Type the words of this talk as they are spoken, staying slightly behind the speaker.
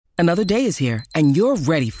Another day is here, and you're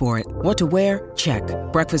ready for it. What to wear? Check.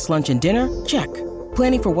 Breakfast, lunch, and dinner? Check.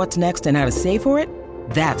 Planning for what's next and how to save for it?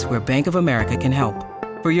 That's where Bank of America can help.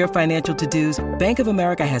 For your financial to-dos, Bank of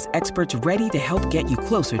America has experts ready to help get you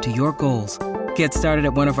closer to your goals. Get started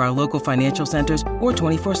at one of our local financial centers or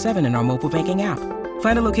 24/7 in our mobile banking app.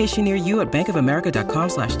 Find a location near you at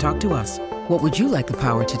bankofamerica.com/talktous. What would you like the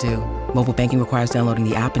power to do? Mobile banking requires downloading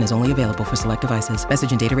the app and is only available for select devices.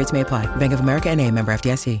 Message and data rates may apply. Bank of America N.A., member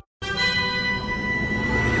FDIC.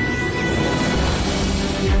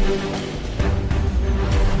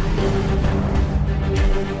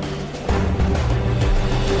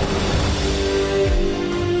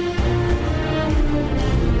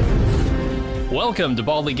 Welcome to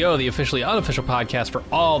Baldly Go, the officially unofficial podcast for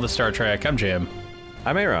all the Star Trek. I'm Jim.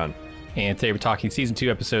 I'm Aaron. And today we're talking Season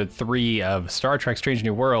 2, Episode 3 of Star Trek Strange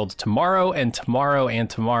New Worlds. Tomorrow and tomorrow and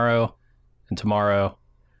tomorrow and tomorrow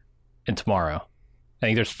and tomorrow. I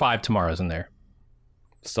think there's 5 tomorrows in there.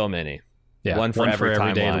 So many. Yeah, one for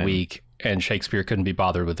every day of the week. And Shakespeare couldn't be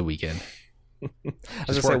bothered with the weekend. I was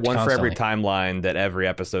going to say one constantly. For every timeline that every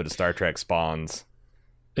episode of Star Trek spawns.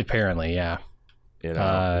 Apparently, yeah. You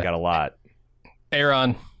know, we got a lot.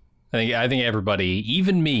 Aaron, I think everybody,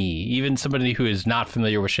 even me, even somebody who is not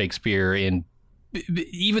familiar with Shakespeare in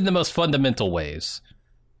even the most fundamental ways,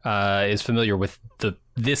 is familiar with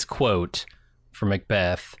this quote from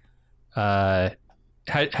Macbeth. How'd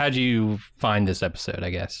you find this episode, I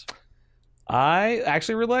guess? I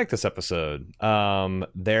actually really like this episode.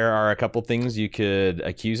 There are a couple things you could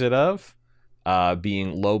accuse it of.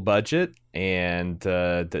 Being low budget and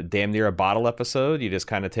damn near a bottle episode. You just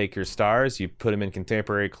kind of take your stars, you put them in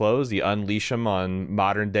contemporary clothes, you unleash them on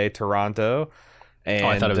modern day Toronto. And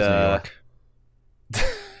I thought it was New York.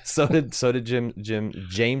 so did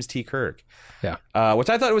James T. Kirk. Yeah. Which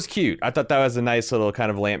I thought was cute. I thought that was a nice little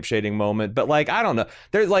kind of lampshading moment. But like, I don't know.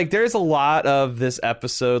 There's a lot of this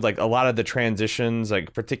episode, like a lot of the transitions,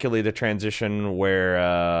 like particularly the transition where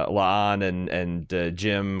La'an and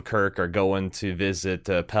Jim Kirk are going to visit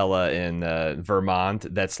Pella in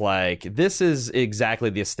Vermont. That's like, this is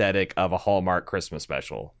exactly the aesthetic of a Hallmark Christmas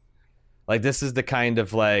special. Like, this is the kind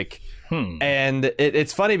of like, and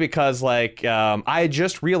it's funny because like I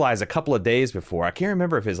just realized a couple of days before, I can't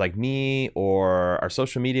remember if it's like me or our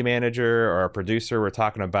social media manager or our producer were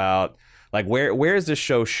talking about like where is this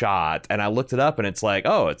show shot, and I looked it up and it's like,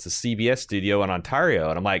 oh, it's a CBS studio in Ontario,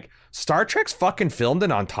 and I'm like, Star Trek's fucking filmed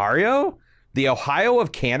in Ontario, the Ohio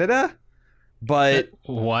of Canada, but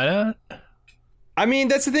why not? I mean,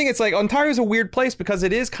 that's the thing. It's like Ontario's a weird place because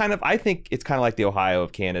it is kind of, I think it's kind of like the Ohio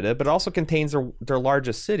of Canada, but it also contains their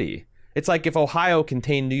largest city. It's like if Ohio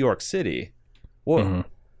contained New York City. Well,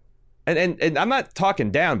 and I'm not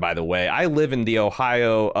talking down, by the way. I live in the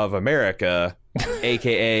Ohio of America,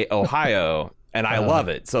 aka Ohio, and I love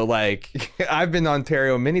it. So like, I've been to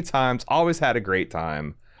Ontario many times, always had a great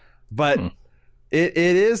time, but It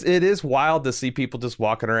is wild to see people just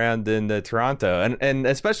walking around in Toronto, and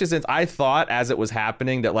especially since I thought as it was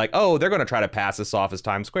happening that like, oh, they're going to try to pass this off as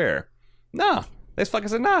Times Square. No, they fucking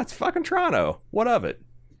said, nah, it's fucking Toronto. What of it?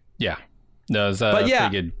 Yeah, no, it was a pretty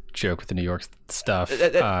good joke with the New York stuff.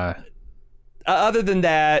 Other than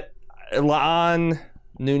that, La'an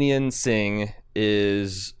Noonien Singh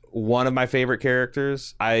is one of my favorite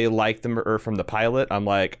characters. I like them from the pilot. I'm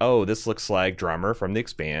like, oh, this looks like Drummer from The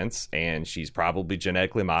Expanse, and she's probably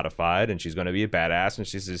genetically modified, and she's going to be a badass, and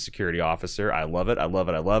she's a security officer. I love it. I love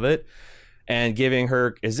it. I love it. And giving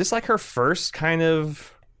her, is this like her first kind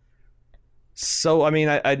of? So I mean,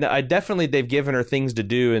 I definitely, they've given her things to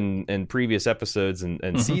do in previous episodes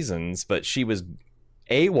and seasons, but she was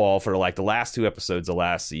AWOL for like the last 2 episodes of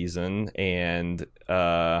last season, and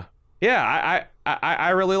yeah, I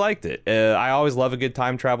really liked it. I always love a good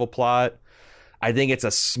time travel plot. I think it's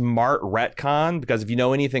a smart retcon because if you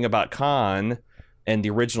know anything about Khan and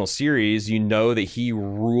the original series, you know that he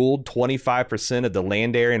ruled 25% of the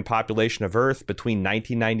land area and population of Earth between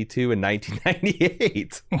 1992 and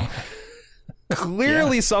 1998.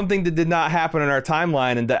 Clearly something that did not happen in our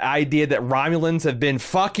timeline, and the idea that Romulans have been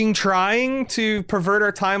fucking trying to pervert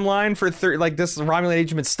our timeline for like this Romulan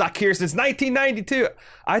age has been stuck here since 1992.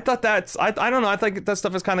 I thought that's, I don't know, I think that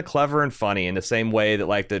stuff is kind of clever and funny in the same way that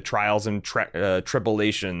like the Trials and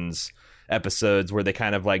Tribulations episodes where they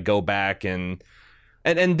kind of like go back and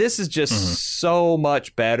this is just so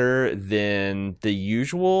much better than the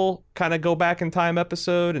usual kind of go back in time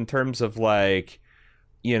episode in terms of like,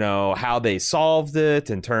 you know, how they solved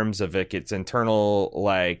it, in terms of like its internal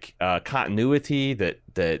like continuity that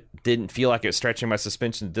didn't feel like it was stretching my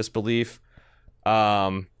suspension of disbelief.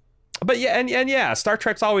 But yeah, and yeah, Star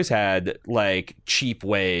Trek's always had like cheap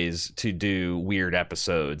ways to do weird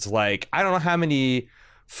episodes. Like, I don't know how many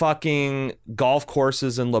fucking golf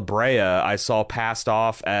courses in La Brea I saw passed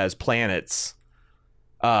off as planets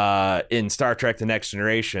in Star Trek The Next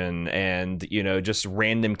Generation, and just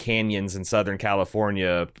random canyons in Southern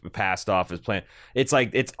California passed off as planet. It's like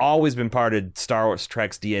it's always been part of Star Wars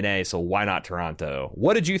Trek's DNA, so why not Toronto?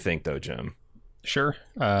 What did you think though, Jim? Sure.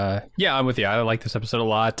 Yeah, I'm with you. I like this episode a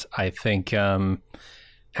lot. I think having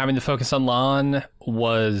the focus on Lon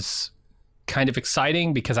was kind of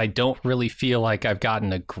exciting because I don't really feel like I've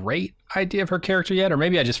gotten a great idea of her character yet, or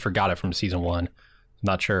maybe I just forgot it from season 1. I'm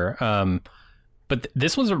not sure. But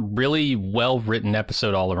this was a really well-written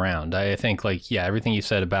episode all around. I think, everything you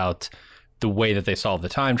said about the way that they solved the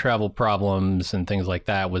time travel problems and things like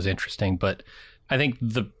that was interesting. But I think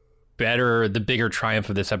the bigger triumph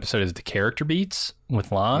of this episode is the character beats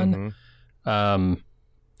with Lon.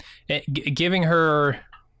 Giving her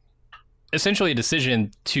essentially a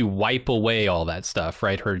decision to wipe away all that stuff,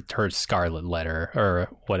 right? Her Scarlet Letter or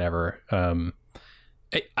whatever.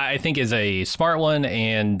 I think is a smart one,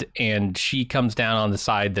 and she comes down on the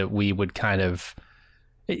side that we would kind of,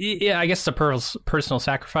 I guess, a personal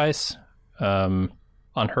sacrifice on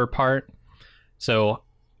her part. So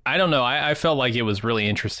I don't know. I felt like it was really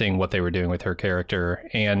interesting what they were doing with her character,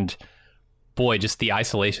 and boy, just the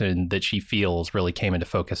isolation that she feels really came into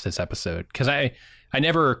focus this episode, because I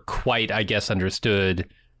never quite, I guess, understood.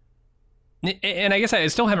 And I guess I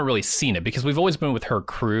still haven't really seen it because we've always been with her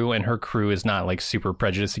crew, and her crew is not like super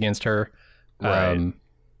prejudiced against her. Right.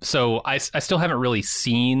 So I still haven't really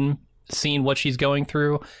seen what she's going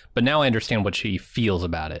through, but now I understand what she feels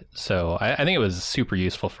about it. So I think it was super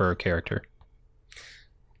useful for her character.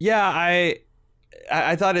 Yeah,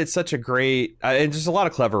 I thought it's such a great, and just a lot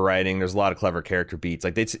of clever writing. There's a lot of clever character beats.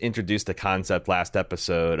 Like, they introduced the concept last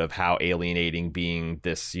episode of how alienating being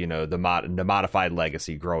this, the modified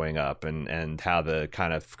legacy growing up, and how the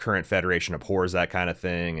kind of current Federation abhors that kind of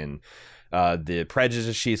thing, and the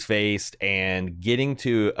prejudice she's faced, and getting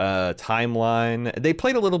to a timeline. They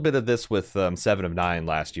played a little bit of this with 7 of 9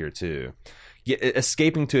 last year too.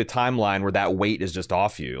 Escaping to a timeline where that weight is just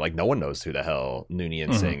off you. Like, no one knows who the hell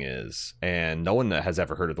Noonien Singh is, and no one has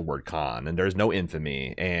ever heard of the word Khan, and there's no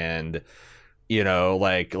infamy, and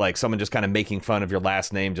like someone just kind of making fun of your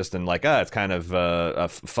last name just in like, it's kind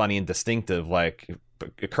of funny and distinctive, like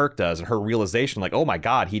Kirk does, and her realization, like, oh my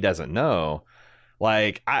god, he doesn't know.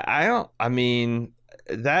 Like, I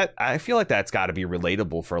feel like that's got to be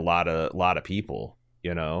relatable for a lot of people,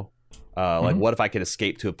 like, what if I could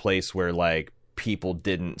escape to a place where like people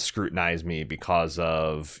didn't scrutinize me because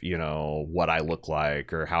of what I look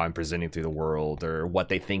like, or how I'm presenting to the world, or what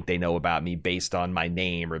they think they know about me based on my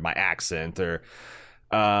name or my accent, or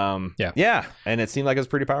and it seemed like it was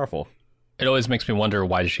pretty powerful. It always makes me wonder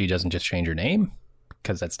why she doesn't just change her name,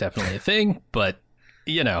 because that's definitely a thing. But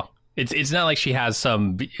it's not like she has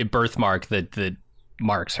some birthmark that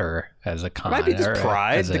marks her as a Khan. It might be just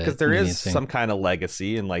pride, because there is some kind of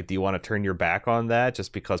legacy, and like, do you want to turn your back on that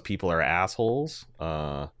just because people are assholes?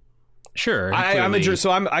 Sure.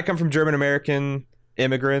 I come from German American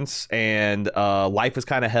immigrants, and life was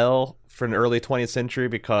kind of hell for the early 20th century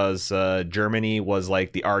because Germany was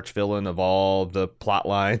like the arch villain of all the plot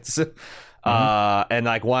lines. And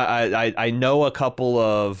like, I know a couple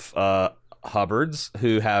of Hubbards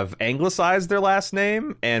who have anglicized their last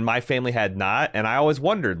name, and my family had not, and I always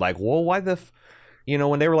wondered, like, well, why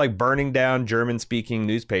when they were like burning down German speaking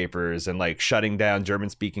newspapers and like shutting down German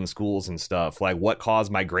speaking schools and stuff, like, what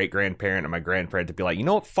caused my great grandparent and my grandparent to be like,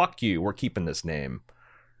 what, fuck you, we're keeping this name.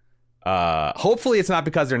 Hopefully it's not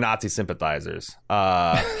because they're Nazi sympathizers.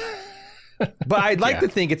 But I'd like to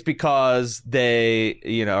think it's because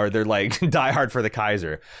they, or they're like diehard for the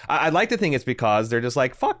Kaiser. I'd like to think it's because they're just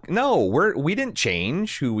like, fuck, no, we didn't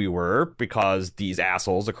change who we were because these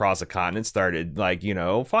assholes across the continent started like,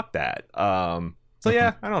 fuck that. So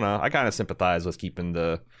yeah, I don't know. I kind of sympathize with keeping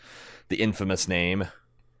the infamous name.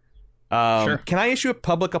 Sure. Can I issue a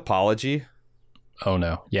public apology? Oh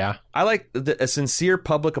no. Yeah. I like a sincere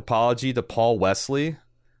public apology to Paul Wesley.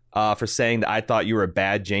 For saying that I thought you were a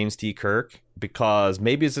bad James T. Kirk, because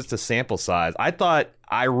maybe it's just a sample size. I thought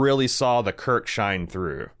I really saw the Kirk shine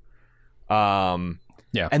through. And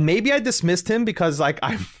maybe I dismissed him because like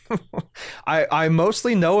I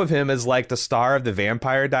mostly know of him as like the star of the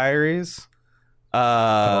Vampire Diaries,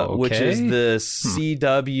 which is the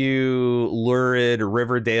CW lurid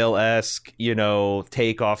Riverdale-esque,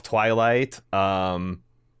 take off Twilight.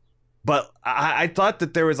 But I thought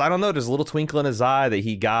that there was, I don't know, there's a little twinkle in his eye that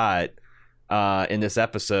he got in this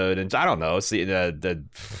episode. And I don't know, see, the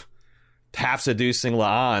half seducing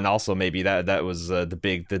La'an. Also, maybe that was the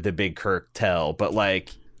big Kirk tell. But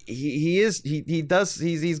like he's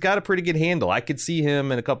got a pretty good handle. I could see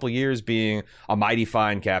him in a couple of years being a mighty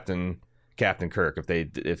fine Captain Kirk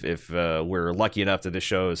if we're lucky enough that the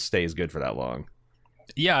show stays good for that long.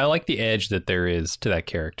 Yeah, I like the edge that there is to that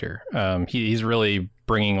character. He's really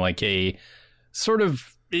bringing like a sort of,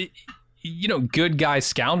 good guy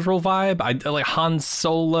scoundrel vibe. I like Han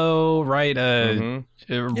Solo, right? A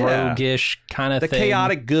roguish kind of thing. The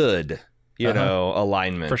chaotic good,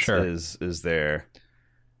 alignment for sure is there.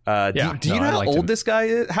 Do you know how old this guy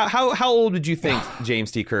is? How old would you think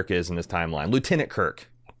James T. Kirk is in this timeline? Lieutenant Kirk.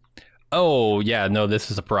 Oh, yeah, no,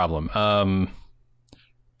 this is a problem.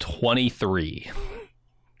 23.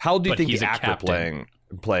 How old do you think the actor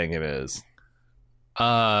playing him is?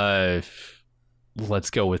 Let's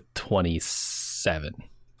go with 27.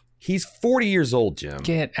 He's 40 years old, Jim.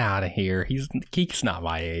 Get out of here. He's not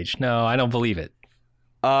my age. No, I don't believe it.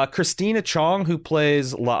 Christina Chong, who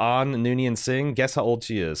plays La'an Noonien Singh, guess how old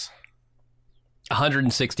she is?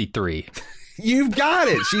 163. You've got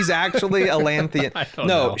it. She's actually a Lanthian.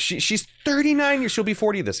 No, she's 39 years. She'll be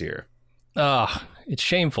 40 this year. It's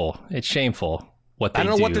shameful. It's shameful what they do. I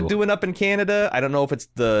don't know what they're doing up in Canada. I don't know if it's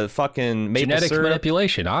the fucking maple genetic syrup.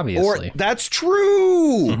 Manipulation, obviously. Or that's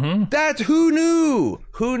true. Mm-hmm. That's who knew.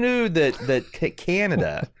 Who knew that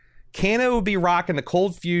Canada would be rocking the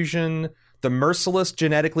cold fusion, the merciless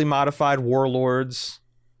genetically modified warlords.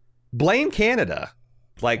 Blame Canada.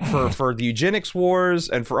 Like for the eugenics wars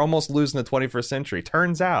and for almost losing the 21st century.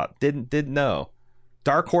 Turns out, didn't know.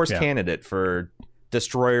 Dark horse candidate for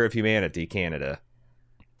destroyer of humanity, Canada.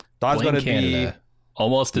 Thought going to be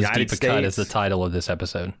almost as deep a cut as the title of this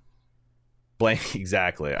episode. Blame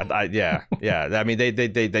exactly. Yeah. I mean,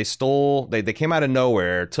 they stole. They came out of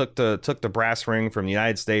nowhere. Took the brass ring from the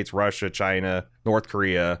United States, Russia, China, North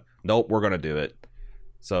Korea. Nope, we're going to do it.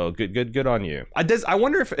 So good on you. I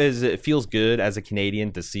wonder if it feels good as a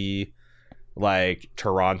Canadian to see like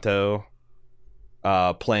Toronto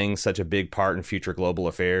playing such a big part in future global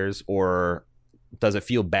affairs, or does it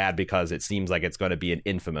feel bad because it seems like it's going to be an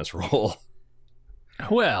infamous role?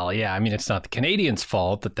 Well, yeah, I mean, it's not the Canadians'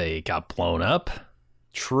 fault that they got blown up.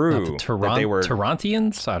 True. Not the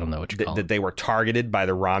Torontians? I don't know what you call them. That they were targeted by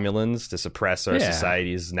the Romulans to suppress our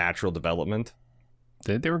society's natural development.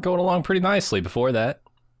 They were going along pretty nicely before that.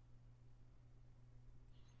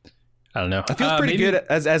 I don't know. It feels pretty good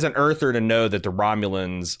as an Earther to know that the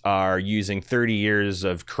Romulans are using 30 years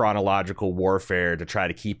of chronological warfare to try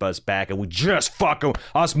to keep us back, and we just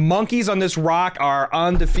us monkeys on this rock are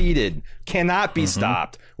undefeated, cannot be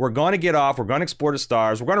stopped. We're going to get off. We're going to explore the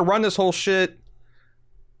stars. We're going to run this whole shit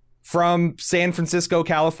from San Francisco,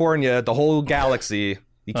 California, the whole galaxy.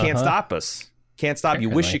 You can't stop us. Can't stop. You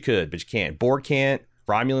wish you could, but you can't. Borg can't.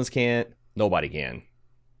 Romulans can't. Nobody can.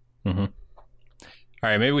 Mm-hmm. All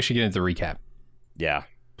right, maybe we should get into the recap. Yeah.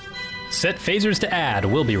 Set phasers to add.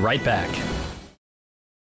 We'll be right back.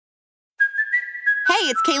 Hey,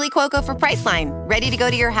 it's Kaylee Cuoco for Priceline. Ready to go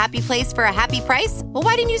to your happy place for a happy price? Well,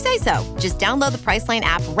 why didn't you say so? Just download the Priceline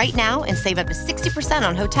app right now and save up to 60%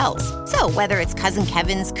 on hotels. So whether it's Cousin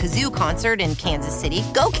Kevin's Kazoo Concert in Kansas City,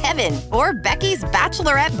 go Kevin, or Becky's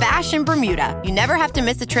Bachelorette Bash in Bermuda, you never have to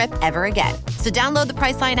miss a trip ever again. So download the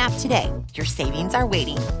Priceline app today. Your savings are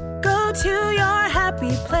waiting. Go to your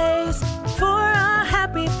happy place for a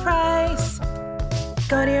happy price.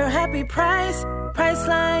 Go to your happy price,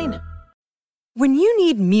 Priceline. When you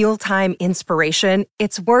need mealtime inspiration,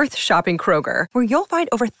 it's worth shopping Kroger, where you'll find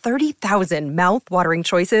over 30,000 mouth-watering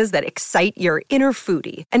choices that excite your inner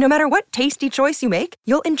foodie. And no matter what tasty choice you make,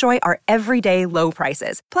 you'll enjoy our everyday low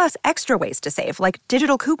prices, plus extra ways to save, like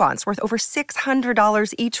digital coupons worth over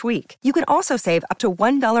 $600 each week. You can also save up to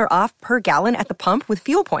 $1 off per gallon at the pump with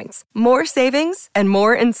fuel points. More savings and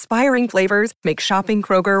more inspiring flavors make shopping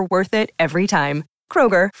Kroger worth it every time.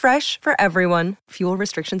 Kroger, fresh for everyone. Fuel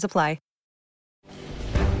restrictions apply.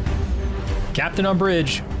 Captain on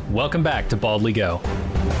Bridge, welcome back to Baldly Go.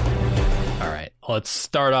 All right, let's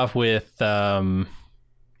start off with Lon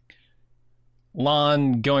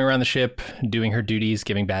going around the ship, doing her duties,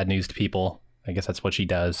 giving bad news to people. I guess that's what she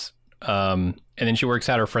does. And then she works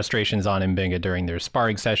out her frustrations on M'Benga during their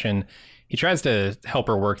sparring session. He tries to help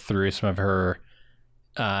her work through some of her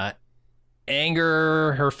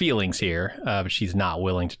anger, her feelings here, but she's not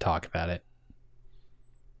willing to talk about it.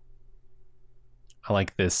 I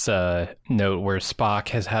like this note where Spock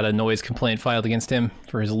has had a noise complaint filed against him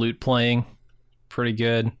for his lute playing. Pretty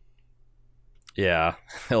good. Yeah,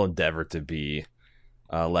 he'll endeavor to be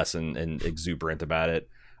less and exuberant about it.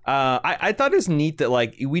 I thought it was neat that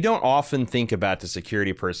like we don't often think about the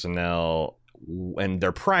security personnel and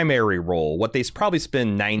their primary role, what they probably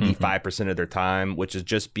spend 95% of their time, which is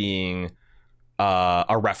just being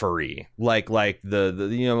a referee, like the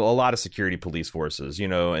you know, a lot of security police forces, you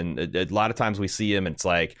know, and a lot of times we see him, it's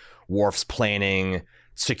like Worf's planning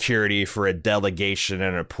security for a delegation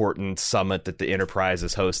and an important summit that the Enterprise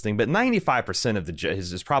is hosting, but 95% of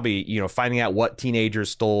is probably, you know, finding out what teenagers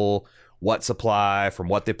stole what supply from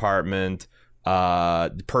what department,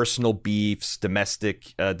 personal beefs,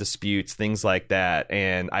 domestic disputes, things like that.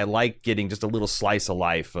 And I like getting just a little slice of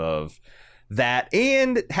life of that,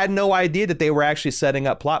 and had no idea that they were actually setting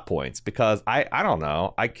up plot points, because I don't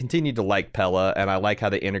know, I continue to like Pella, and I like how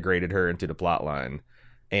they integrated her into the plot line.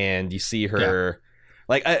 And you see her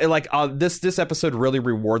this episode really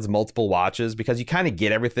rewards multiple watches, because you kind of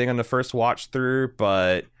get everything on the first watch through,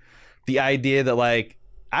 but the idea that, like,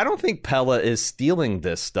 I don't think Pella is stealing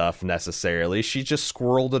this stuff necessarily. She just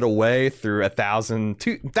squirreled it away through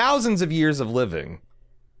thousands of years of living.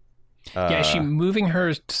 Is she moving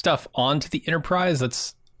her stuff onto the Enterprise?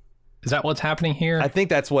 Is that what's happening here? I think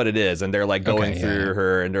that's what it is. And they're like going through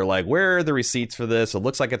her, and they're like, where are the receipts for this? It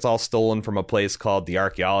looks like it's all stolen from a place called the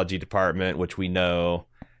Archaeology Department, which we know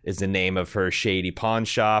is the name of her shady pawn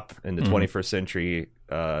shop in the 21st century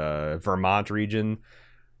Vermont region.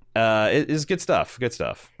 It is good stuff. Good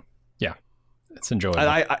stuff. Yeah, it's enjoyable.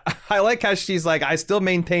 I like how she's like, I still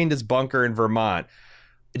maintain this bunker in Vermont,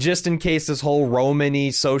 just in case this whole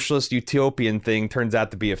Romany socialist utopian thing turns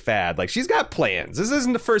out to be a fad. Like, she's got plans. This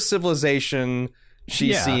isn't the first civilization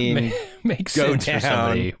she's seen makes go sense down. For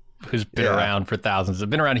somebody who's been around for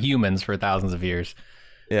been around humans for thousands of years.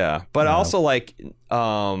 Yeah, but also, like,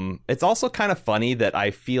 it's also kind of funny that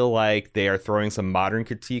I feel like they are throwing some modern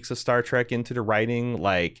critiques of Star Trek into the writing,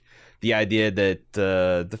 like the idea that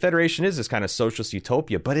the Federation is this kind of socialist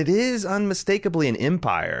utopia, but it is unmistakably an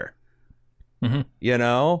empire. Mm-hmm. You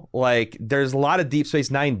know, like, there's a lot of Deep Space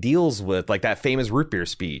Nine deals with, like, that famous root beer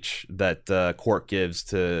speech that Quark gives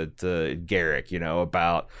to Garrick, you know,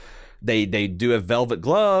 about they do a velvet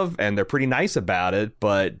glove and they're pretty nice about it,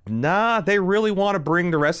 but they really want to bring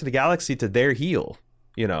the rest of the galaxy to their heel,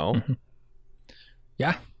 you know? Mm-hmm.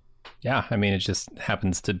 Yeah. I mean, it just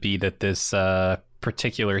happens to be that this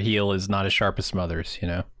particular heel is not as sharp as some others, you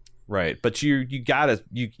know? Right, but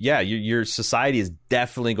your society is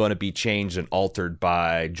definitely going to be changed and altered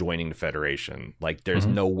by joining the Federation. Like, there's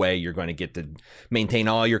no way you're going to get to maintain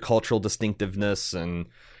all your cultural distinctiveness, and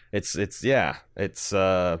it's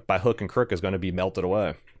by hook and crook is going to be melted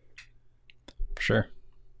away. For sure.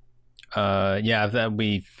 That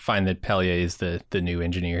we find that Pellier is the new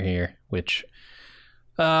engineer here, which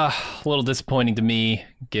a little disappointing to me,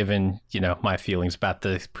 given, you know, my feelings about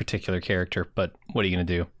the particular character. But what are you going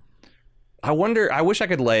to do? I wish I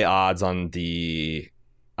could lay odds on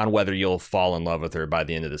whether you'll fall in love with her by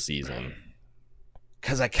the end of the season.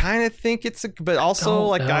 Because I kind of think but also,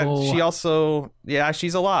 like,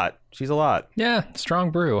 she's a lot. She's a lot. Yeah, strong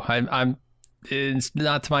brew. It's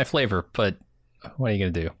not to my flavor, but what are you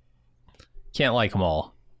going to do? Can't like them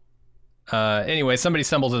all. Anyway, somebody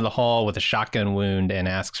stumbles in the hall with a shotgun wound and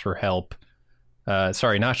asks for help.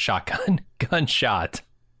 Sorry, not shotgun, gunshot.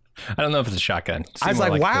 I don't know if it's a shotgun. I was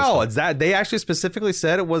like, wow, is that, they actually specifically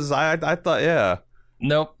said it was, I thought, yeah.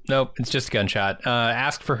 Nope, it's just a gunshot.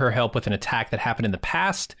 Asked for her help with an attack that happened in the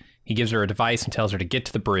past. He gives her a device and tells her to get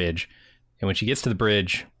to the bridge. And when she gets to the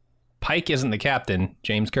bridge, Pike isn't the captain,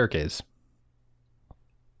 James Kirk is.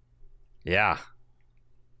 Yeah.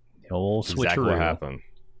 The old switcheroo. Exactly what happened.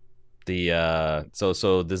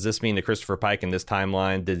 So does this mean that Christopher Pike in this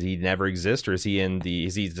timeline, did he never exist, or is he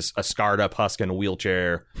just a scarred up husk in a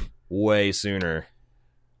wheelchair way sooner?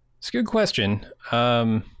 It's a good question.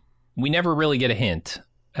 We never really get a hint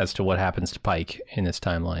as to what happens to Pike in this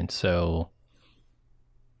timeline, so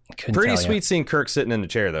pretty sweet seeing Kirk sitting in the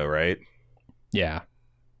chair, though, right? Yeah.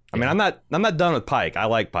 I mean, I'm not done with Pike. I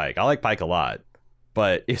like Pike a lot,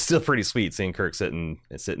 but it's still pretty sweet seeing Kirk sitting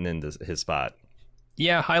in his spot.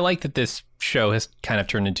 Yeah, I like that this show has kind of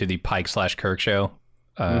turned into the Pike/Kirk show,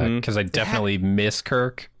 because I definitely miss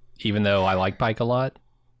Kirk, even though I like Pike a lot.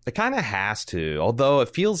 It kind of has to, although it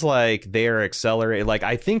feels like they're accelerating. Like,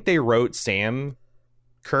 I think they wrote Sam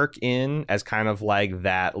Kirk in as kind of like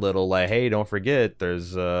that little, like, hey, don't forget,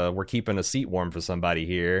 there's we're keeping a seat warm for somebody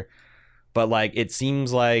here. But, like, it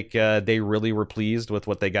seems like they really were pleased with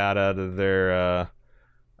what they got out of their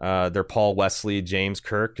Paul Wesley, James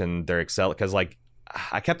Kirk, and their because, like,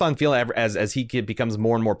 I kept on feeling as he becomes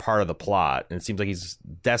more and more part of the plot, and it seems like he's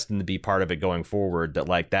destined to be part of it going forward, that,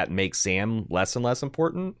 like, that makes Sam less and less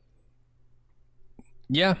important.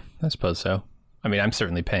 Yeah, I suppose so. I mean, I'm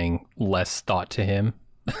certainly paying less thought to him.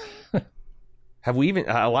 Have we even?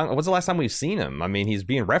 When's the last time we've seen him? I mean, he's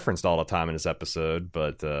being referenced all the time in this episode,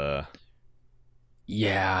 but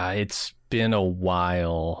yeah, it's been a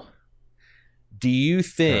while. Do you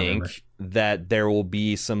think that there will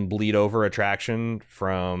be some bleed over attraction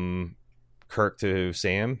from Kirk to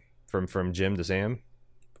Sam, from Jim to Sam,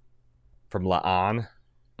 from La'an?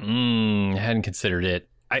 I hadn't considered it.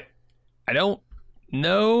 I don't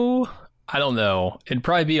know. I don't know. It'd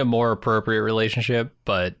probably be a more appropriate relationship,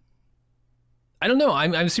 but I don't know.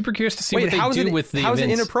 I'm super curious to see what they do with the How is it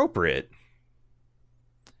events. inappropriate?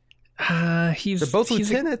 They're both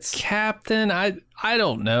lieutenants. Captain. I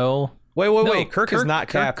don't know. Wait. Kirk is not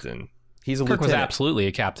captain. He's a Kirk lieutenant. was absolutely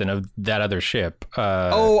a captain of that other ship.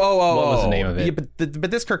 What was the name of it? Yeah,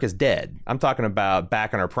 but this Kirk is dead. I'm talking about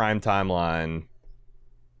back on our prime timeline.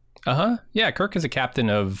 Yeah, Kirk is a captain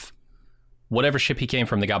of whatever ship he came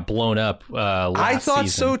from that got blown up last I thought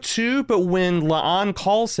season. so too, but when La'an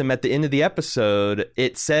calls him at the end of the episode,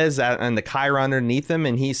 it says on the Chiron underneath him,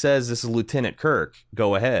 and he says, "This is Lieutenant Kirk.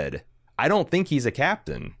 Go ahead." I don't think he's a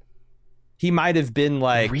captain. He might have been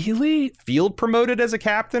really field promoted as a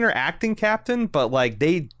captain or acting captain, but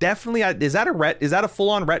they definitely is that a full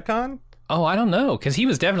on retcon? Oh, I don't know, because he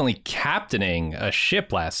was definitely captaining a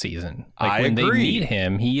ship last season. I when agree. they meet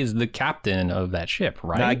him, he is the captain of that ship,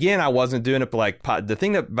 right? Now, again, I wasn't doing it, but the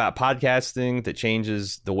thing about podcasting that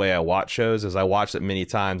changes the way I watch shows is I watch it many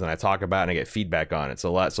times and I talk about it and I get feedback on it.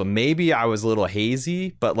 So maybe I was a little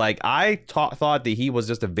hazy, but I thought that he was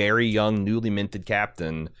just a very young, newly minted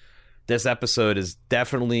captain. This episode is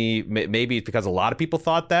definitely, maybe it's because a lot of people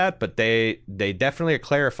thought that, but they definitely are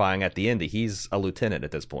clarifying at the end that he's a lieutenant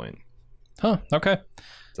at this point. Huh, okay.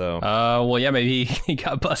 So, well, yeah, maybe he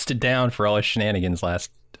got busted down for all his shenanigans last.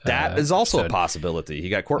 That is also episode. a possibility. He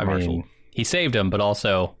got court-martialed. He saved him, but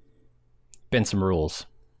also bent some rules,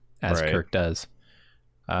 as Right. Kirk does.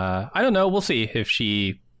 I don't know. We'll see if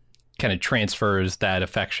she kind of transfers that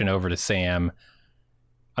affection over to Sam.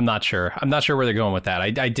 I'm not sure. I'm not sure where they're going with that.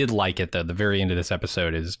 I did like it, though. The very end of this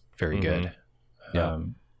episode is very good. Yeah.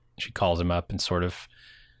 She calls him up and sort of...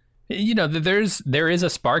 there is a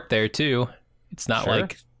spark there too. It's not Sure.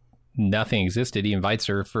 like nothing existed. He invites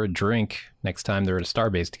her for a drink next time they're at a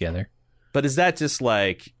starbase together. But is that just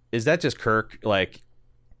Kirk?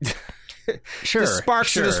 Sure, the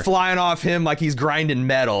sparks are just flying off him like he's grinding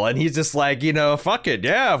metal, and he's just fuck it,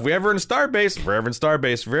 yeah. If we ever in starbase, if we're ever in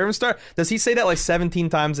starbase, if we're ever in star. Does he say that 17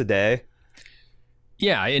 times a day?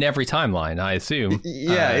 Yeah, in every timeline, I assume.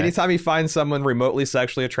 Yeah, anytime he finds someone remotely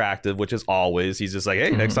sexually attractive, which is always, he's just like, hey,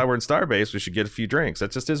 next time we're in starbase, we should get a few drinks.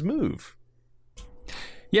 That's just his move.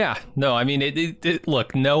 Yeah, no, I mean,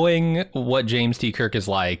 look, knowing what James T. Kirk is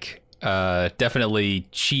like definitely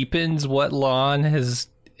cheapens what Lon has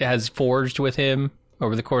forged with him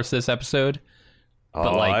over the course of this episode.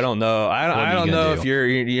 But I don't know. I don't know if do? you're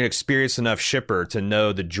an experienced enough shipper to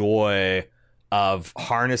know the joy of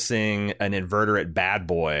harnessing an invertebrate bad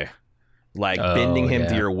boy, bending him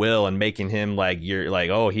to your will and making him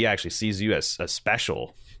he actually sees you as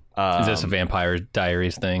special. Is this a Vampire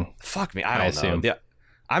Diaries thing? Fuck me, I don't assume. know.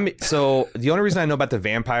 So the only reason I know about the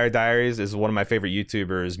Vampire Diaries is one of my favorite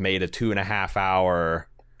YouTubers made a 2.5 hour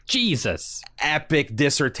Jesus epic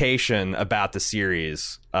dissertation about the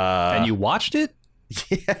series. And you watched it?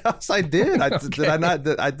 Yes, I did. Did I not?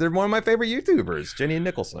 They're one of my favorite YouTubers, Jenny and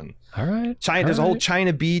Nicholson. All right. There's a whole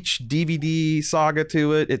China Beach DVD saga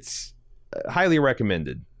to it. It's highly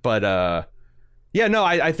recommended. But I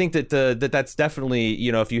think that's definitely,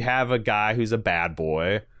 if you have a guy who's a bad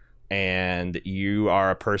boy and you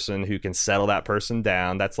are a person who can settle that person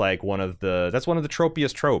down, that's one of the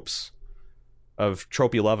tropiest tropes of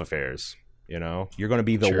tropey love affairs. You're going to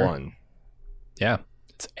be the one. Yeah.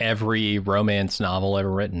 It's every romance novel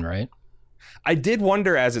ever written, right? I did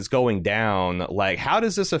wonder as it's going down, how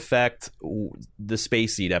does this affect the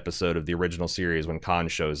Space Seed episode of the original series when Khan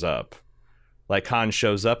shows up? Khan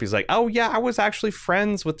shows up, he's like, oh yeah, I was actually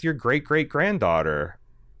friends with your great-great-granddaughter.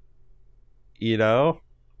 Yeah,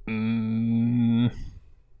 I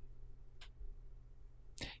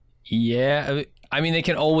mean, they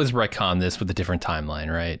can always retcon this with a different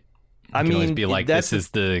timeline, right? It can always be this is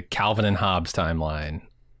the Calvin and Hobbes timeline.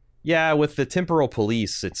 Yeah, with the temporal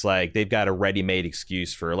police, it's they've got a ready-made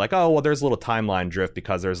excuse for oh, well, there's a little timeline drift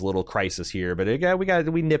because there's a little crisis here, but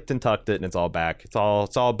we nipped and tucked it and it's all back. It's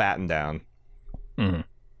all battened down. Mm-hmm.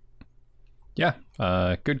 Yeah,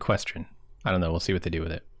 good question. I don't know. We'll see what they do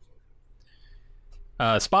with it.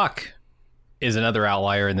 Spock is another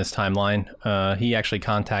outlier in this timeline. He actually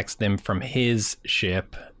contacts them from his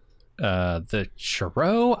ship, the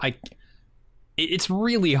Chiro. It's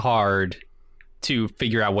really hard to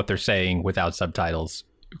figure out what they're saying without subtitles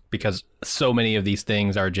because so many of these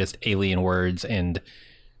things are just alien words and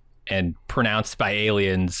pronounced by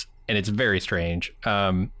aliens, and it's very strange.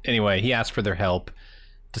 Anyway, he asks for their help.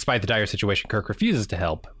 Despite the dire situation, Kirk refuses to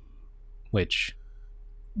help, which,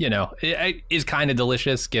 is kind of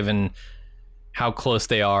delicious given how close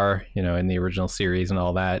they are, in the original series and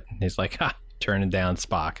all that. And he's like, turning down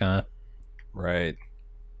Spock, huh? Right.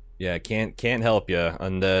 Yeah, can't help you.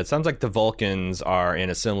 And it sounds like the Vulcans are in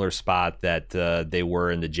a similar spot that they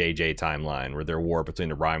were in the JJ timeline, where their war between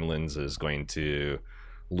the Romulans is going to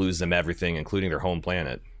lose them everything, including their home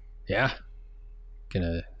planet. Yeah.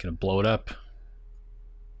 Gonna blow it up.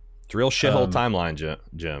 It's a real shithole timeline,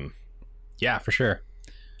 Jim. Yeah, for sure.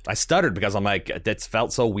 I stuttered because I'm like, that's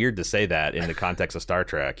felt so weird to say that in the context of Star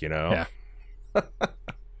Trek, Yeah.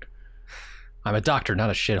 I'm a doctor, not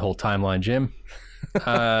a shithole timeline, Jim.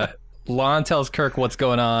 Lon tells Kirk what's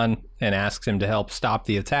going on and asks him to help stop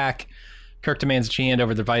the attack. Kirk demands that she hand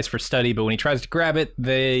over the device for study, but when he tries to grab it,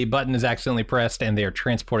 the button is accidentally pressed and they are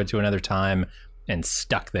transported to another time and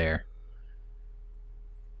stuck there.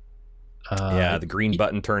 The green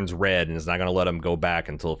button turns red and is not going to let them go back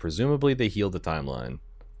until presumably they heal the timeline.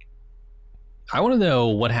 I want to know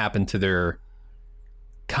what happened to their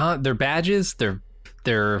badges. Their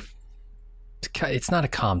it's not a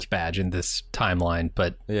comms badge in this timeline,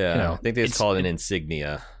 but I think they just call it an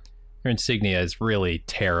insignia. Their insignia is really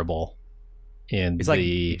terrible in it's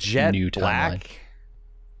the like jet new black. timeline.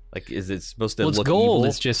 Like, is it supposed to Well, it's look gold. evil?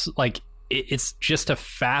 It's just like it's just a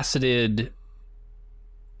faceted.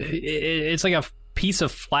 It's like a piece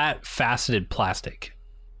of flat faceted plastic.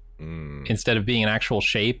 Instead of being an actual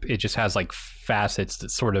shape, it just has like facets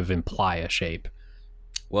that sort of imply a shape.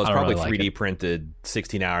 Well, it's probably really 3D printed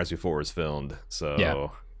 16 hours before it was filmed. So yeah.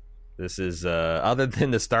 This is other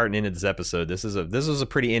than the start and end of this episode, this was a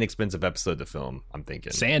pretty inexpensive episode to film, I'm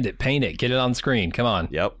thinking. Sand it, paint it, get it on screen. Come on.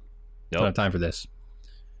 Yep. Don't have time for this.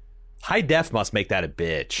 High def must make that a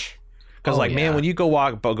bitch. Because, man, when you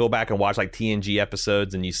go back and watch like TNG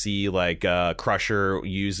episodes and you see like Crusher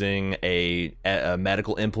using a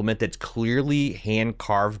medical implement that's clearly hand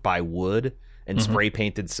carved by wood and spray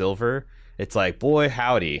painted silver, it's like, boy,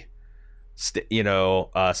 howdy.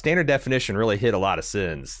 Standard definition really hit a lot of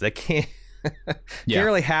sins. They can't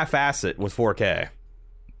really half-ass it with 4K.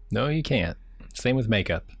 No, you can't. Same with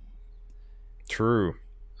makeup. True.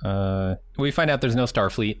 We find out there's no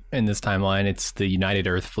Starfleet in this timeline. It's the United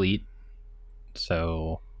Earth Fleet.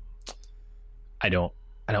 So I don't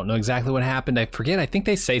know exactly what happened. I forget. I think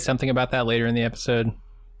they say something about that later in the episode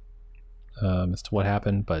as to what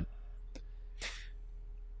happened, but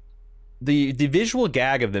the visual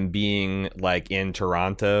gag of them being like in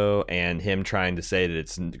Toronto and him trying to say that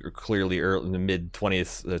it's clearly early, in the mid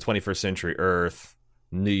 21st century Earth,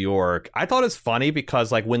 New York. I thought it's funny because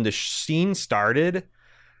like when the scene started,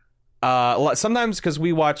 sometimes because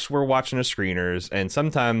we're watching the screeners, and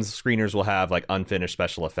sometimes screeners will have like unfinished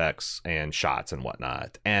special effects and shots and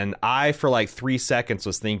whatnot. And I, for like 3 seconds,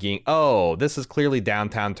 was thinking, oh, this is clearly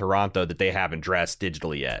downtown Toronto that they haven't dressed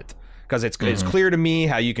digitally yet. Because it's clear to me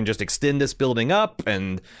how you can just extend this building up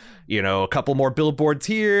and, a couple more billboards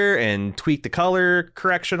here and tweak the color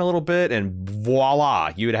correction a little bit, and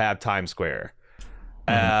voila, you would have Times Square.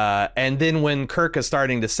 And then when Kirk is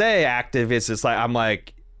starting to say activists, it's like, I'm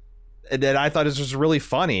like, that I thought it was just really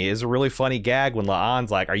funny. It's a really funny gag when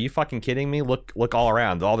La'an's like, are you fucking kidding me? Look all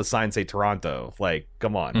around. All the signs say Toronto. Like,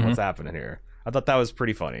 come on, what's happening here? I thought that was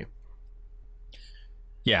pretty funny.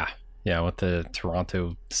 Yeah, with the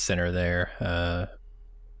Toronto Center there.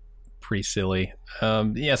 Pretty silly.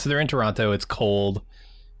 So they're in Toronto. It's cold.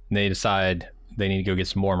 And they decide they need to go get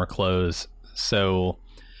some warmer clothes. So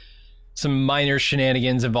some minor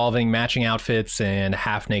shenanigans involving matching outfits and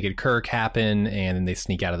half-naked Kirk happen, and then they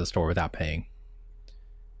sneak out of the store without paying.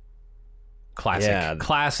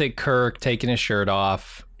 Classic Kirk taking his shirt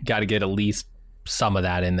off. Got to get at least some of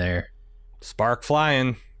that in there. Sparks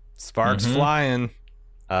flying.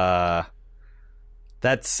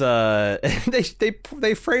 That's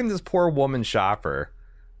they framed this poor woman shopper.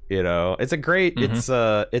 It's a great it's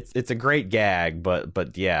a great gag,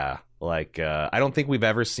 but yeah. Like, I don't think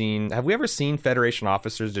have we ever seen Federation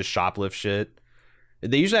officers just shoplift shit?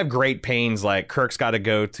 They usually have great pains, like Kirk's got to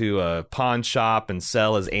go to a pawn shop and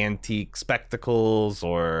sell his antique spectacles,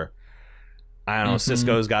 or I don't know,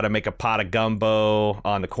 Cisco's got to make a pot of gumbo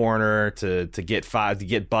on the corner to get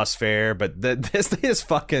bus fare, but they just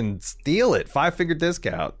fucking steal it. 5-figure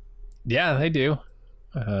discount. Yeah, they do.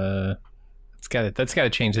 That's got to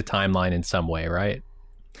change the timeline in some way, right?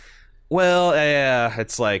 Well, yeah,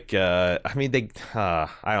 it's like I mean they I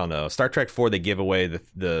don't know. Star Trek 4 they give away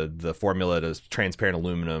the formula to transparent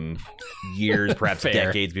aluminum years, perhaps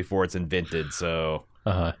decades before it's invented. So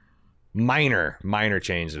minor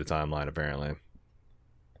change to the timeline apparently.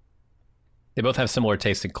 They both have similar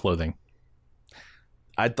taste in clothing.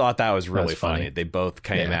 I thought that was really funny. funny. They both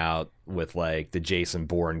came out with like the Jason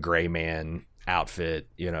Bourne gray man outfit,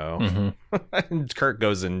 you know. And Kirk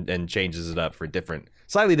goes and changes it up for a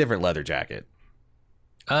slightly different leather jacket.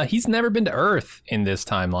 He's never been to Earth in this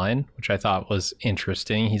timeline, which I thought was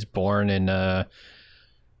interesting. He's born on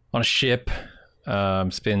a ship,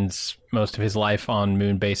 spends most of his life on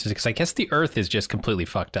moon bases, because I guess the Earth is just completely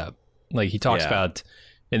fucked up. Like he talks about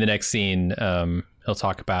in the next scene, he'll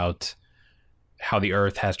talk about how the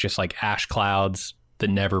Earth has just like ash clouds that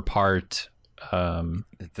never part.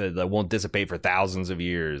 That won't dissipate for thousands of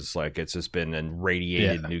years. Like it's just been a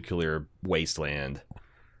radiated nuclear wasteland.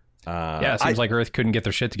 It seems like Earth couldn't get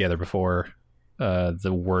their shit together before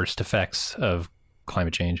the worst effects of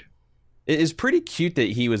climate change. It is pretty cute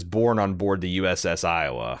that he was born on board the USS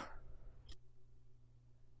Iowa.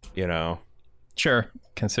 You know? Sure,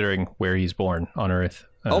 considering where he's born on Earth.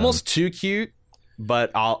 Almost too cute,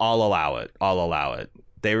 but I'll allow it. I'll allow it.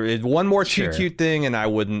 There is one more too cute thing, and I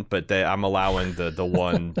wouldn't, but I'm allowing the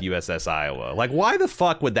one USS Iowa. Like, why the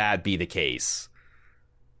fuck would that be the case?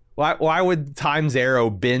 Why would Time's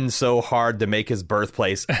Arrow bend so hard to make his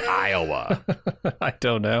birthplace Iowa? I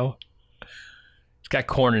don't know. He's got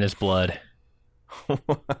corn in his blood.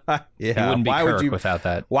 Yeah, he wouldn't be Kirk without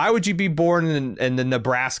that. Why would you be born in the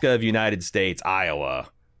Nebraska of United States, Iowa?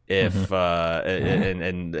 If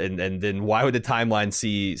and then why would the timeline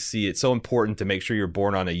see it so important to make sure you're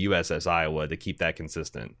born on a USS Iowa to keep that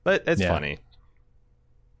consistent? But it's funny.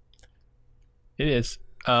 It is.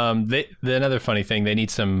 Another funny thing, they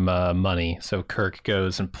need some money, so Kirk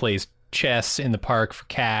goes and plays chess in the park for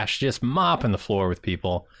cash, just mopping the floor with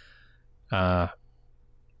people. And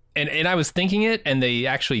I was thinking it, and they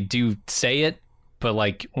actually do say it, but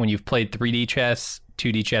like when you've played 3D chess,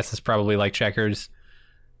 2D chess is probably like checkers.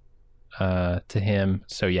 To him,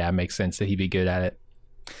 so yeah, it makes sense that he'd be good at it.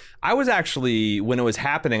 I was actually, when it was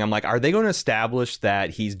happening, I'm like, are they going to establish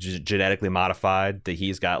that he's genetically modified, that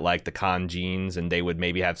he's got like the Khan genes, and they would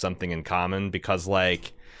maybe have something in common? Because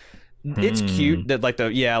like it's cute that like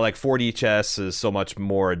like 4D chess is so much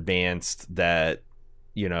more advanced that,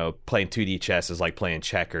 you know, playing 2D chess is like playing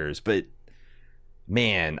checkers. But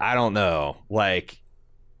man, I don't know, like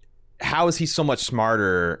how is he so much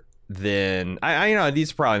smarter than I you know,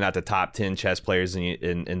 these are probably not the top 10 chess players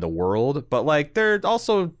in the world, but like they're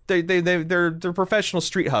also they're professional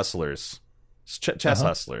street hustlers, chess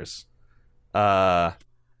hustlers. I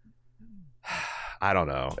don't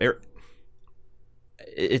know.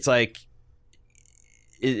 It's like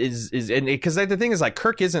it is and because the thing is like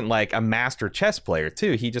Kirk isn't like a master chess player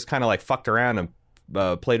too. He just kind of like fucked around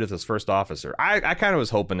and played with his first officer. I kind of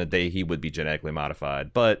was hoping that he would be genetically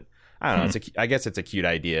modified, but I don't know. I guess it's a cute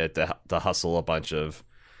idea to hustle a bunch of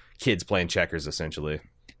kids playing checkers, essentially.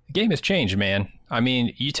 The game has changed, man. I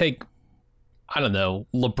mean, you take, I don't know,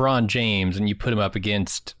 LeBron James, and you put him up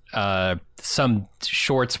against some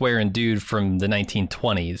shorts-wearing dude from the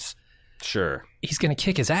 1920s. Sure. He's going to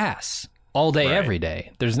kick his ass all day, every day.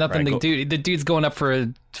 There's nothing to do. The dude's going up for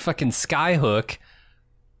a fucking sky hook,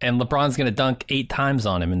 and LeBron's going to dunk 8 times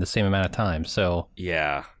on him in the same amount of time. So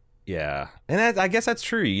yeah. Yeah, and I guess that's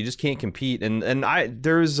true. You just can't compete. And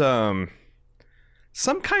there's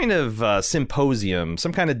some kind of symposium,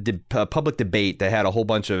 some kind of public debate that had a whole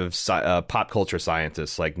bunch of pop culture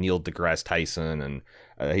scientists like Neil deGrasse Tyson, and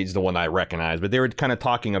he's the one I recognize. But they were kind of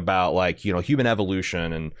talking about like, you know, human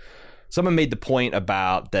evolution, and someone made the point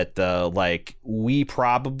about that like we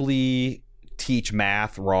probably teach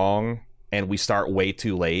math wrong. And we start way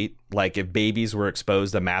too late. Like if babies were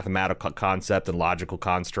exposed to mathematical concept and logical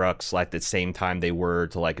constructs like at the same time they were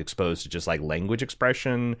to like exposed to just like language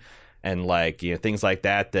expression and like, you know, things like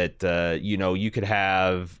that you know, you could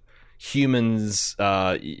have humans.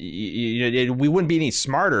 We wouldn't be any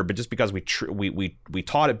smarter, but just because we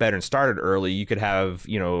taught it better and started early, you could have,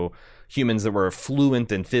 you know, humans that were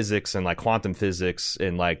fluent in physics and like quantum physics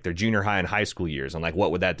in like their junior high and high school years, and like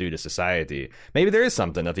what would that do to society? Maybe there is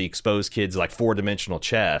something if you expose kids like 4-dimensional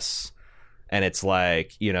chess, and it's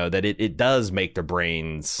like, you know, that it does make their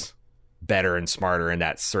brains better and smarter in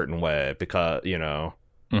that certain way, because, you know,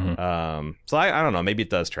 so I don't know, maybe it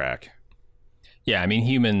does track. Yeah, I mean,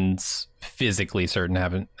 humans physically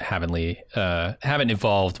haven't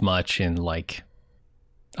evolved much in like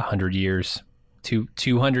 100 years.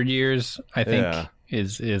 200 years, I think,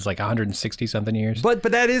 is like 160 something years. But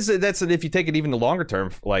that's if you take it even to longer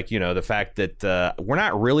term, like, you know, the fact that we're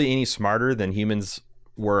not really any smarter than humans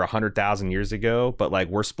were 100,000 years ago, but like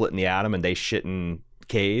we're splitting the atom and they shit in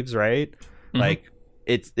caves, right? Mm-hmm. Like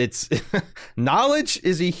it's knowledge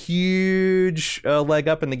is a huge leg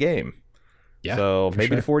up in the game. Yeah, so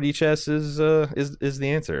maybe the 4D chess is the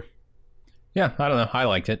answer. Yeah, I don't know. I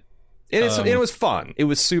liked it. And it was fun. It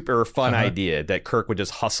was super fun idea that Kirk would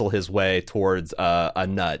just hustle his way towards a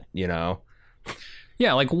nut, you know?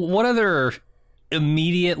 Yeah, like what other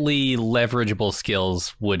immediately leverageable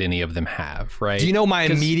skills would any of them have, right? Do you know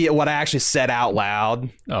what I actually said out loud?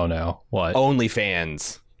 Oh, no. What?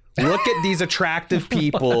 OnlyFans. Look at these attractive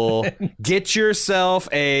people. Get yourself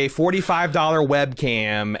a $45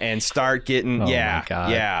 webcam and start getting... My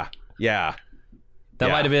God. Yeah. That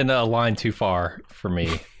might have been a line too far for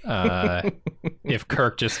me. If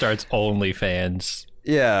Kirk just starts OnlyFans.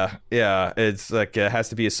 Yeah. It's like it has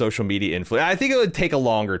to be a social media influence. I think it would take a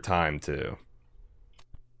longer time too.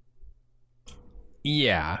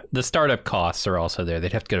 Yeah, the startup costs are also there.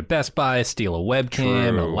 They'd have to go to Best Buy, steal a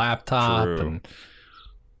webcam, a laptop, and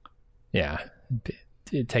yeah,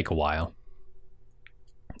 it'd take a while.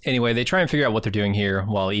 Anyway, they try and figure out what they're doing here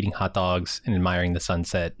while eating hot dogs and admiring the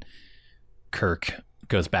sunset. Kirk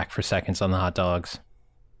goes back for seconds on the hot dogs.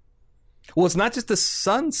 Well, it's not just the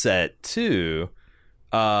sunset too.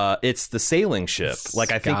 It's the sailing ship.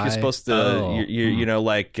 Like I think you're supposed to, you know,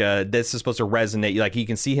 like this is supposed to resonate. Like you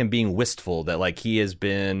can see him being wistful that like he has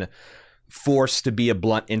been forced to be a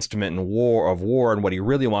blunt instrument in war, and what he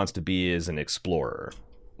really wants to be is an explorer.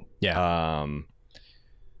 Yeah.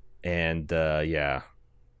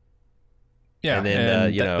 Yeah. And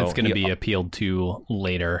then you know, it's going to be appealed to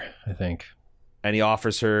later, I think. And he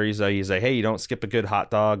offers her. He's like, hey, you don't skip a good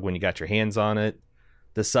hot dog when you got your hands on it.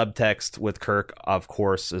 The subtext with Kirk, of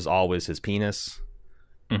course, is always his penis.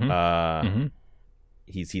 Mm-hmm.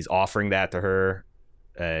 He's offering that to her,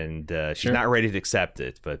 and she's not ready to accept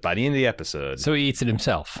it. But by the end of the episode, so he eats it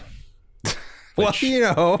himself. Well, you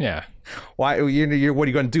know, yeah. Why? What are you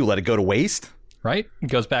going to do? Let it go to waste? Right?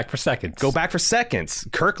 Goes back for seconds. Go back for seconds.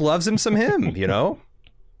 Kirk loves him some him. You know.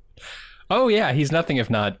 Oh yeah, he's nothing if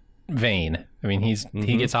not vain. I mean,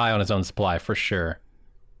 he gets high on his own supply for sure.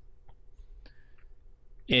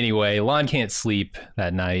 Anyway, Lon can't sleep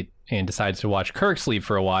that night and decides to watch Kirk sleep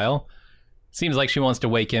for a while. Seems like she wants to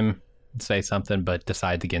wake him and say something, but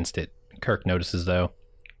decides against it. Kirk notices, though.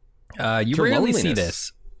 You rarely see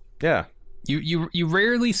this. Yeah. You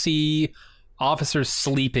rarely see officers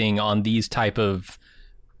sleeping on these type of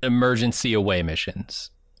emergency away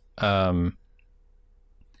missions.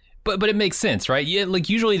 But it makes sense, right? Yeah, like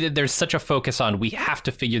usually there's such a focus on we have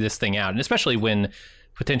to figure this thing out, and especially when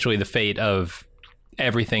potentially the fate of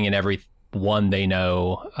everything and everyone they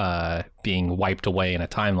know being wiped away in a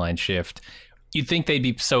timeline shift, you'd think they'd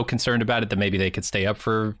be so concerned about it that maybe they could stay up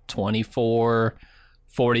for 24,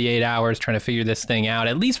 48 hours trying to figure this thing out,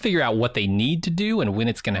 at least figure out what they need to do and when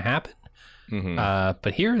it's going to happen.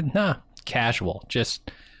 But here, casual.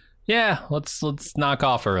 Just, let's knock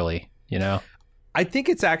off early, you know? I think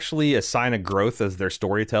it's actually a sign of growth as their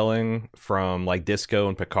storytelling from like Disco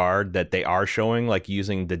and Picard that they are showing, like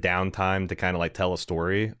using the downtime to kind of like tell a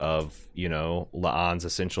story of, you know, La'an's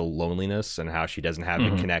essential loneliness and how she doesn't have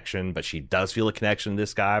a connection, but she does feel a connection to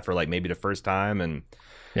this guy for like maybe the first time. And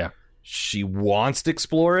she wants to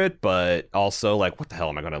explore it, but also like, what the hell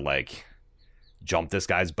am I going to like jump this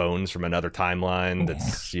guy's bones from another timeline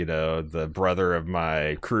that's, you know, the brother of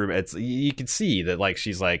my crew. It's, you can see that like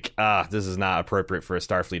she's like, this is not appropriate for a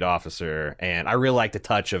Starfleet officer. And I really like the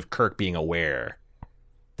touch of Kirk being aware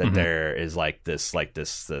that there is like this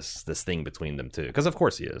thing between them too, because of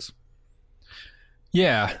course he is.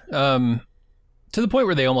 To the point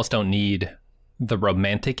where they almost don't need the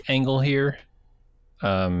romantic angle here.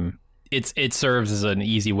 It serves as an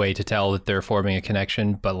easy way to tell that they're forming a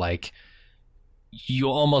connection, but like you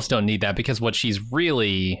almost don't need that, because what she's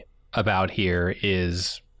really about here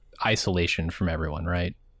is isolation from everyone,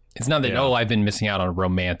 right? It's not that, I've been missing out on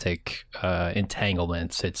romantic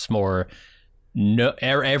entanglements. It's more,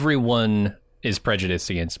 everyone is prejudiced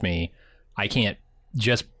against me. I can't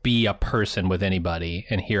just be a person with anybody.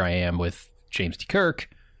 And here I am with James T. Kirk,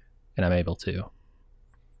 and I'm able to.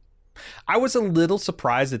 I was a little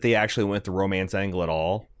surprised that they actually went the romance angle at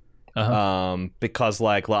all. Because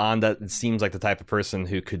like La'an seems like the type of person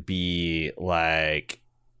who could be like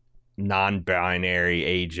non-binary,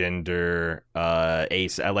 agender,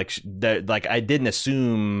 ace. Like I didn't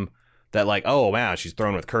assume that like, oh man, she's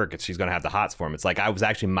thrown with Kirk and she's gonna have the hots for him. It's like I was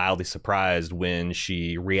actually mildly surprised when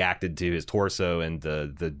she reacted to his torso and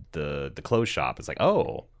the clothes shop. It's like,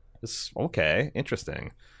 oh, It's okay,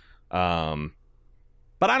 interesting.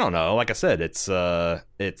 But I don't know. Like I said,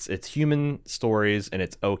 it's human stories, and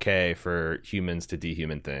it's okay for humans to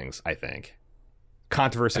dehuman things. I think.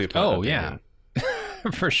 Controversy. Oh yeah,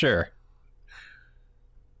 for sure.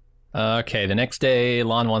 Okay, the next day,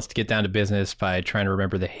 Lon wants to get down to business by trying to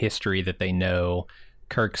remember the history that they know.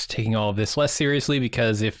 Kirk's taking all of this less seriously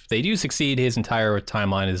because if they do succeed, his entire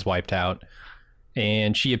timeline is wiped out.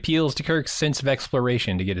 And she appeals to Kirk's sense of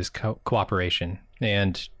exploration to get his cooperation.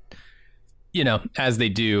 And, you know, as they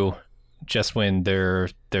do, just when they're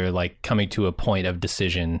like coming to a point of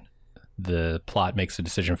decision, the plot makes a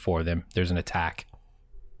decision for them. There's an attack.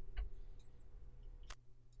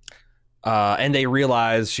 And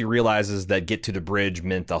she realizes that get to the bridge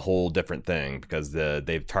meant a whole different thing because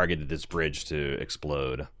they've targeted this bridge to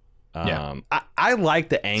explode. I like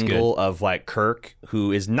the angle of like Kirk,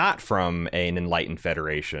 who is not from an enlightened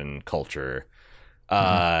Federation culture,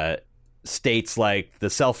 states like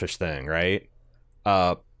the selfish thing, right?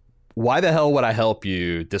 Why the hell would I help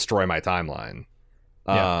you destroy my timeline?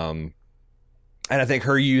 And I think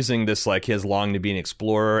her using this, like, his longing to be an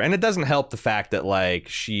explorer, and it doesn't help the fact that, like,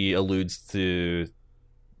 she alludes to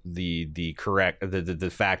the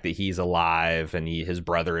fact that he's alive and his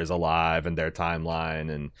brother is alive in their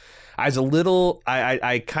timeline. And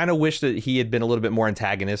I kind of wish that he had been a little bit more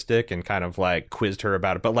antagonistic and kind of like quizzed her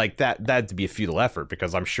about it. But like that'd be a futile effort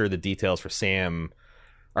because I'm sure the details for Sam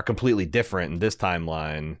are completely different in this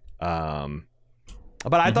timeline.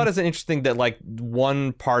 But I thought it's interesting that like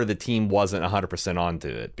one part of the team wasn't 100% onto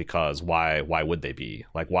it because why would they be?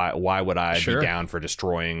 Like why would I be down for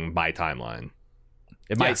destroying my timeline?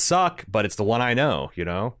 It might suck, but it's the one I know, you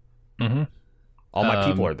know? Mm-hmm. All my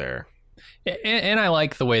people are there. And I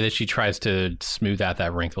like the way that she tries to smooth out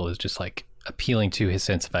that wrinkle is just like appealing to his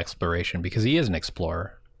sense of exploration because he is an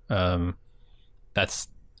explorer. I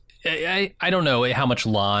don't know how much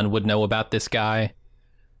Lon would know about this guy.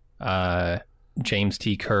 James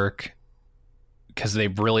T. Kirk, because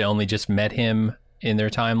they've really only just met him in their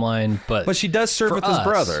timeline, but she does serve with his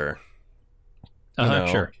brother.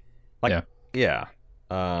 Sure. Yeah.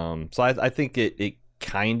 So I think it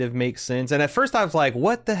kind of makes sense. And at first I was like,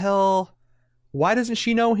 what the hell? Why doesn't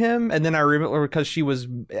she know him? And then I remember because she was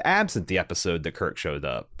absent the episode that Kirk showed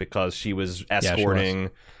up because she was escorting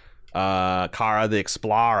Kara the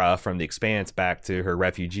Explorer from the Expanse back to her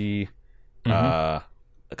refugee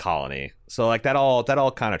colony. So like that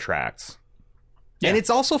all kind of tracks. Yeah. And it's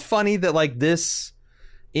also funny that like this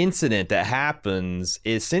incident that happens,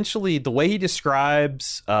 essentially the way he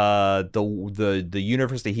describes the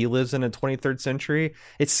universe that he lives in 23rd century,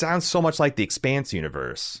 it sounds so much like the Expanse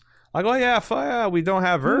universe. Like, oh yeah, we don't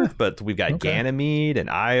have Earth, but we've got Ganymede and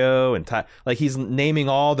Io and like he's naming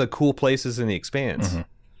all the cool places in the Expanse,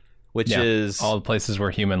 which is all the places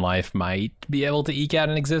where human life might be able to eke out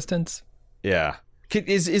an existence. Yeah.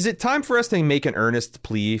 Is it time for us to make an earnest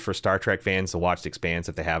plea for Star Trek fans to watch The Expanse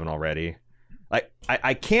if they haven't already? Like,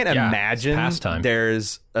 I can't imagine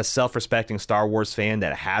there's a self-respecting Star Wars fan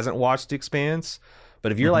that hasn't watched The Expanse.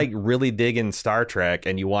 But if you're like really digging Star Trek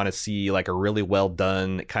and you want to see like a really well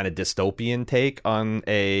done kind of dystopian take on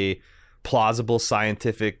a plausible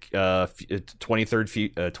scientific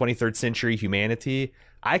 23rd century humanity,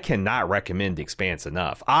 I cannot recommend The Expanse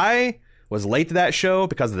enough. I was late to that show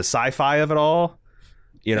because of the sci-fi of it all.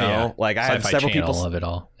 You know, like I have several people of it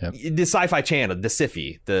all. Yep. The Sci-Fi Channel, the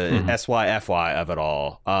SIFI, the SYFY of it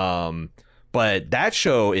all. But that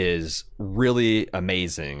show is really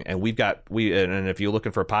amazing, and and if you're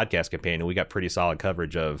looking for a podcast companion, we got pretty solid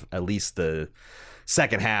coverage of at least the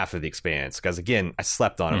second half of The Expanse. Because again, I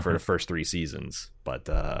slept on it for the first 3 seasons, but it's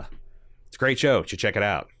a great show. You should check it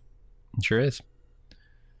out. It sure is.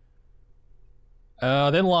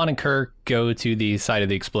 Then Lon and Kirk go to the site of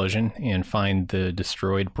the explosion and find the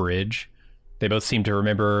destroyed bridge. They both seem to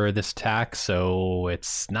remember this attack, so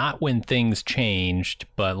it's not when things changed,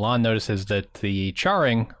 but Lon notices that the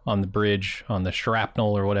charring on the bridge, on the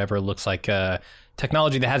shrapnel or whatever, looks like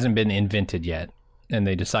technology that hasn't been invented yet, and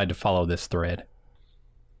they decide to follow this thread.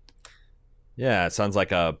 Yeah, it sounds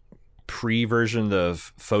like a pre-version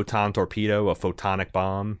of photon torpedo, a photonic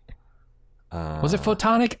bomb. Was it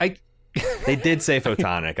photonic? They did say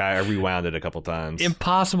photonic. I rewound it a couple times.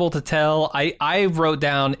 Impossible to tell. I wrote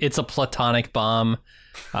down it's a platonic bomb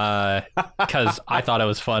because I thought it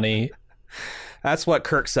was funny. That's what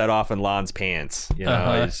Kirk set off in Lon's pants. You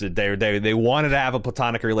know, they wanted to have a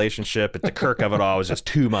platonic relationship, but the Kirk of it all was just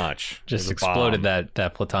too much. Just exploded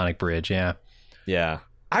that platonic bridge. Yeah. Yeah.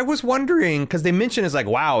 I was wondering because they mentioned it's like,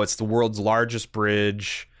 wow, it's the world's largest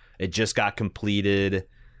bridge. It just got completed.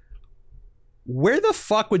 Where the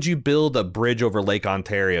fuck would you build a bridge over Lake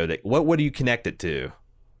Ontario? What do you connect it to?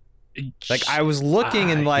 Like, I was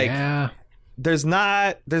looking and like, there's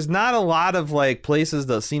not a lot of like places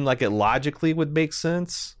that seem like it logically would make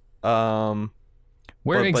sense. Where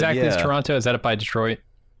exactly is Toronto? Is that up by Detroit?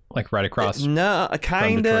 Like right across? No,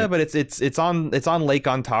 kinda, but it's on Lake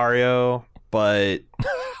Ontario, but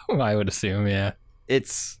I would assume, yeah.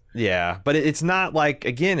 But it's not like,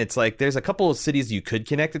 again, it's like there's a couple of cities you could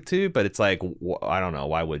connect it to, but it's like, I don't know,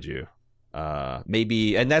 why would you?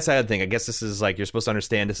 Maybe, and that's the other thing. I guess this is like, you're supposed to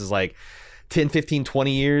understand this is like 10, 15,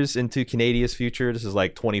 20 years into Canada's future. This is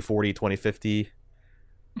like 2040, 2050.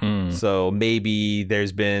 So maybe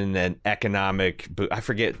there's been an economic I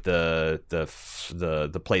forget the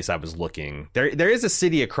place I was looking. There is a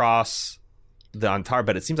city across the Ontario,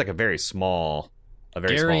 but it seems like a very small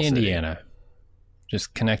Gary, small city. Indiana.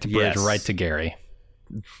 Just connect a bridge right to Gary.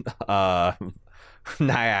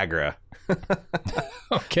 Niagara.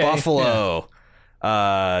 Okay. Buffalo.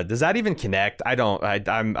 Yeah. Does that even connect?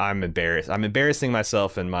 I'm embarrassed. I'm embarrassing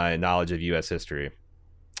myself in my knowledge of U.S. history,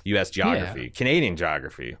 U.S. geography, Canadian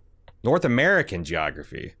geography, North American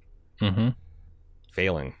geography.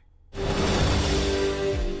 Failing.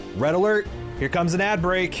 Red alert. Here comes an ad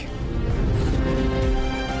break.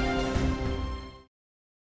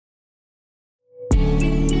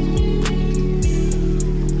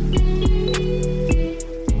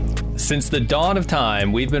 Since the dawn of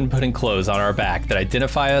time, we've been putting clothes on our back that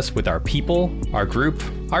identify us with our people, our group,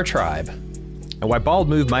 our tribe. And why Bald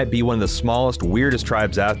Move might be one of the smallest, weirdest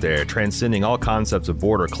tribes out there, transcending all concepts of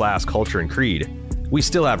border, class, culture, and creed, we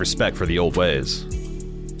still have respect for the old ways.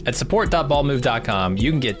 At support.baldmove.com,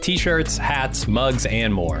 you can get t-shirts, hats, mugs,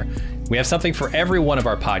 and more. We have something for every one of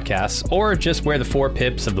our podcasts, or just wear the 4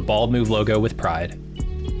 pips of the Bald Move logo with pride.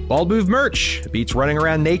 Bald Move merch beats running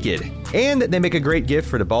around naked, and they make a great gift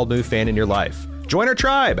for the Bald Move fan in your life. Join our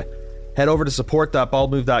tribe. Head over to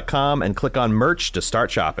support.baldmove.com and click on merch to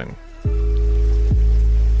start shopping.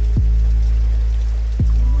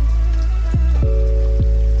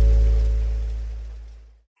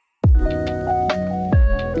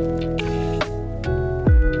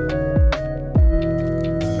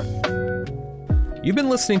 You've been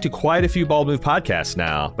listening to quite a few Bald Move podcasts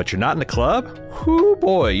now, but you're not in the club? Whoo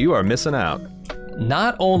boy, you are missing out.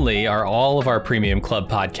 Not only are all of our premium club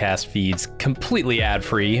podcast feeds completely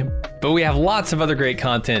ad-free, but we have lots of other great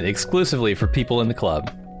content exclusively for people in the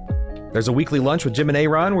club. There's a weekly lunch with Jim and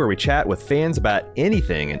Aaron where we chat with fans about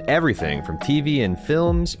anything and everything from TV and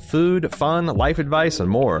films, food, fun, life advice, and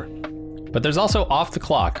more. But there's also Off the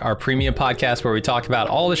Clock, our premium podcast where we talk about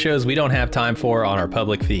all the shows we don't have time for on our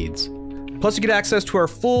public feeds. Plus, you get access to our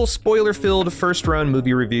full spoiler-filled first-run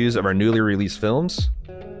movie reviews of our newly released films.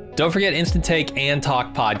 Don't forget Instant Take and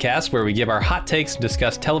Talk podcasts, where we give our hot takes and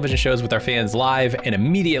discuss television shows with our fans live and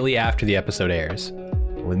immediately after the episode airs.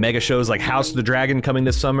 With mega shows like House of the Dragon coming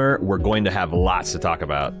this summer, we're going to have lots to talk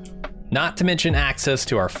about. Not to mention access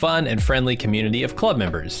to our fun and friendly community of club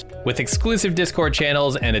members, with exclusive Discord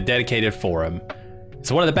channels and a dedicated forum.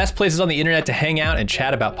 It's one of the best places on the internet to hang out and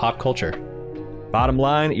chat about pop culture. Bottom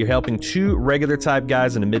line, you're helping 2 regular type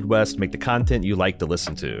guys in the Midwest make the content you like to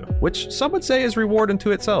listen to, which some would say is reward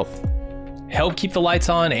unto itself. Help keep the lights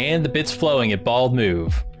on and the bits flowing at Bald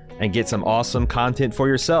Move. And get some awesome content for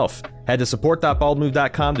yourself. Head to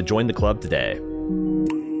support.baldmove.com to join the club today.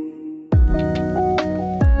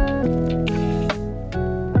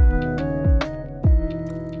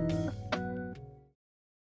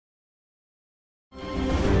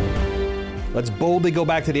 Let's boldly go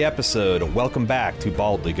back to the episode. Welcome back to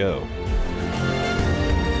Baldly Go.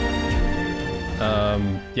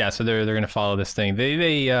 So they're going to follow this thing.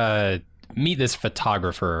 They meet this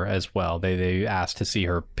photographer as well. They asked to see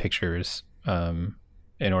her pictures in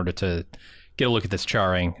order to get a look at this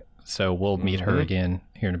charring. So we'll meet her again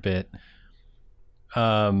here in a bit.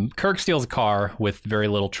 Kirk steals a car with very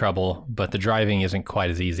little trouble, but the driving isn't quite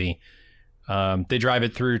as easy. They drive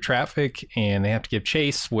it through traffic, and they have to give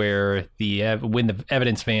chase when the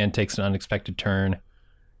evidence van takes an unexpected turn.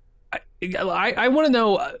 I want to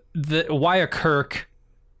know why a Kirk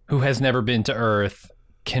who has never been to Earth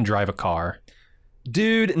can drive a car.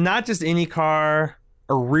 Dude, not just any car,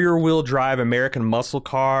 a rear-wheel drive American muscle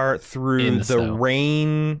car through the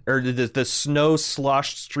rain or the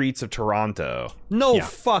snow-slushed streets of Toronto. No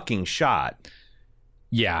fucking shot.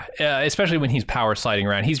 Yeah, especially when he's power sliding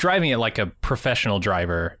around. He's driving it like a professional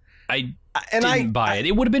driver. I and didn't buy it.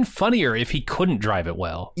 It would have been funnier if he couldn't drive it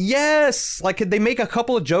well. Yes, like they make a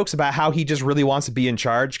couple of jokes about how he just really wants to be in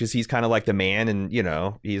charge because he's kind of like the man, and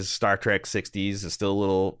he's Star Trek 60s is still a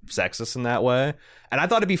little sexist in that way. And I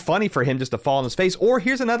thought it'd be funny for him just to fall on his face. Or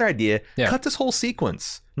here's another idea: cut this whole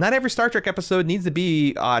sequence. Not every Star Trek episode needs to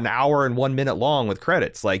be an hour and 1 minute long with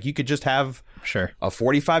credits. Like you could just have a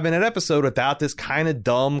 45-minute episode without this kind of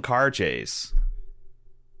dumb car chase.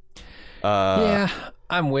 Yeah,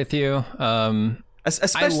 I'm with you.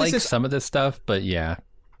 Especially I like some of this stuff, but yeah.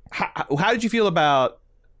 How did you feel about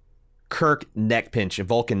Kirk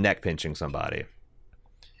Vulcan neck pinching somebody?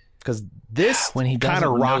 Because this kind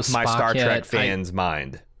of rocked my Star Trek fans'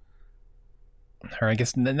 mind. Or I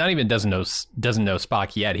guess not even doesn't know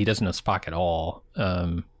Spock yet. He doesn't know Spock at all.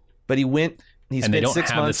 But he went. He spent they don't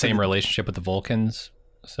 6 have months the same relationship with the Vulcans.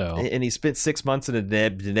 So and he spent 6 months in a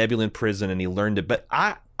Nebulan prison, and he learned it. But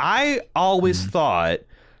I always thought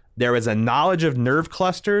there was a knowledge of nerve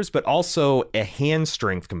clusters, but also a hand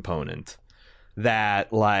strength component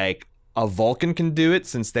that like a Vulcan can do it,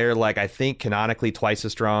 since they're like, I think canonically twice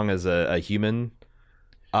as strong as a human.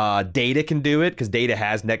 Data can do it because Data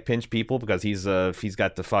has neck pinch people because he's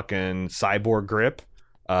got the fucking cyborg grip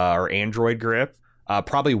or android grip.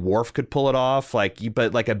 Probably Worf could pull it off,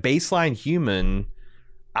 but like a baseline human,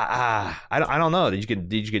 I don't know.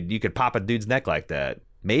 You could pop a dude's neck like that.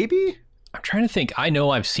 Maybe. I'm trying to think. I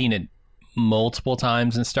know I've seen it multiple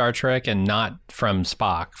times in Star Trek, and not from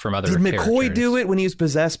Spock, from other characters. Did McCoy do it when he was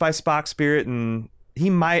possessed by Spock's spirit? And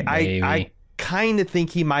he might. Maybe. I kind of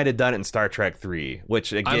think he might have done it in Star Trek 3,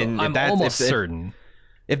 which again, I'm almost certain.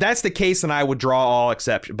 If that's the case, then I would draw all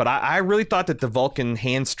exception. But I really thought that the Vulcan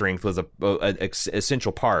hand strength was an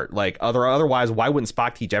essential part. Like otherwise, why wouldn't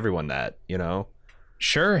Spock teach everyone that?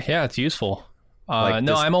 Sure, yeah, it's useful. I'm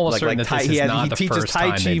almost certain that this is not the first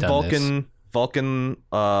time they've done this. Vulcan,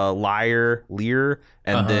 Lear,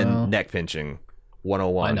 and then neck pinching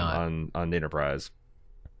 101 on the Enterprise.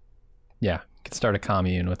 Yeah, could start a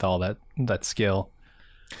commune with all that skill.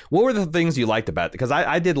 What were the things you liked about it? Because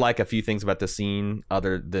I did like a few things about the scene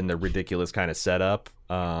other than the ridiculous kind of setup.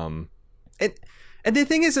 And the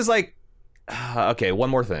thing is like, okay, one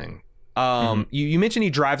more thing. You mentioned he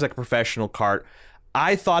drives like a professional kart.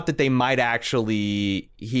 I thought that they might actually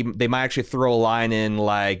throw a line in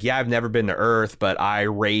like, yeah, I've never been to Earth, but I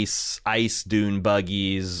race ice dune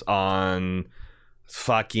buggies on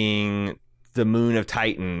fucking the moon of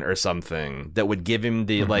Titan or something that would give him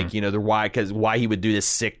the why he would do this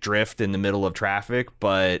sick drift in the middle of traffic.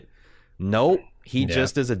 But nope, he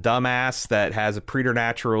just is a dumbass that has a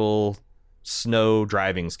preternatural snow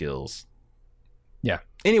driving skills. Yeah.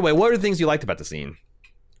 Anyway, what are the things you liked about the scene?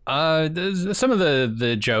 Some of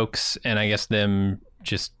the jokes, and I guess them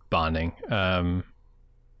just bonding.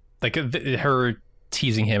 Like her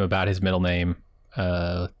teasing him about his middle name,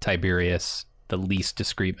 Tiberius, the least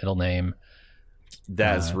discreet middle name.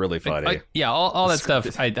 That's really funny. All that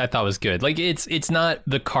stuff I thought was good. Like it's not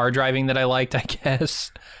the car driving that I liked, I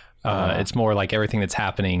guess. It's more like everything that's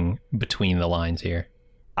happening between the lines here.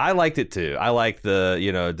 I liked it too. I like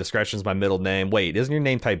the, discretion's my middle name. Wait, isn't your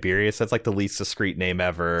name Tiberius? That's like the least discreet name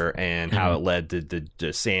ever, and how it led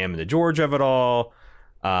to Sam and the George of it all,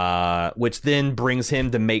 which then brings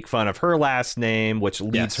him to make fun of her last name, which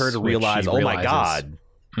leads her to realize, oh my God,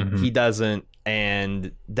 he doesn't.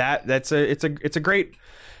 And it's a great,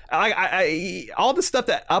 I all the stuff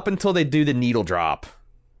that up until they do the needle drop.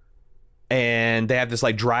 And they have this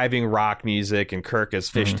like driving rock music, and Kirk is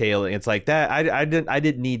fishtailing. It's like that. I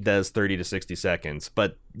didn't need those 30 to 60 seconds,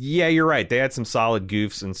 but yeah, you're right. They had some solid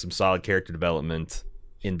goofs and some solid character development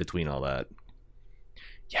in between all that.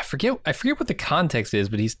 Yeah, I forget what the context is,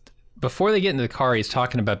 but before they get into the car, he's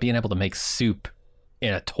talking about being able to make soup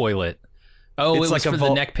in a toilet. Oh, it's like for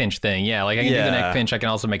the neck pinch thing. Yeah, like I can do the neck pinch. I can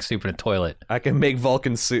also make soup in a toilet. I can make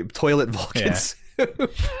Vulcan soup, toilet Vulcan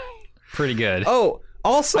soup. Pretty good. Oh.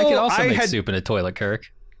 Also, I could also make soup in a toilet, Kirk.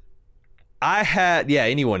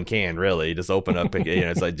 Anyone can really just open up.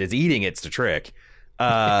 It's like just eating. It's the trick.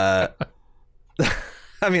 I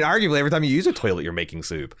mean, arguably, every time you use a toilet, you're making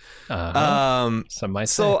soup. Some might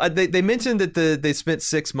say. So they mentioned that they spent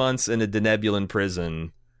 6 months in a Denebulan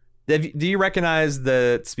prison. Do you recognize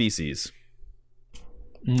the species?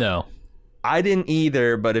 No. I didn't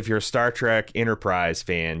either, but if you're a Star Trek Enterprise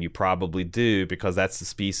fan, you probably do, because that's the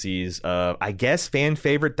species of, I guess, fan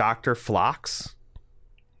favorite Dr. Phlox.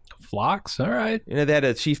 Phlox? All right. They had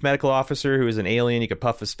a chief medical officer who was an alien. He could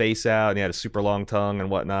puff his face out, and he had a super long tongue and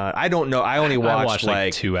whatnot. I don't know. I only watched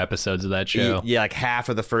like 2 episodes of that show. Yeah, like half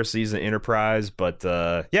of the first season of Enterprise, but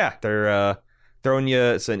they're throwing you,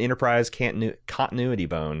 it's an Enterprise continuity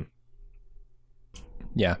bone.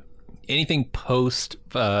 Yeah. anything post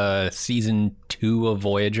season 2 of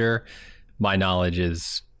Voyager, my knowledge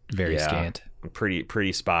is very scant.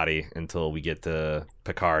 Pretty spotty until we get to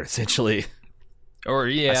Picard, essentially. Or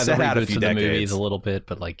the reboots of the movies a little bit,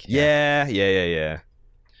 but like yeah.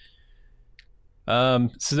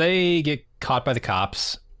 So they get caught by the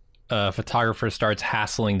cops. A photographer starts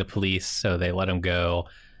hassling the police, so they let him go.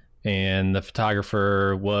 And the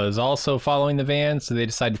photographer was also following the van, so they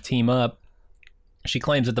decide to team up. She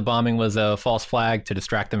claims that the bombing was a false flag to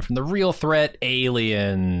distract them from the real threat,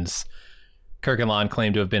 aliens. Kirk and Lon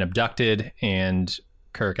claim to have been abducted, and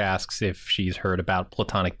Kirk asks if she's heard about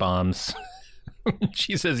platonic bombs.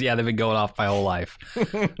 She says, yeah, they've been going off my whole life.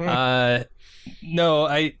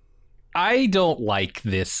 No, I don't like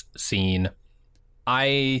this scene.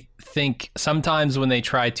 I think sometimes when they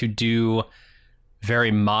try to do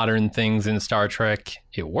very modern things in Star Trek,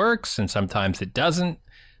 it works, and sometimes it doesn't.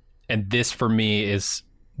 And this, for me, is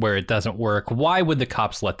where it doesn't work. Why would the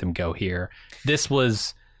cops let them go here? This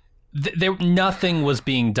was... nothing was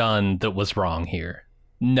being done that was wrong here.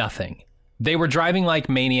 Nothing. They were driving like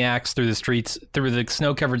maniacs through the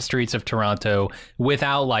snow-covered streets of Toronto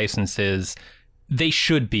without licenses. They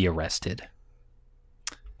should be arrested.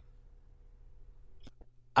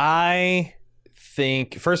 I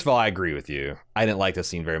think, first of all, I agree with you. I didn't like this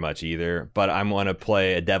scene very much either, but I'm going to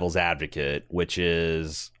play a devil's advocate, which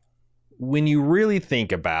is, when you really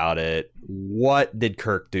think about it, what did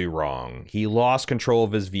Kirk do wrong? He lost control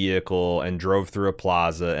of his vehicle and drove through a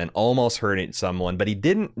plaza and almost hurt someone, but he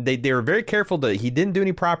didn't. They were very careful he didn't do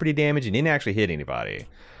any property damage. He didn't actually hit anybody.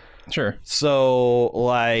 Sure. So,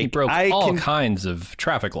 like, he broke all kinds of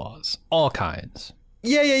traffic laws. All kinds.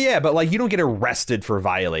 Yeah. But, like, you don't get arrested for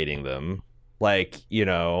violating them. Like, you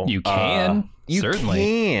know. You can. Certainly.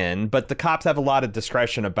 Can, but the cops have a lot of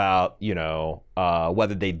discretion about, you know,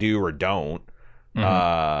 whether they do or don't.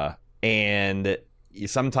 Mm-hmm. And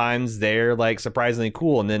sometimes they're, like, surprisingly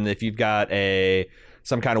cool. And then if you've got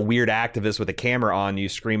some kind of weird activist with a camera on you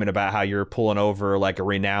screaming about how you're pulling over, like, a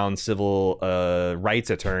renowned civil rights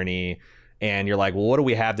attorney, and you're like, well, what do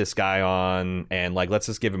we have this guy on? And, like, let's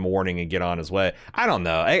just give him a warning and get on his way. I don't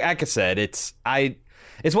know. Like I said, it's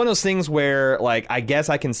one of those things where, like, I guess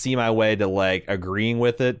I can see my way to, like, agreeing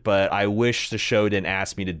with it, but I wish the show didn't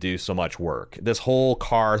ask me to do so much work. This whole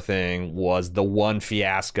car thing was the one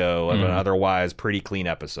fiasco of an otherwise pretty clean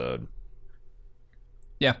episode.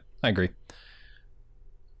 Yeah, I agree.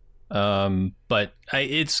 But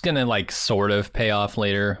it's gonna, like, sort of pay off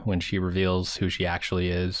later when she reveals who she actually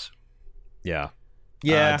is. Yeah.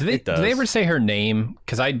 It does. Do they ever say her name?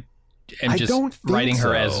 Because I just writing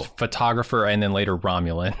her as photographer and then later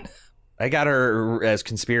Romulan. I got her as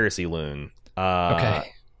conspiracy loon.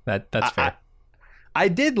 Okay, that's fair. I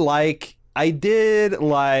did like in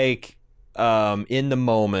the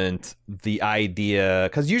moment the idea,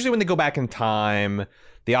 because usually when they go back in time,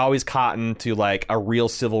 they always cotton to, like, a real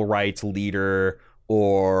civil rights leader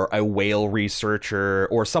or a whale researcher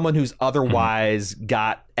or someone who's otherwise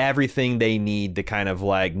got everything they need to kind of,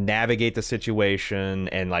 like, navigate the situation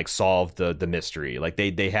and, like, solve the mystery. Like,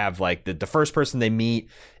 they have, like, the first person they meet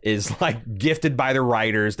is, like, gifted by the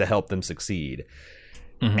writers to help them succeed.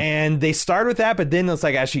 Mm-hmm. And they start with that, but then it's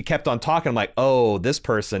like, as she kept on talking, I'm like, oh, this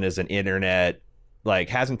person is an internet, like,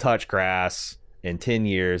 hasn't touched grass in 10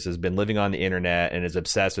 years, has been living on the internet and is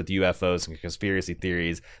obsessed with UFOs and conspiracy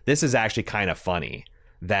theories. This is actually kind of funny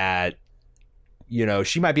that, you know,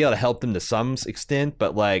 she might be able to help them to some extent,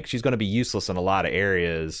 but, like, she's going to be useless in a lot of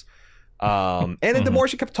areas. And then the more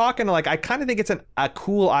she kept talking, like, I kind of think it's a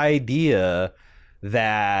cool idea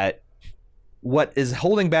that what is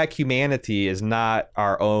holding back humanity is not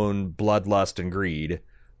our own bloodlust and greed,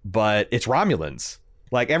 but it's Romulans.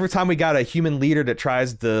 Like, every time we got a human leader that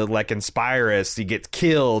tries to, like, inspire us, he gets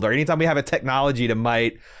killed. Or anytime we have a technology that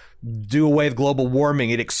might do away with global warming,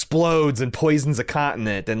 it explodes and poisons a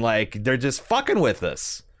continent. And, like, they're just fucking with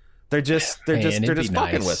us. They're just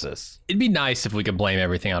fucking with us. It'd be nice if we could blame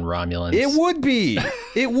everything on Romulans. It would be.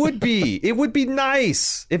 It would be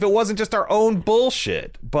nice if it wasn't just our own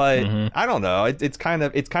bullshit. But I don't know. It's kind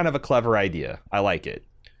of a clever idea. I like it.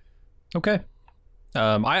 Okay.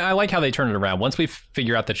 I like how they turn it around. Once we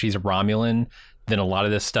figure out that she's a Romulan, then a lot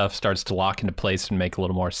of this stuff starts to lock into place and make a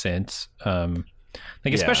little more sense.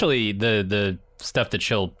 Especially the stuff that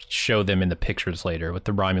she'll show them in the pictures later with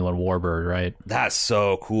the Romulan warbird, right? That's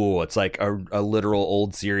so cool. It's like a literal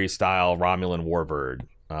old series style Romulan warbird.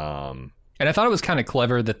 And I thought it was kind of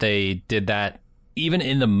clever that they did that. Even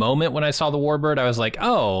in the moment when I saw the warbird, I was like,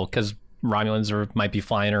 oh, because Romulans might be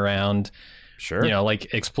flying around, sure, you know, like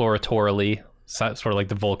exploratorily. Sort of like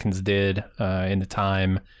the Vulcans did in the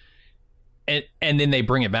time. And then they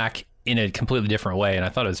bring it back in a completely different way, and I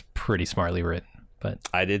thought it was pretty smartly written. But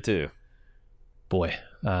I did too. Boy,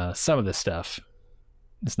 some of this stuff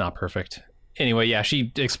is not perfect. Anyway, yeah,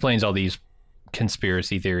 she explains all these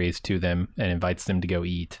conspiracy theories to them and invites them to go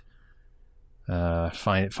eat.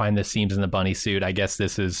 Find the seams in the bunny suit. I guess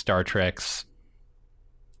this is Star Trek's,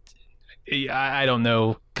 I don't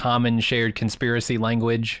know, common shared conspiracy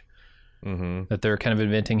language that they're kind of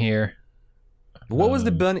inventing here. What was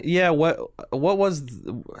the bunny? Yeah, what was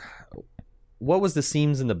the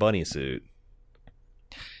seams in the bunny suit?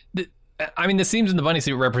 The seams in the bunny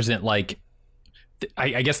suit represent, like,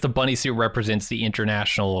 I guess the bunny suit represents the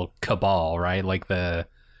international cabal, right? Like the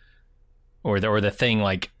thing,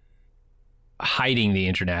 like, hiding the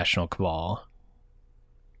international cabal.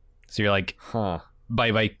 So you're like,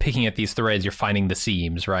 by picking at these threads, you're finding the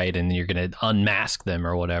seams, right? And you're going to unmask them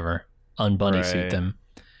or whatever, unbunny suit them.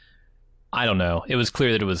 I don't know. It was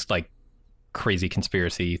clear that it was like crazy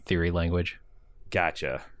conspiracy theory language.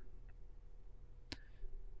 Gotcha.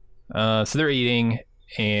 So they're eating,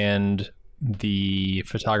 and the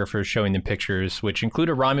photographer is showing them pictures, which include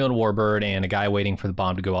a Romulan warbird and a guy waiting for the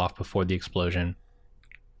bomb to go off before the explosion.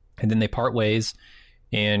 And then they part ways,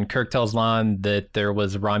 and Kirk tells Lon that there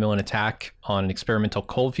was a Romulan attack on an experimental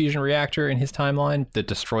cold fusion reactor in his timeline that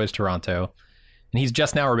destroys Toronto. And he's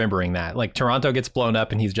just now remembering that. Like, Toronto gets blown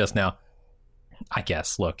up, and he's just now, I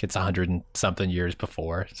guess, look, it's 100 and something years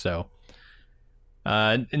before, so...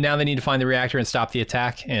 now they need to find the reactor and stop the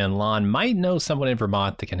attack, and Lon might know someone in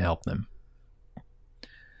Vermont that can help them.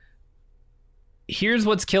 Here's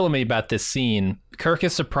what's killing me about this scene. Kirk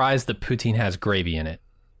is surprised that poutine has gravy in it.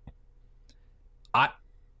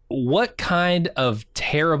 What kind of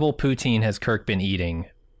terrible poutine has Kirk been eating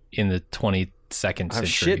in the 22nd century?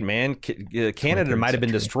 Shit, man. Canada might have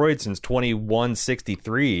been destroyed since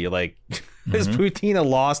 2163. Like, is poutine a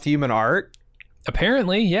lost human art?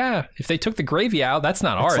 Apparently, yeah. If they took the gravy out, that's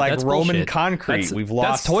not art. It's like that's Roman bullshit. concrete.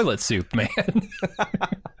 That's toilet soup, man.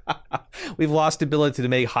 We've lost the ability to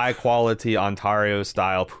make high quality Ontario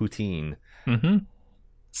style poutine.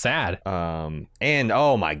 Sad. And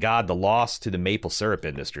oh my god, the loss to the maple syrup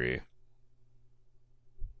industry.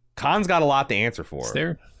 Khan's got a lot to answer for. Is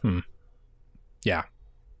there? Yeah.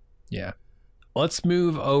 Let's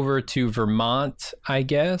move over to Vermont, I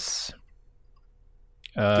guess.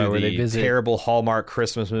 Where they visit terrible Hallmark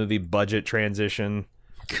Christmas movie budget transition.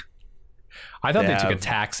 I thought they took a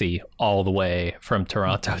taxi all the way from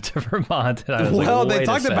Toronto to Vermont. And I was they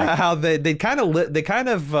talked about how they kind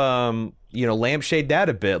of lampshade that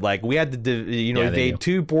a bit. Like, we had to evade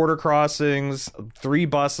 2 border crossings, 3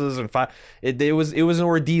 buses, and 5. It was an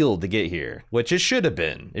ordeal to get here, which it should have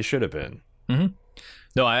been.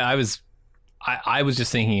 No, I was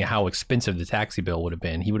just thinking how expensive the taxi bill would have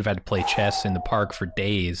been. He would have had to play chess in the park for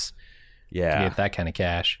days to get that kind of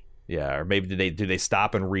cash. Yeah, or maybe do they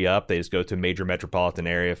stop and re-up? They just go to a major metropolitan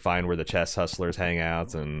area, find where the chess hustlers hang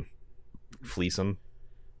out, and fleece them?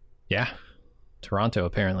 Yeah, Toronto,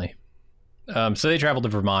 apparently. So they travel to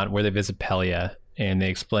Vermont, where they visit Pelia, and they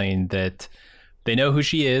explain that they know who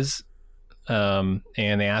she is, and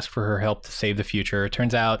they ask for her help to save the future. It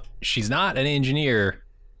turns out she's not an engineer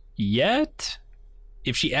yet.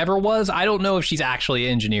 If she ever was, I don't know if she's actually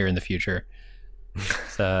an engineer in the future.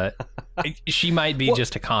 So, she might be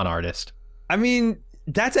just a con artist. I mean,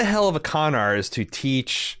 that's a hell of a con artist to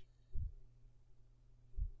teach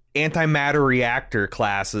antimatter reactor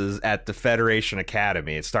classes at the Federation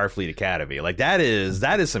Academy, at Starfleet Academy. Like, that is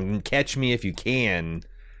some Catch Me If You Can,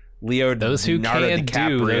 those who can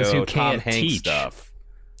do, those who can't teach stuff.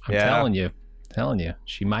 I'm telling you,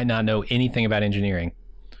 she might not know anything about engineering.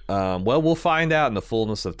 Well, we'll find out in the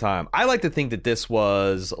fullness of time. I like to think that this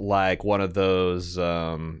was like one of those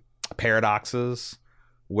paradoxes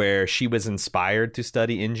where she was inspired to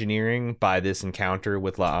study engineering by this encounter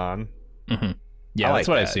with La'an. Yeah, that's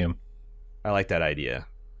what I assume. I like that idea.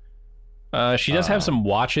 She does have some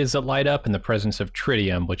watches that light up in the presence of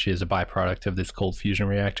tritium, which is a byproduct of this cold fusion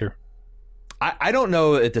reactor. I don't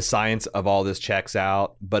know if the science of all this checks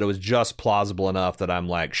out, but it was just plausible enough that I'm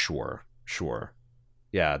like, sure.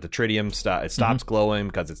 Yeah, the tritium it stops glowing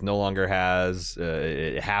because it no longer has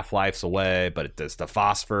half-life's away, but it's the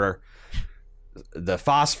phosphor. The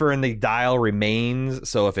phosphor in the dial remains,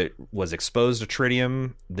 so if it was exposed to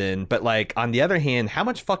tritium, then... But, like, on the other hand, how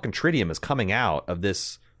much fucking tritium is coming out of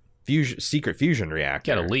this secret fusion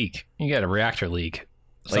reactor? You got a leak. You got a reactor leak.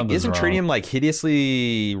 Like, isn't tritium, like,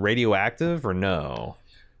 hideously radioactive, or no?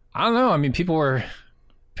 I don't know. I mean, people were...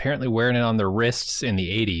 apparently wearing it on their wrists in the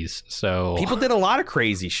 80s, so... People did a lot of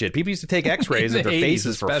crazy shit. People used to take x-rays of their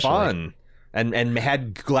faces for fun. and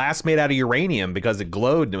had glass made out of uranium because it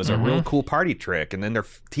glowed and it was a real cool party trick. And then their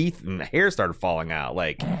teeth and hair started falling out.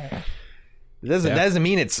 Like, it doesn't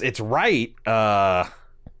mean it's right.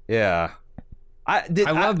 Yeah.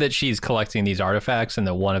 I love that she's collecting these artifacts and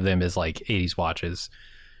that one of them is like 80s watches.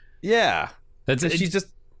 Yeah. She's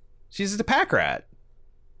just a pack rat.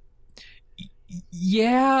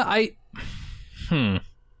 Yeah,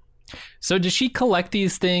 So does she collect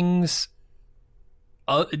these things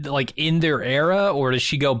like in their era, or does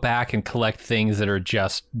she go back and collect things that are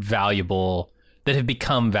just valuable, that have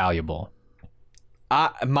become valuable?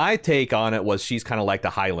 My take on it was she's kind of like the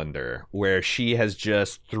Highlander, where she has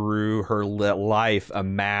just through her life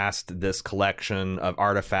amassed this collection of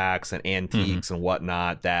artifacts and antiques and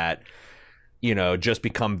whatnot that, you know, just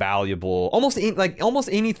become valuable. Almost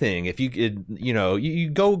anything. If you could, you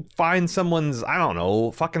go find someone's, I don't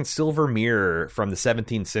know, fucking silver mirror from the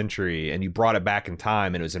 17th century and you brought it back in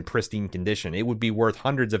time and it was in pristine condition, it would be worth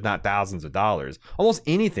hundreds, if not thousands of dollars. Almost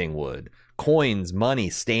anything would. Coins, money,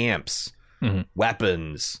 stamps,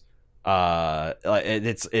 weapons.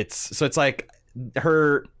 It's like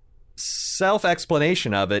her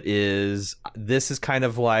self-explanation of it is, this is kind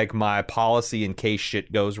of like my policy in case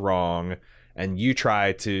shit goes wrong. And you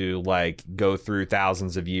try to like go through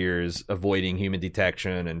thousands of years avoiding human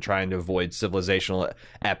detection and trying to avoid civilizational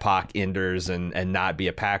epoch enders and not be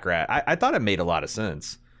a pack rat. I thought it made a lot of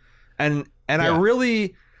sense. And I thought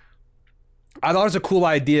it was a cool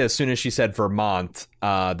idea as soon as she said Vermont,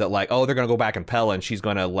 that like, oh, they're going to go back and Pella and she's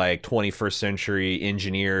going to like 21st century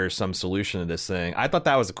engineer some solution to this thing. I thought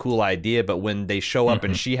that was a cool idea, but when they show up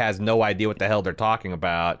and she has no idea what the hell they're talking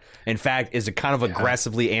about, in fact, is it kind of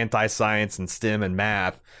aggressively anti-science and STEM and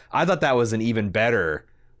math, I thought that was an even better,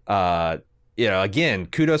 again,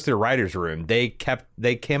 kudos to the writer's room. They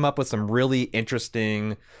came up with some really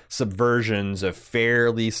interesting subversions of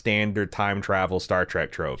fairly standard time travel Star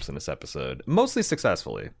Trek tropes in this episode, mostly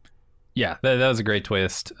successfully. Yeah, that was a great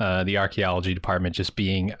twist. The archaeology department just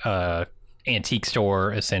being a antique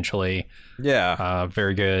store, essentially. Yeah.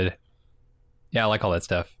 Very good. Yeah, I like all that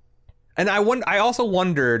stuff. And I also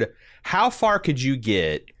wondered, how far could you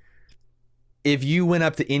get if you went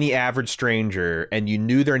up to any average stranger and you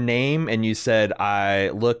knew their name and you said,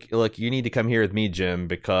 look, you need to come here with me, Jim,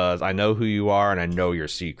 because I know who you are and I know your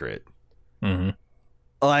secret.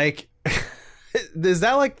 Like, is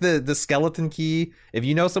that like the skeleton key? If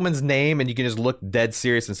you know someone's name and you can just look dead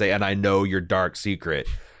serious and say, and I know your dark secret.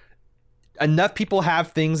 Enough people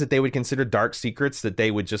have things that they would consider dark secrets that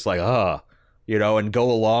they would just like, and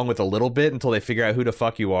go along with a little bit until they figure out who the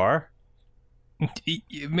fuck you are.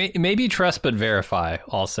 Maybe trust but verify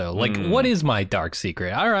also. Like, what is my dark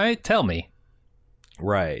secret? All right, tell me.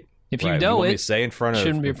 Right. If you know it, say in front of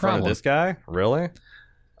shouldn't be a problem. This guy? Really?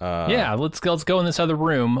 Yeah, let's go in this other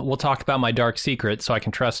room. We'll talk about my dark secret so I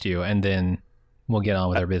can trust you, and then we'll get on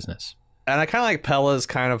with our business. And I kind of like Pella's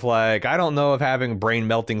kind of like, I don't know if having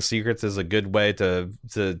brain-melting secrets is a good way to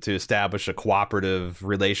establish a cooperative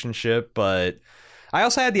relationship, but I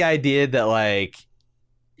also had the idea that, like,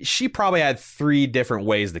 she probably had 3 different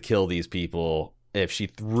ways to kill these people if she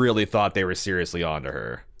really thought they were seriously onto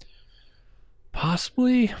her.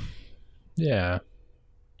 Possibly. Yeah.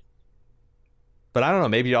 But I don't know.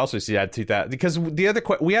 Maybe you also see that 2000, because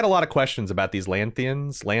we had a lot of questions about these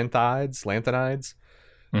lanthanides,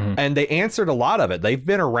 and they answered a lot of it. They've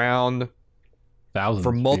been around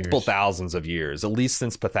for multiple thousands of years, at least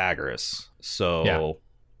since Pythagoras. So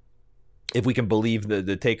if we can believe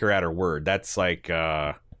the take her at her word, that's like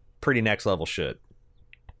pretty next level shit.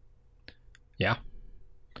 Yeah.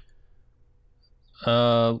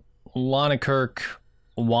 Lon and Kirk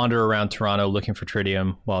wander around Toronto looking for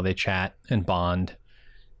tritium while they chat and bond.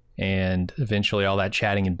 And eventually all that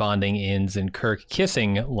chatting and bonding ends in Kirk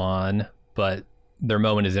kissing Lon, but their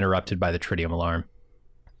moment is interrupted by the tritium alarm.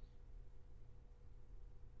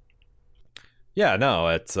 Yeah, no,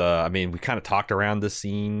 it's we kind of talked around this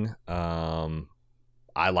scene.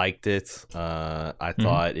 I liked it. I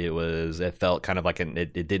thought it felt kind of like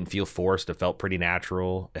it didn't feel forced. It felt pretty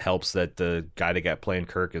natural. It helps that the guy that got playing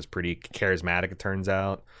Kirk is pretty charismatic, it turns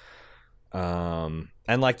out. And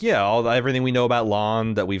like, everything we know about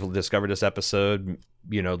Lon that we've discovered this episode,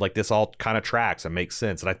 like this all kind of tracks and makes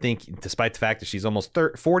sense. And I think despite the fact that she's almost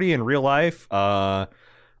 40 in real life, all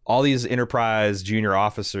these Enterprise junior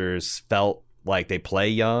officers felt like they play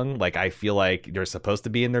young. Like, I feel like they're supposed to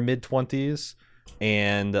be in their mid-20s.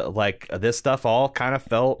 And like this stuff all kind of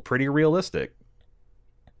felt pretty realistic.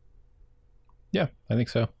 Yeah, I think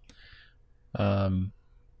so. And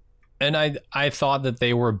I thought that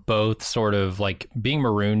they were both sort of like being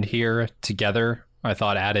marooned here together. I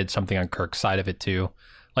thought added something on Kirk's side of it too.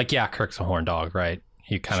 like, yeah, Kirk's a horn dog, right?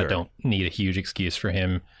 You kind of don't need a huge excuse for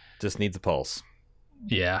him. Just needs a pulse.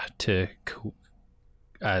 Yeah,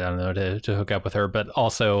 I don't know, to hook up with her. But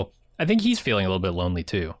also, I think he's feeling a little bit lonely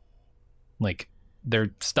too. Like,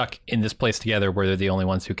 they're stuck in this place together where they're the only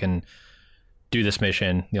ones who can do this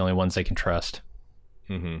mission, the only ones they can trust.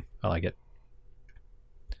 Mm-hmm. I like it.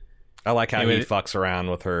 I like how he fucks around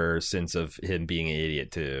with her sense of him being an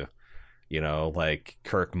idiot too. You know, like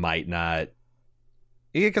Kirk might not,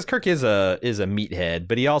 because Kirk is a meathead,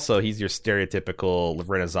 but he's your stereotypical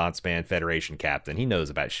Renaissance man Federation captain. He knows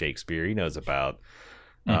about Shakespeare. He knows about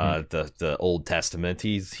the Old Testament.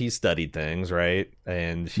 He's studied things, right?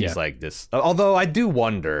 And she's like this. Although I do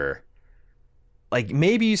wonder, like,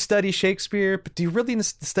 maybe you study Shakespeare, but do you really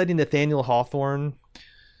study Nathaniel Hawthorne?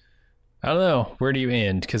 I don't know. Where do you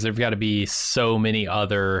end? Because there've got to be so many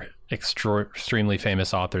other extremely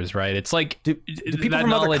famous authors, right? It's like, do people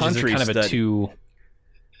from other countries kind of a two.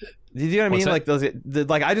 Do you know what I mean? Like those,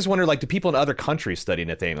 like, I just wonder, like, do people in other countries study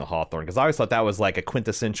Nathaniel Hawthorne? Because I always thought that was like a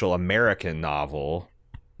quintessential American novel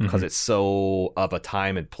because it's so of a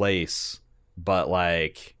time and place. But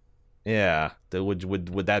like, yeah,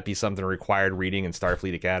 would that be something required reading in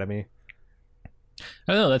Starfleet Academy?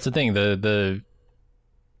 I don't know. That's the thing. That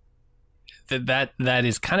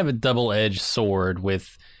is kind of a double-edged sword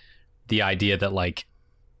with the idea that, like,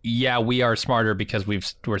 yeah, we are smarter because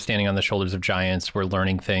we're standing on the shoulders of giants. We're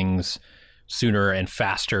learning things sooner and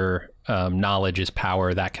faster. Knowledge is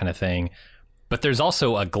power, that kind of thing. But there's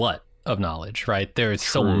also a glut of knowledge, right? There's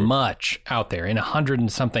so much out there. In 100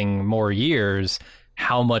 and something more years,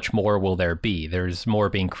 how much more will there be? There's more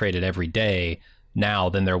being created every day now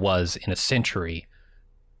than there was in a century,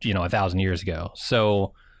 1,000 years ago.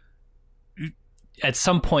 So at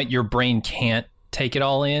some point, your brain can't take it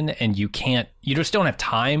all in, and you just don't have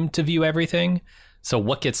time to view everything. So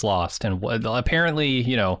what gets lost? And apparently,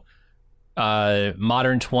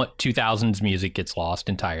 modern 2000s music gets lost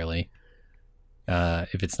entirely.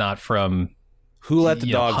 If it's not from Who Let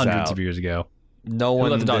the Dogs hundreds Out of years ago. No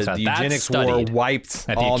one, the eugenics war wiped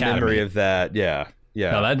all memory of that. Yeah.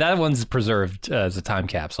 No, that one's preserved as a time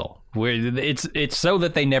capsule. Where it's so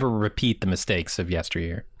that they never repeat the mistakes of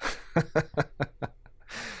yesteryear.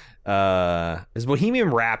 Is Bohemian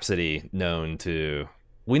Rhapsody known to?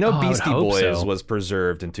 We know Beastie Boys was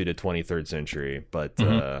preserved into the 23rd century, but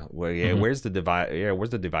where's the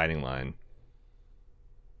dividing line?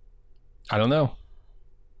 I don't know.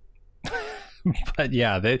 But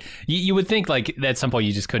yeah, you would think, like, at some point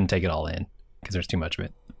you just couldn't take it all in because there's too much of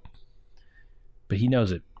it. But he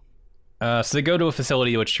knows it. So they go to a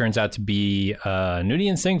facility which turns out to be a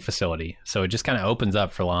Noonien Singh facility. So it just kind of opens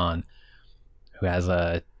up for Lon, who has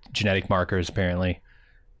genetic markers apparently.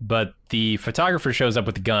 But the photographer shows up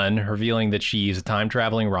with a gun, revealing that she's a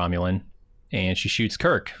time-traveling Romulan, and she shoots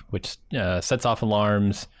Kirk, which sets off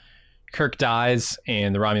alarms. Kirk dies,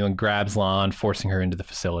 and the Romulan grabs Lon, forcing her into the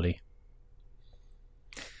facility.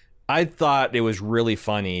 I thought it was really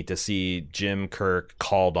funny to see Jim Kirk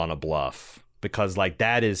called on a bluff, because, like,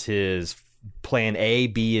 that is his plan A,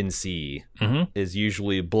 B, and C is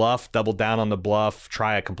usually bluff, double down on the bluff,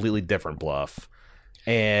 try a completely different bluff.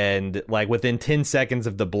 And, like, within 10 seconds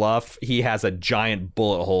of the bluff, he has a giant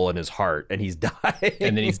bullet hole in his heart, and he's dying.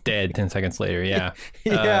 And then he's dead 10 seconds later, yeah.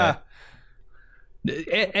 Yeah.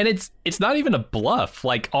 And it's not even a bluff.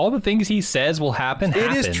 Like, all the things he says will happen.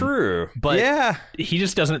 It is true. But yeah, he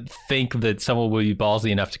just doesn't think that someone will be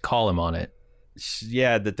ballsy enough to call him on it.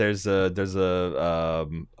 Yeah, that there's a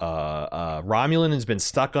Romulan has been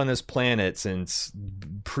stuck on this planet since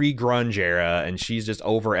pre-grunge era, and she's just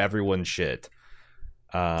over everyone's shit.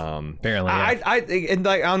 Apparently, yeah. And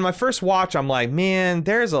like on my first watch, I'm like, man,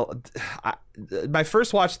 my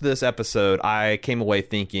first watch of this episode, I came away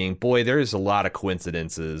thinking, boy, there's a lot of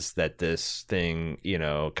coincidences that this thing,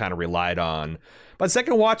 kind of relied on. But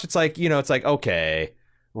second watch, it's like, okay,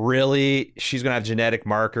 really? She's going to have genetic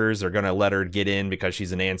markers. They're going to let her get in because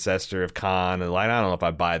she's an ancestor of Khan. And, like, I don't know if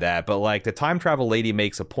I buy that. But, like, the time travel lady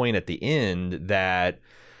makes a point at the end that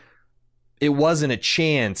it wasn't a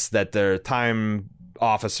chance that the time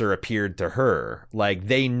officer appeared to her. Like,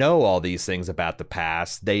 they know all these things about the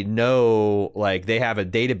past. They know, like, they have a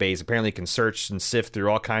database, apparently can search and sift through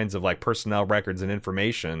all kinds of, like, personnel records and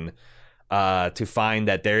information to find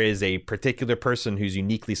that there is a particular person who's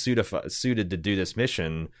uniquely suited to do this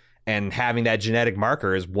mission, and having that genetic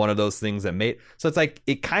marker is one of those things that made. So it's like,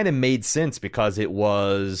 it kind of made sense because it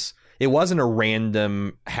wasn't a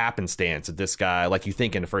random happenstance that this guy, like you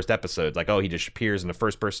think in the first episode, like, oh, he just appears, and the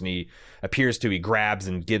first person he appears to, he grabs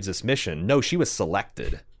and gives this mission. No, she was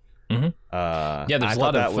selected. Yeah, there's a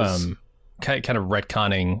lot of kind of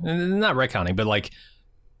retconning, not retconning, but, like,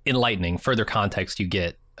 enlightening. Further context you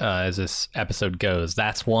get as this episode goes.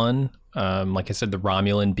 That's one. Like I said, the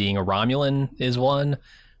Romulan being a Romulan is one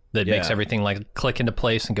that makes everything like click into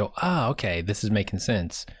place and go, okay, this is making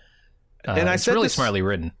sense. And it's really smartly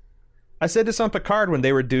written. I said this on Picard when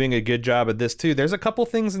they were doing a good job of this too. There's a couple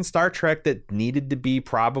things in Star Trek that needed to be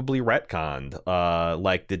probably retconned,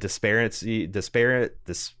 like the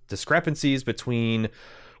discrepancies between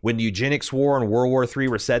when the eugenics war and World War III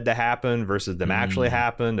were said to happen versus them actually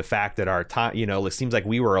happened. The fact that our time, it seems like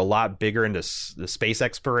we were a lot bigger into the space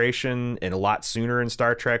exploration and a lot sooner in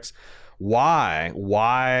Star Trek's.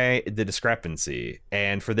 Why the discrepancy?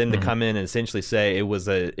 And for them to come in and essentially say it's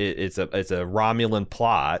a Romulan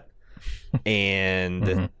plot.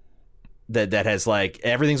 And that has like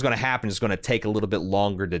everything's going to happen. It's going to take a little bit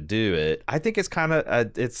longer to do it. I think it's kind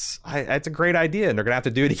of it's a great idea, and they're going to have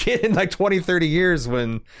to do it again in like 20-30 years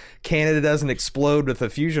when Canada doesn't explode with a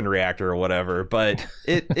fusion reactor or whatever. But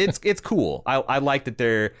it's cool. I like that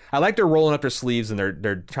they're rolling up their sleeves and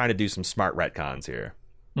they're trying to do some smart retcons here.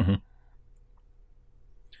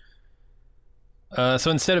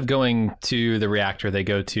 So instead of going to the reactor, they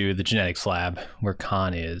go to the genetics lab where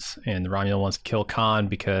Khan is. And the Romulan wants to kill Khan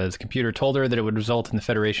because the computer told her that it would result in the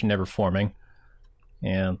Federation never forming.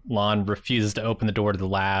 And Lon refuses to open the door to the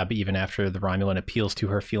lab even after the Romulan appeals to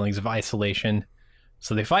her feelings of isolation.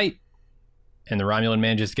 So they fight, and the Romulan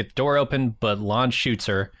manages to get the door open, but Lon shoots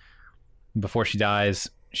her. Before she dies,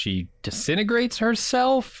 she disintegrates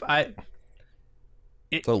herself. I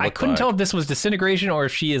couldn't tell if this was disintegration or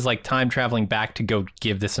if she is like time traveling back to go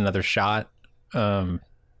give this another shot.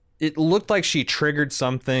 It looked like she triggered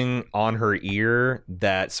something on her ear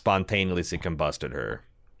that spontaneously combusted her.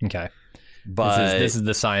 Okay. But this is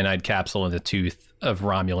the cyanide capsule in the tooth of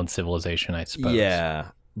Romulan civilization, I suppose. Yeah.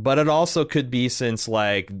 But it also could be since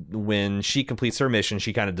like when she completes her mission,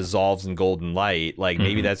 she kind of dissolves in golden light. Like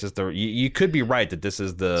maybe that's just you could be right that this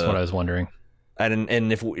is That's what I was wondering.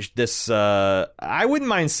 And if this, I wouldn't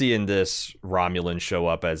mind seeing this Romulan show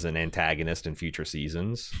up as an antagonist in future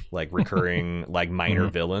seasons, like recurring, like minor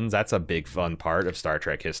villains. That's a big fun part of Star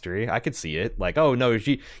Trek history. I could see it. Like, oh no,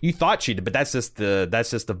 you thought she did, but that's just the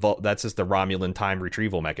Romulan time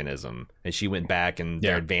retrieval mechanism, and she went back and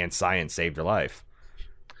their advanced science saved her life.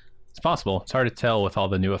 It's possible. It's hard to tell with all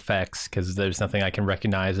the new effects because there's nothing I can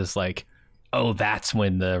recognize as like, oh, that's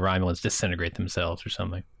when the Romulans disintegrate themselves or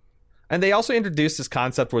something. And they also introduced this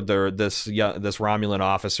concept where this Romulan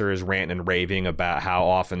officer is ranting and raving about how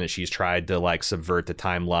often that she's tried to like subvert the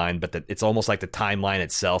timeline, but that it's almost like the timeline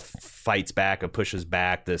itself fights back or pushes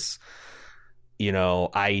back this,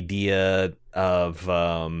 idea of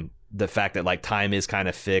the fact that like time is kind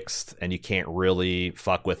of fixed and you can't really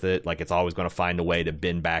fuck with it. Like it's always going to find a way to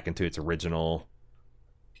bend back into its original.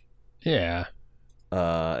 Yeah.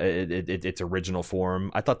 Its original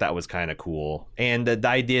form. I thought that was kind of cool. And the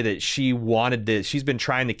idea that she's been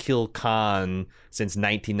trying to kill Khan since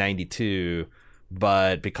 1992,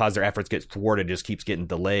 but because their efforts get thwarted, it just keeps getting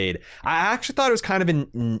delayed. I actually thought it was kind of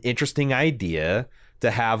an interesting idea to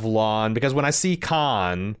have Lon, because when I see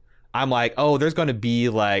Khan, I'm like, oh, there's going to be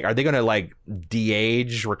like, are they going to like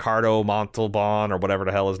de-age Ricardo Montalban or whatever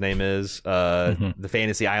the hell his name is, the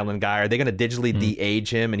Fantasy Island guy? Are they going to digitally de-age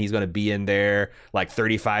him and he's going to be in there like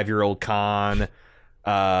 35-year-old Khan,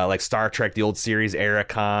 like Star Trek, the old series era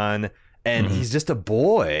Khan, and he's just a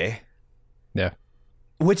boy? Yeah.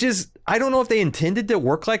 Which is, I don't know if they intended to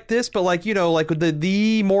work like this, but like, like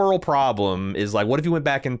the moral problem is like, what if you went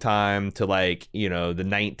back in time to like, the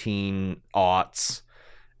 1900s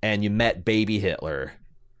and you met baby Hitler,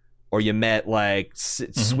 or you met like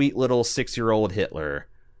sweet little 6-year-old Hitler?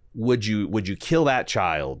 Would you kill that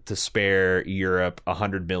child to spare Europe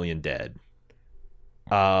 100 million dead?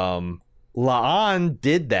 La'an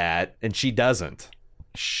did that, and she doesn't.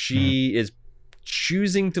 She is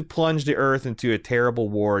choosing to plunge the Earth into a terrible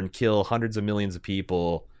war and kill hundreds of millions of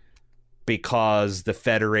people because the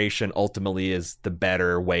Federation ultimately is the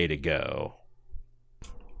better way to go.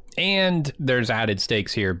 And there's added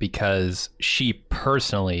stakes here because she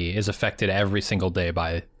personally is affected every single day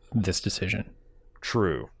by this decision.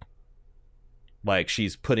 True. Like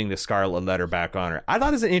she's putting the scarlet letter back on her. I thought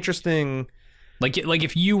it was an interesting... Like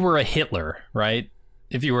if you were a Hitler, right?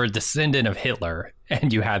 If you were a descendant of Hitler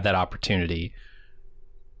and you had that opportunity,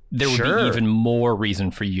 there would be even more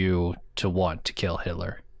reason for you to want to kill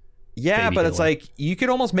Hitler. Yeah, Baby but Hitler. It's like, you could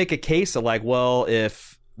almost make a case of like, well,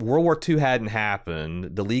 if World War II hadn't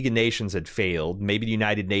happened, the League of Nations had failed, maybe the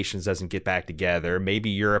United Nations doesn't get back together, maybe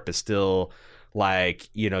Europe is still like,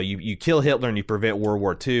 you know, you kill Hitler and you prevent World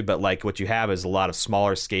War II, but like what you have is a lot of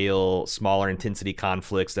smaller scale, smaller intensity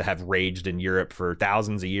conflicts that have raged in Europe for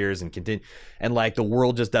thousands of years and continue, and like the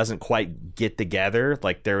world just doesn't quite get together.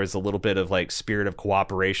 Like there is a little bit of like spirit of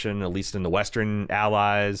cooperation, at least in the Western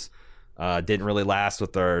allies. Didn't really last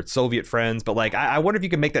with our Soviet friends, but like I wonder if you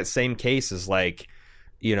could make that same case as like,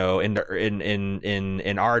 you know, in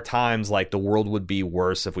our times, like the world would be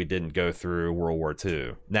worse if we didn't go through World War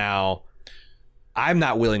II. Now, I'm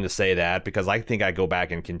not willing to say that because I think I go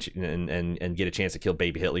back and get a chance to kill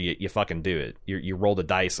baby Hitler. You fucking do it. You roll the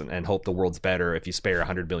dice and hope the world's better if you spare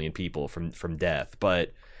 100 billion people from death.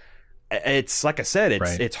 But it's like I said,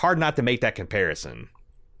 it's hard not to make that comparison.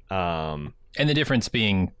 And the difference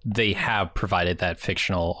being they have provided that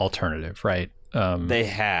fictional alternative, right? They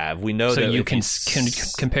have. We know so that you can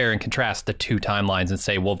compare and contrast the two timelines and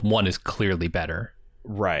say, well, one is clearly better.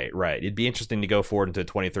 Right. It'd be interesting to go forward into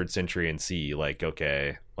the 23rd century and see, like,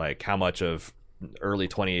 okay, like how much of early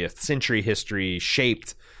 20th century history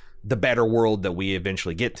shaped the better world that we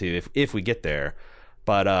eventually get to, if we get there.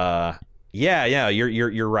 But yeah,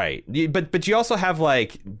 you're right. But you also have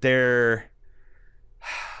like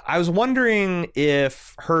I was wondering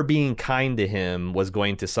if her being kind to him was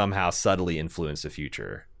going to somehow subtly influence the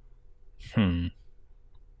future.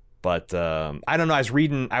 But I don't know.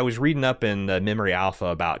 I was reading up in Memory Alpha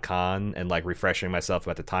about Khan and like refreshing myself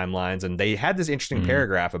about the timelines, and they had this interesting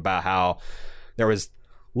paragraph about how there was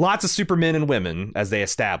lots of supermen and women, as they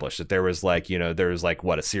established that there was like, you know, there was like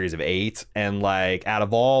a series of 8, and like out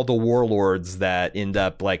of all the warlords that end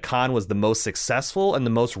up, like Khan was the most successful and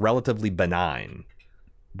the most relatively benign.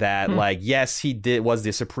 That like, yes, he was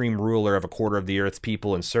the supreme ruler of a quarter of the Earth's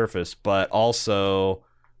people and surface, but also,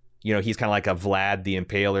 you know, he's kind of like a Vlad the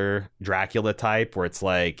Impaler Dracula type, where it's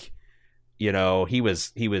like, you know, he had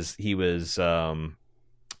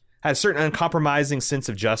a certain uncompromising sense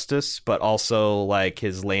of justice, but also like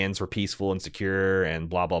his lands were peaceful and secure and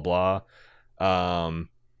blah blah blah.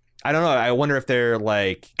 I don't know. I wonder if they're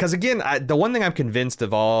like, because again, the one thing I'm convinced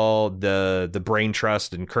of all the brain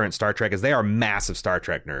trust and current Star Trek is they are massive Star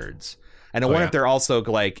Trek nerds. And I wonder if they're also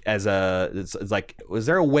like, it's like, was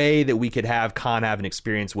there a way that we could have Khan have an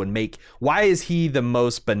experience why is he the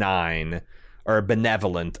most benign or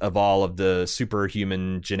benevolent of all of the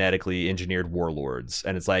superhuman genetically engineered warlords?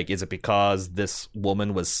 And it's like, is it because this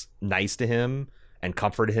woman was nice to him and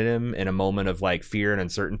comforted him in a moment of like fear and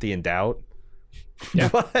uncertainty and doubt? Yeah,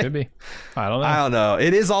 could be. I don't know.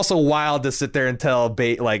 It is also wild to sit there and tell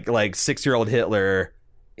like 6-year-old Hitler,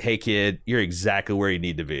 hey kid, you're exactly where you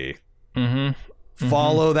need to be.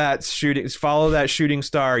 Follow that shooting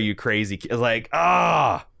star, you crazy kid. Like,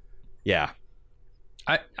 yeah.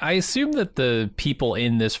 I assume that the people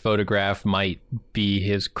in this photograph might be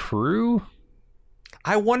his crew.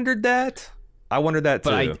 I wondered that too.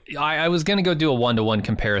 But I was gonna go do a 1-to-1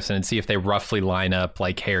 comparison and see if they roughly line up,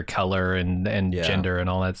 like hair color and gender and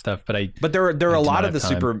all that stuff. But there are a lot of the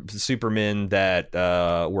supermen that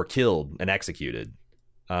were killed and executed.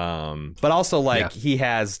 But also like he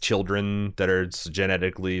has children that are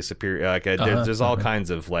genetically superior. Like there's all kinds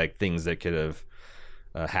of like things that could have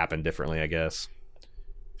happened differently, I guess.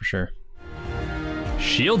 For sure.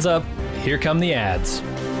 Shields up. Here come the ads.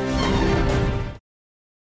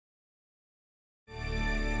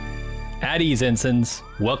 At ease, ensigns.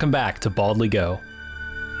 Welcome back to Baldly Go.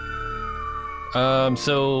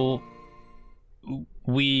 So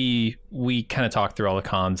we kind of talked through all the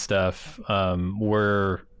Khan stuff.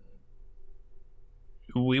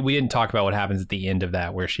 We didn't talk about what happens at the end of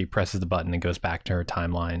that, where she presses the button and goes back to her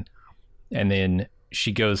timeline, and then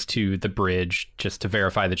she goes to the bridge just to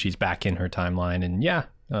verify that she's back in her timeline.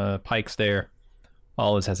 And Pike's there,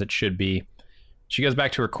 all is as it should be. She goes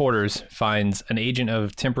back to her quarters, finds an agent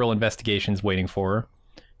of temporal investigations waiting for her,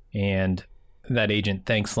 and that agent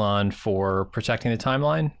thanks Lon for protecting the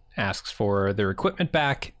timeline, asks for their equipment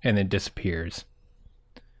back, and then disappears.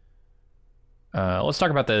 Let's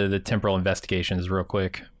talk about the temporal investigations real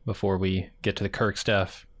quick before we get to the Kirk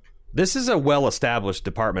stuff. This is a well-established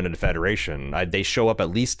department of the Federation. They show up at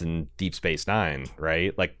least in Deep Space Nine,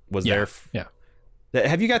 right? Like, there... Yeah.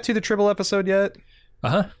 Have you got to the Tribble episode yet?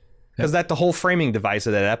 Uh-huh. Because the whole framing device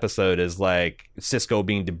of that episode is like Cisco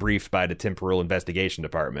being debriefed by the Temporal Investigation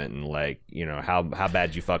Department and like, you know, how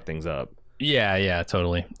bad you fuck things up. Yeah,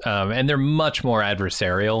 totally. And they're much more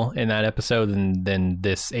adversarial in that episode than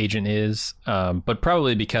this agent is. But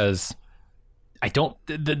probably because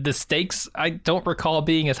the stakes I don't recall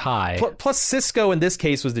being as high. Plus Cisco in this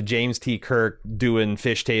case was the James T. Kirk doing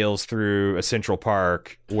fishtails through a Central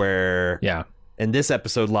Park, where in this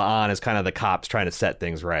episode La'an is kind of the cops trying to set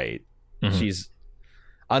things right.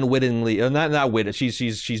 Mm-hmm. unwittingly, not witting.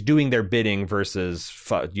 She's doing their bidding versus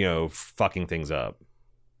fucking things up.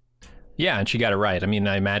 Yeah, and she got it right. I mean,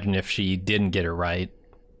 I imagine if she didn't get it right,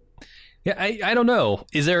 yeah, I don't know.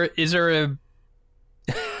 Is there a?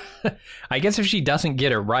 I guess if she doesn't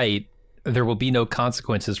get it right, there will be no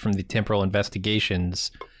consequences from the temporal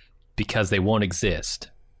investigations because they won't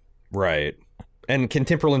exist. Right. And can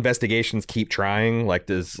temporal investigations keep trying? Like,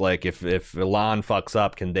 if Elan fucks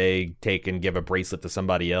up, can they take and give a bracelet to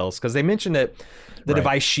somebody else? Because they mentioned that the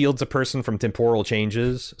device shields a person from temporal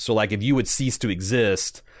changes. So, like, if you would cease to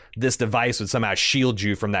exist, this device would somehow shield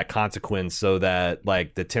you from that consequence, so that,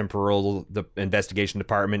 like, the investigation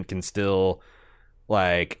department can still,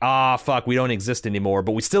 like, fuck, we don't exist anymore,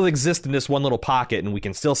 but we still exist in this one little pocket, and we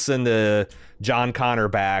can still send the John Connor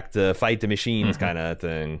back to fight the machines, kind of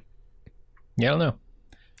thing. Yeah, I don't know.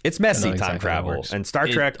 It's messy, exactly time travel, and Star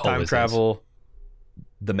Trek time travel,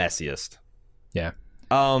 the messiest. Yeah.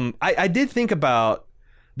 I did think about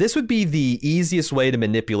this would be the easiest way to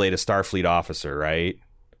manipulate a Starfleet officer, right?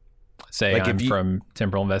 Say, like, I'm from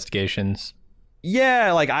temporal investigations.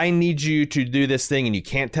 Yeah, like, I need you to do this thing, and you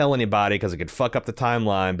can't tell anybody because it could fuck up the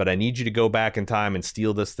timeline, but I need you to go back in time and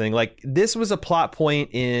steal this thing. Like, this was a plot point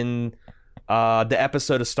in the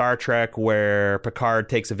episode of Star Trek where Picard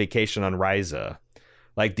takes a vacation on Risa.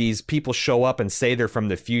 Like, these people show up and say they're from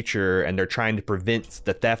the future, and they're trying to prevent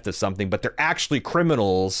the theft of something, but they're actually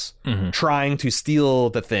criminals trying to steal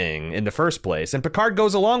the thing in the first place. And Picard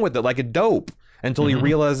goes along with it like a dope until he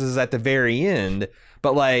realizes at the very end.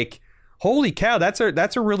 But, like, holy cow, that's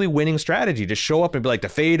a really winning strategy, to show up and be like, the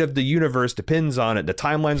fate of the universe depends on it. The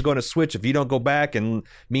timeline's going to switch if you don't go back. And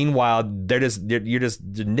meanwhile, you're just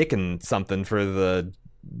nicking something for the,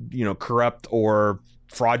 corrupt or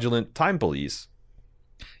fraudulent time police.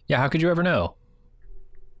 Yeah, how could you ever know?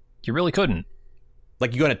 You really couldn't.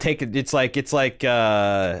 Like, you're going to take it. It's like,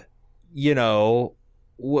 well,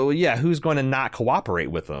 yeah, who's going to not cooperate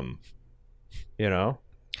with them?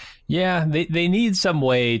 Yeah, they need some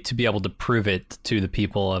way to be able to prove it to the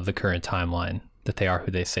people of the current timeline that they are who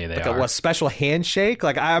they say they are. Like a special handshake?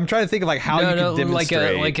 Like, I'm trying to think of, like, how you can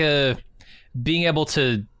demonstrate. Like a being able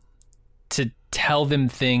to tell them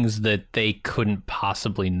things that they couldn't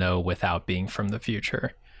possibly know without being from the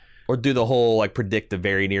future. Or do the whole, like, predict the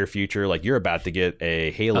very near future. Like, you're about to get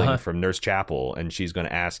a hailing from Nurse Chapel, and she's going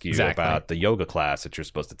to ask you about the yoga class that you're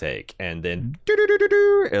supposed to take. And then,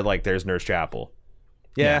 like, there's Nurse Chapel.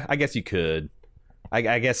 Yeah, I guess you could.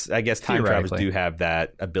 I guess time travelers do have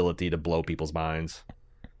that ability to blow people's minds.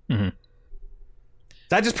 Mm-hmm.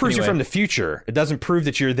 That just proves you're from the future. It doesn't prove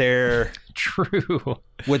that you're there True.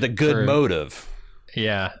 With a good motive.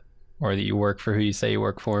 Yeah. Or that you work for who you say you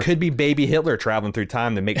work for. Could be baby Hitler traveling through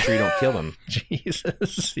time to make sure you don't kill him.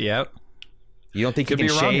 Jesus. Yep. You don't think you can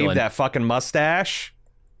shave that fucking mustache?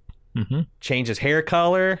 Mm-hmm. Change his hair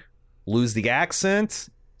color? Lose the accent?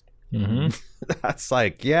 Mm-hmm. That's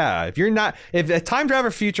like, yeah. If a time traveler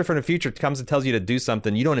future from the future comes and tells you to do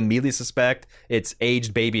something, you don't immediately suspect it's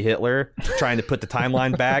aged baby Hitler trying to put the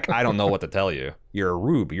timeline back. I don't know what to tell you. You're a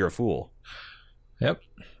rube. You're a fool. Yep.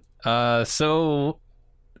 So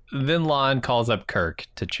then Lon calls up Kirk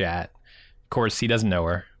to chat. Of course, he doesn't know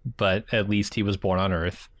her, but at least he was born on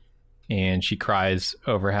Earth. And she cries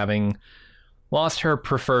over having lost her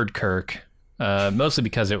preferred Kirk, mostly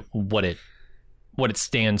because what it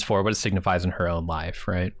stands for, what it signifies in her own life,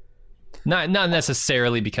 right? Not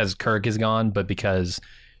necessarily because Kirk is gone, but because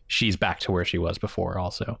she's back to where she was before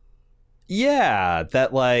also. Yeah,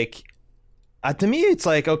 that, like, to me it's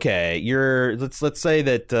like, okay, let's say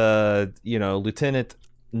that Lieutenant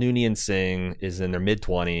Noonien Singh is in their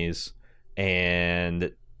mid-20s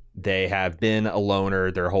and they have been a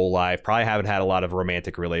loner their whole life, probably haven't had a lot of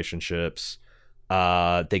romantic relationships.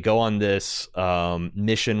 They go on this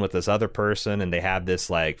mission with this other person, and they have this,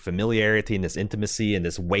 like, familiarity and this intimacy and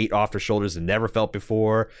this weight off their shoulders they never felt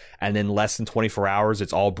before. And then less than 24 hours,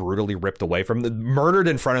 it's all brutally ripped away from them, murdered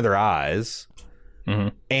in front of their eyes. Mm-hmm.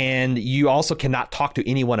 And you also cannot talk to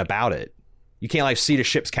anyone about it. You can't, like, see the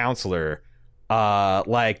ship's counselor.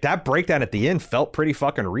 Like, that breakdown at the end felt pretty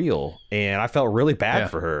fucking real, and I felt really bad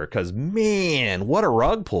for her because, man, what a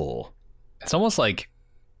rug pull. It's almost like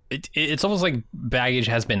it's almost like baggage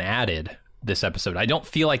has been added this episode. I don't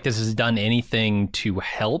feel like this has done anything to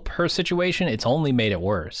help her situation. It's only made it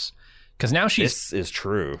worse. Because now this is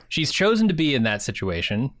true. She's chosen to be in that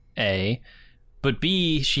situation, A, but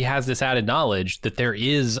B, she has this added knowledge that there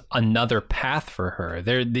is another path for her.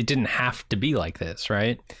 They didn't have to be like this,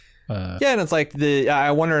 right? Yeah, and it's like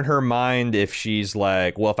I wonder in her mind if she's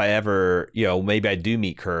like, well, if I ever, maybe I do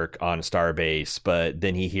meet Kirk on Starbase, but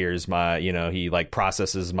then he hears my, he like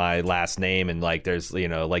processes my last name, and like there's,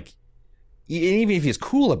 like, even if he's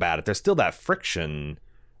cool about it, there's still that friction,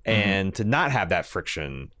 and to not have that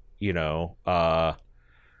friction, I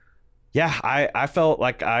felt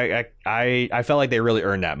like I felt like they really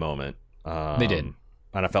earned that moment. They did,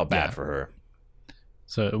 and I felt bad for her.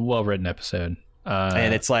 So a well-written episode.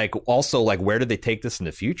 And it's like, also, like, where do they take this in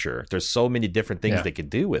the future? There's so many different things they could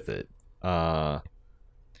do with it. Get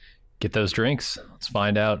those drinks. Let's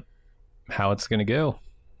find out how it's going to go.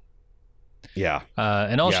 Yeah.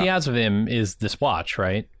 And all she has of him is this watch,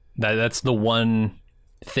 right? That's the one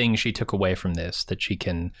thing she took away from this that she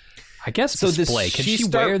can, I guess, display. Can she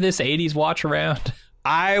wear this 80s watch around?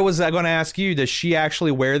 I was going to ask you, does she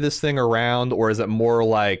actually wear this thing around, or is it more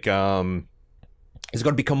like... It's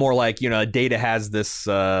going to become more like, Data has this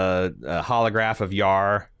holograph of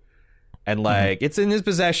Yar, and like it's in his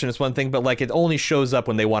possession. It's one thing, but like it only shows up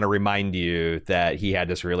when they want to remind you that he had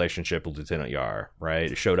this relationship with Lieutenant Yar, right?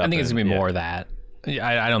 It showed up. I think it's going to be more of that.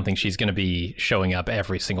 I don't think she's going to be showing up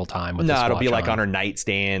every single time with this watch. No, it'll be like on her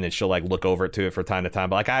nightstand, and she'll like look over to it from time to time.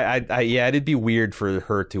 But like it'd be weird for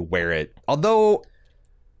her to wear it. Although,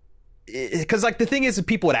 because like the thing is,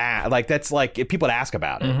 people would ask, like that's like if people would ask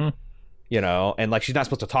about it. And like she's not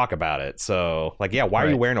supposed to talk about it. So like, why are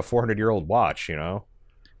you wearing a 400-year-old watch? You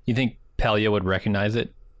think Pelia would recognize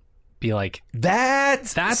it? Be like, that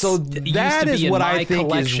is what I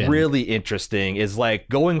think is really interesting, is like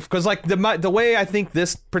going, because like the way I think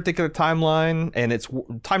this particular timeline, and it's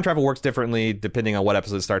time travel works differently depending on what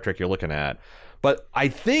episode of Star Trek you're looking at. But I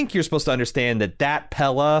think you're supposed to understand that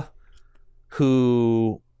Pella,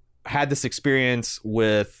 who had this experience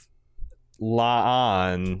with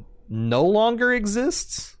La'an, no longer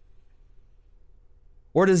exists?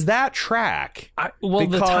 Or does that track? The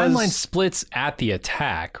timeline splits at the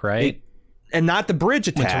attack, right? And not the bridge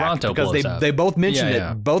attack. When Toronto because blows up. They both mentioned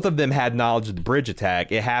it. Both of them had knowledge of the bridge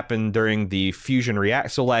attack. It happened during the fusion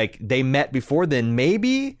react. So like they met before then.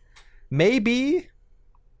 Maybe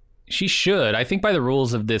she should. I think by the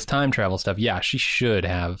rules of this time travel stuff, she should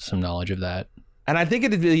have some knowledge of that. And I think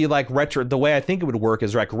it'd be like the way I think it would work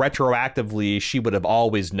is like retroactively, she would have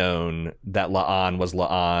always known that La'an was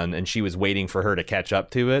La'an, and she was waiting for her to catch up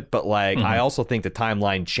to it. But like, I also think the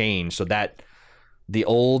timeline changed so that the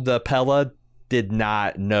old Pella did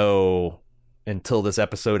not know until this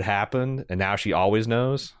episode happened, and now she always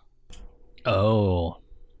knows. Oh.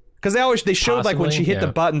 Because they showed like when she hit the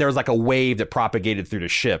button, there was like a wave that propagated through the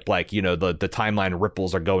ship, like the timeline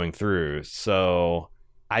ripples are going through. So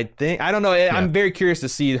I don't know. I'm very curious to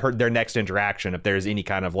see their next interaction, if there's any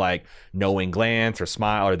kind of like knowing glance or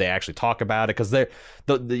smile, or they actually talk about it. Because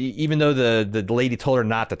even though the lady told her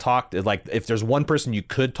not to talk, like if there's one person you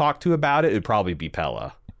could talk to about it, it'd probably be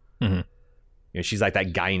Pella. She's like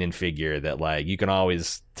that Guinan figure that like you can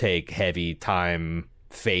always take heavy time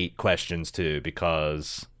fate questions to,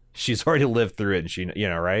 because she's already lived through it, and she,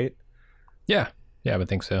 right? Yeah, I would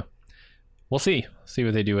think so. We'll see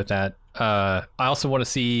what they do with that. I also want to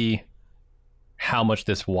see how much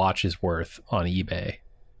this watch is worth on eBay.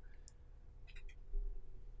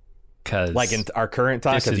 Because like in our current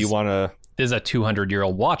time, because you want to. This is a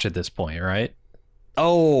 200-year-old watch at this point, right?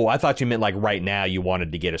 Oh, I thought you meant like right now you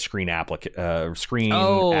wanted to get a screen accurate. No.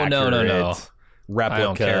 Replica. I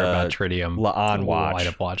don't care about tritium La'an watch. Light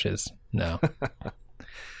up watches. No.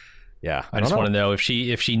 Yeah, I just want to know if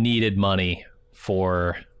she needed money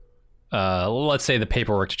for. Let's say the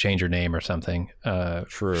paperwork to change her name or something.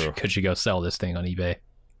 True. Could she go sell this thing on eBay?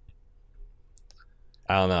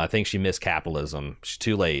 I don't know. I think she missed capitalism. She's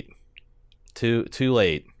too late. Too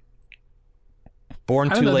late. Born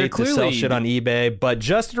too late to sell shit on eBay, but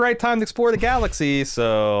just the right time to explore the galaxy.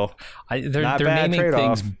 So they're naming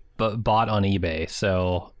trade-off. things bought on eBay,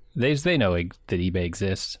 so they know that eBay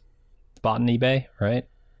exists. It's bought on eBay, right?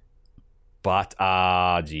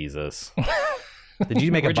 Jesus. Did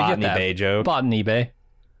you make a bot on eBay joke? Bought on eBay.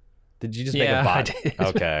 Did you just make a bot? I did.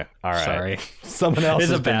 Okay, all right. Sorry. Someone else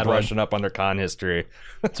has been bad brushing up under con history.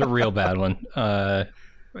 It's a real bad one.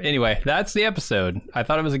 Anyway, that's the episode. I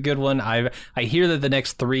thought it was a good one. I hear that the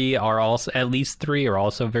next three are also, at least three are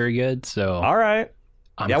also very good. So all right.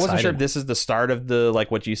 I wasn't sure if this is the start of the,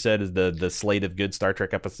 like what you said is the slate of good Star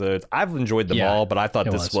Trek episodes. I've enjoyed them all, but I thought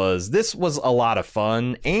this was a lot of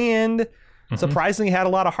fun, and surprisingly had a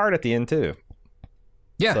lot of heart at the end too.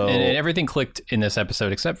 Yeah, and everything clicked in this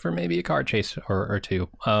episode except for maybe a car chase or two.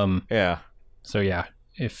 Yeah. So yeah,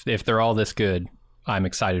 if they're all this good, I'm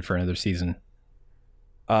excited for another season.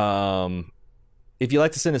 Yeah, if you'd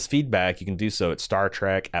like to send us feedback, you can do so at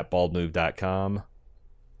StarTrek@baldmove.com.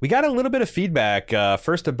 We got a little bit of feedback,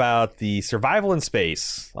 first about the survival in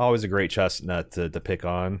space. Always a great chestnut to pick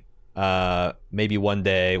on. Maybe one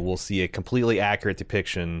day we'll see a completely accurate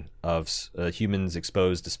depiction of humans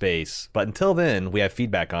exposed to space. But until then, we have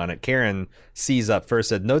feedback on it. Karen C's up first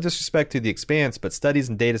said, no disrespect to The Expanse, but studies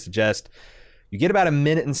and data suggest you get about a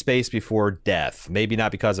minute in space before death. Maybe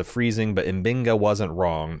not because of freezing, but Mbinga wasn't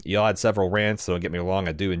wrong. Y'all had several rants, so don't get me wrong,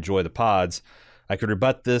 I do enjoy the pods. I could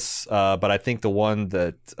rebut this, but I think the one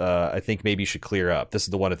that I think maybe you should clear up. This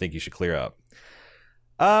is the one I think you should clear up.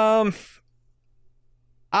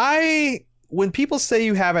 When people say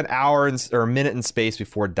you have an hour or a minute in space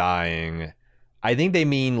before dying, I think they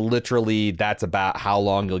mean literally that's about how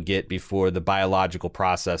long you'll get before the biological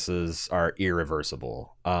processes are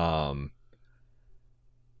irreversible.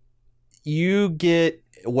 You get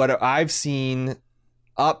what I've seen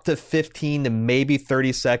up to 15 to maybe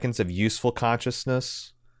 30 seconds of useful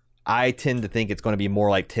consciousness. I tend to think it's going to be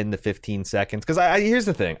more like 10 to 15 seconds. Because here's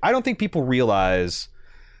the thing. I don't think people realize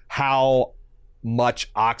how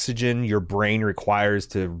much oxygen your brain requires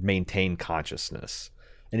to maintain consciousness.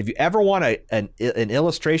 And if you ever want an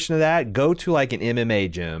illustration of that, go to like an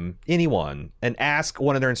MMA gym, anyone, and ask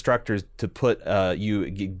one of their instructors to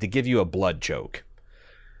give you a blood choke.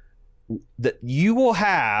 That you will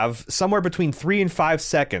have somewhere between 3 and 5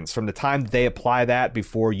 seconds from the time that they apply that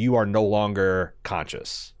before you are no longer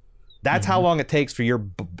conscious. That's how long it takes for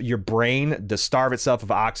your brain to starve itself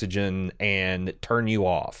of oxygen and turn you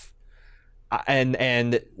off. And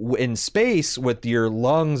in space, with your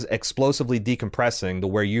lungs explosively decompressing to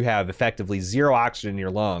where you have effectively zero oxygen in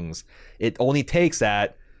your lungs, it only takes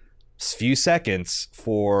that few seconds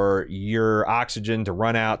for your oxygen to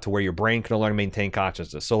run out to where your brain can no longer maintain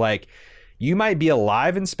consciousness. So like you might be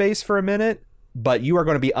alive in space for a minute, but you are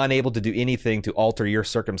going to be unable to do anything to alter your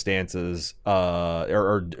circumstances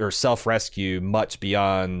or self-rescue much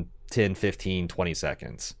beyond 10, 15, 20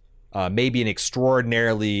 seconds. Maybe an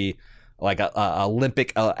extraordinarily like a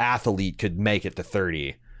Olympic athlete could make it to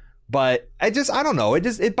 30. But I don't know.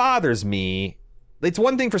 It bothers me. It's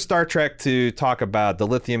one thing for Star Trek to talk about the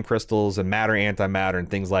lithium crystals and matter, antimatter, and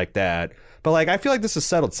things like that. But like, I feel like this is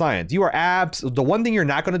settled science. You are the one thing you're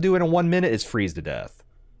not going to do in a 1 minute is freeze to death.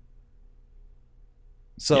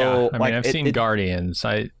 So yeah, I mean, I've seen Guardians.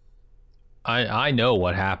 I know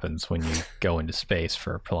what happens when you go into space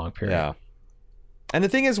for a prolonged period. Yeah. And the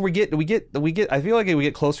thing is, we get. I feel like we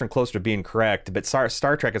get closer and closer to being correct. But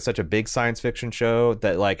Star Trek is such a big science fiction show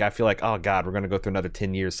that, like, I feel like, oh god, we're going to go through another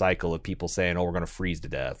 10-year cycle of people saying, oh, we're going to freeze to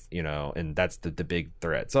death, and that's the big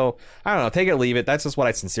threat. So I don't know, take it or leave it. That's just what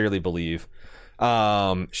I sincerely believe.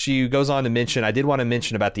 She goes on to mention, I did want to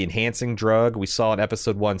mention about the enhancing drug. We saw in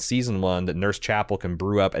episode 1, season 1, that Nurse Chapel can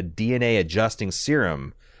brew up a DNA adjusting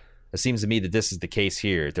serum. It seems to me that this is the case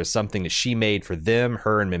here. There's something that she made for them,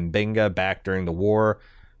 her and Mbinga, back during the war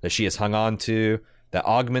that she has hung on to that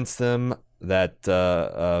augments them that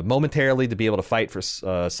momentarily to be able to fight for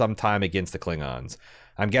some time against the Klingons.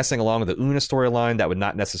 I'm guessing along with the Una storyline, that would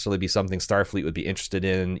not necessarily be something Starfleet would be interested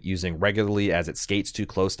in using regularly, as it skates too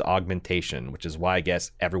close to augmentation, which is why I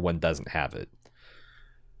guess everyone doesn't have it.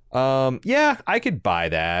 Yeah, I could buy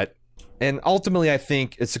that. And ultimately, I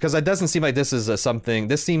think it's because it doesn't seem like this is something.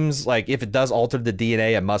 This seems like if it does alter the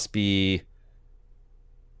DNA, it must be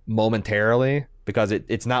momentarily, because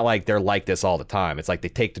it's not like they're like this all the time. It's like they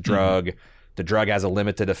take the drug, the drug has a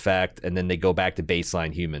limited effect, and then they go back to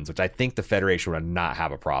baseline humans, which I think the Federation would not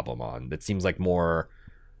have a problem on. That seems like more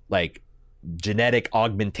like genetic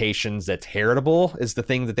augmentations that's heritable is the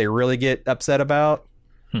thing that they really get upset about.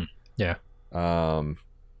 Yeah.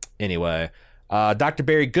 Anyway. Dr.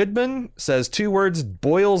 Barry Goodman says 2 words,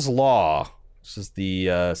 Boyle's Law. This is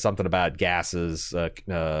the something about gases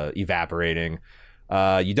evaporating.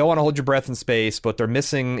 You don't want to hold your breath in space, but they're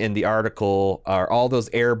missing in the article are all those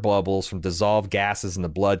air bubbles from dissolved gases in the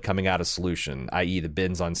blood coming out of solution, i.e. the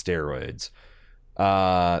bins on steroids.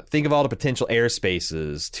 Think of all the potential air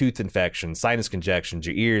spaces, tooth infections, sinus congestions,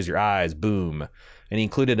 your ears, your eyes, boom. And he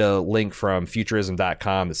included a link from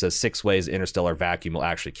futurism.com that says 6 ways interstellar vacuum will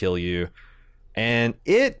actually kill you. And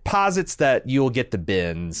it posits that you'll get the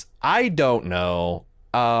bins. I don't know.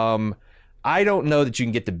 I don't know that you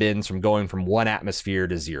can get the bins from going from 1 atmosphere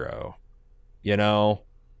to 0.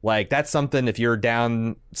 Like that's something if you're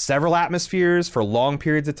down several atmospheres for long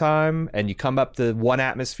periods of time and you come up to 1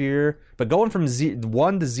 atmosphere, but going from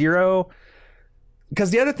 1 to 0.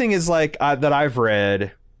 Because the other thing is like that I've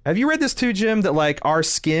read. Have you read this too, Jim? That like our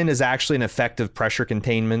skin is actually an effective pressure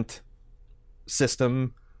containment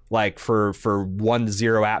system. like for 1 to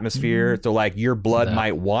 0 atmosphere. So like your blood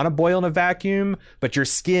might want to boil in a vacuum, but your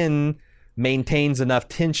skin maintains enough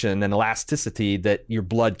tension and elasticity that your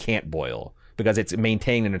blood can't boil because it's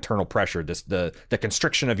maintaining an internal pressure, the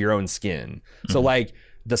constriction of your own skin. So like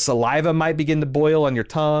the saliva might begin to boil on your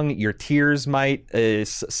tongue, your tears might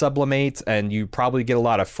sublimate, and you probably get a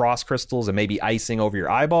lot of frost crystals and maybe icing over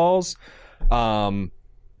your eyeballs.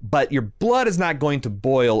 But your blood is not going to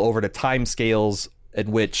boil over the time scales at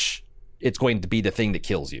which it's going to be the thing that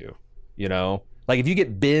kills you. You know, like if you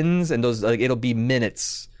get bins and those, like, it'll be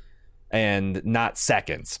minutes and not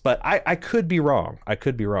seconds. But I could be wrong.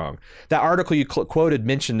 That article you quoted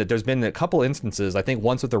mentioned that there's been a couple instances, I think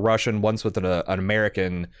once with a Russian, once with an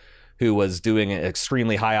American who was doing an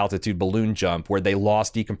extremely high altitude balloon jump where they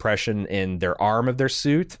lost decompression in their arm of their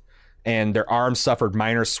suit and their arm suffered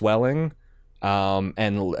minor swelling. And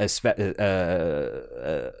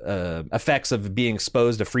effects of being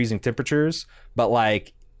exposed to freezing temperatures, but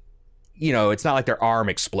like, you know, it's not like their arm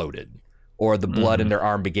exploded or the blood in their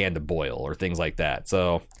arm began to boil or things like that.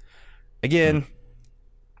 So again,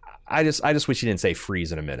 I just wish you didn't say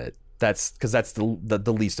freeze in a minute. That's because that's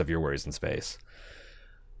the least of your worries in space.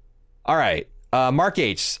 All right, Mark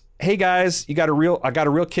H. Hey guys, I got a real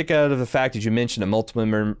kick out of the fact that you mentioned that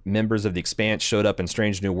multiple members of the Expanse showed up in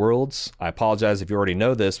Strange New Worlds. I apologize if you already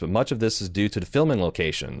know this, but much of this is due to the filming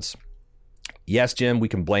locations. Yes, Jim, we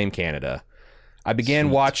can blame Canada. I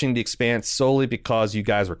began watching The Expanse solely because you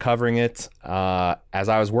guys were covering it. As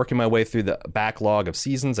I was working my way through the backlog of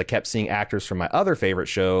seasons, I kept seeing actors from my other favorite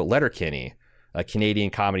show, Letterkenny, a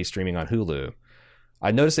Canadian comedy streaming on Hulu. I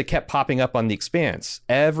noticed it kept popping up on The Expanse.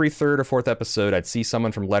 Every third or fourth episode, I'd see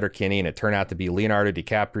someone from Letterkenny, and it turned out to be Leonardo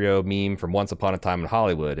DiCaprio meme from Once Upon a Time in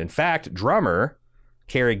Hollywood. In fact, drummer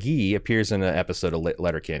Cara Gee appears in an episode of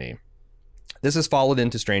Letterkenny. This is followed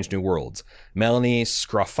into Strange New Worlds. Melanie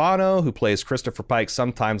Scrofano, who plays Christopher Pike's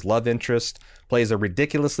sometimes love interest, plays a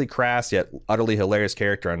ridiculously crass yet utterly hilarious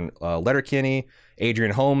character on Letterkenny.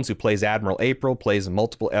 Adrian Holmes, who plays Admiral April, plays a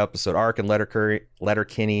multiple episode arc in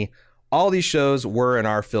Letterkenny. All these shows were and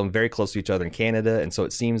are filmed very close to each other in Canada, and so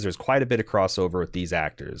it seems there's quite a bit of crossover with these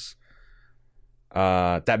actors.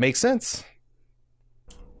 That makes sense.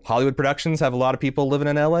 Hollywood productions have a lot of people living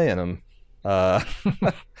in LA in them.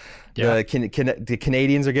 The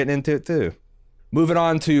Canadians are getting into it too. Moving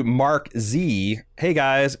on to Mark Z. Hey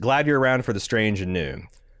guys, glad you're around for the strange and new.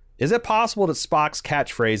 Is it possible that Spock's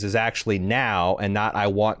catchphrase is actually now and not I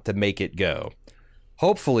want to make it go?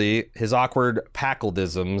 Hopefully, his awkward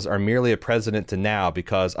Packledisms are merely a precedent to now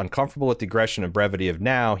because, uncomfortable with the aggression and brevity of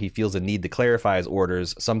now, he feels a need to clarify his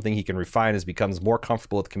orders, something he can refine as he becomes more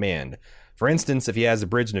comfortable with command. For instance, if he has a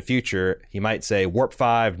bridge in the future, he might say, Warp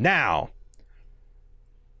 5, now!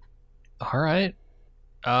 All right.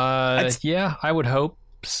 Yeah, I would hope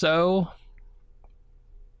so.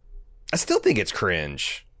 I still think it's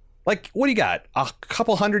cringe. Like, what do you got? A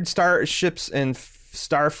couple hundred starships and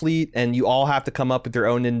Starfleet, and you all have to come up with your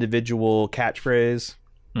own individual catchphrase.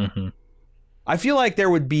 Mm-hmm. I feel like there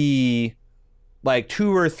would be like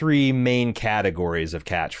 2 or 3 main categories of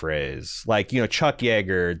catchphrase. Like, you know, Chuck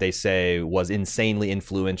Yeager, they say, was insanely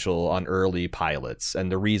influential on early pilots, and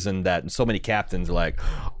the reason that so many captains are like,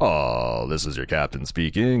 "Oh, this is your captain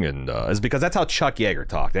speaking," and is because that's how Chuck Yeager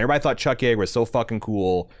talked. And everybody thought Chuck Yeager was so fucking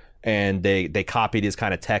cool, and they copied his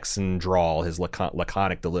kind of Texan drawl, his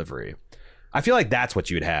laconic delivery. I feel like that's what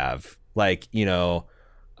you'd have. Like, you know,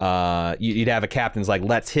 you'd have a captain's like,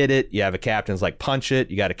 let's hit it. You have a captain's like, punch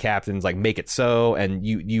it. You got a captain's like, make it so. And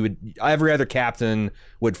you would, every other captain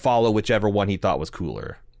would follow whichever one he thought was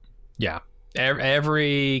cooler. Yeah.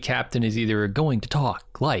 Every captain is either going to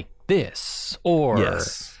talk like this or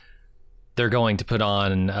they're going to put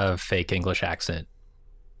on a fake English accent.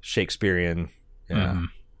 Shakespearean. Yeah. Mm-hmm.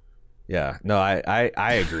 Yeah, no, I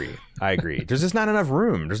agree. I agree. There's just not enough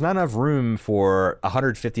room. There's not enough room for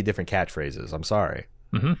 150 different catchphrases. I'm sorry.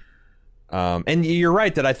 Mm-hmm. And you're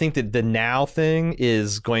right that I think that the now thing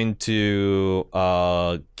is going to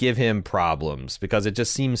give him problems because it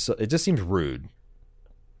just seems rude.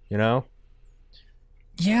 You know?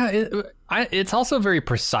 Yeah, it's also very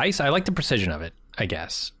precise. I like the precision of it, I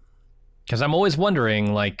guess. Because I'm always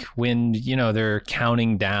wondering, like, when, you know, they're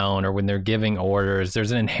counting down or when they're giving orders,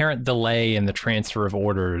 there's an inherent delay in the transfer of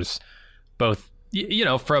orders, both, you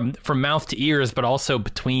know, from mouth to ears, but also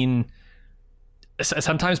between.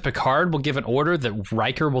 Sometimes Picard will give an order that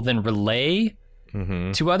Riker will then relay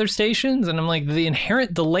to other stations. And I'm like, the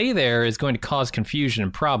inherent delay there is going to cause confusion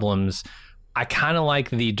and problems. I kind of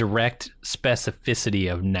like the direct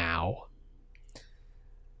specificity of now.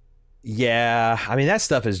 Yeah, I mean, that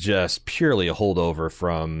stuff is just purely a holdover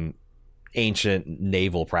from ancient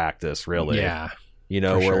naval practice, really. Yeah.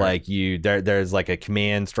 Where sure. like there's like a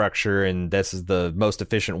command structure and this is the most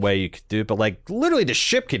efficient way you could do it. But like literally the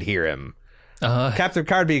ship could hear him. Captain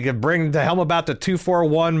Carby could bring the helm about to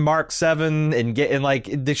 241 Mark 7 and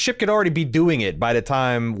like the ship could already be doing it by the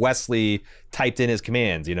time Wesley typed in his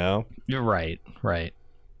commands, You're right.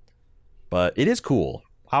 But it is cool.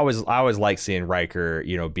 I always like seeing Riker,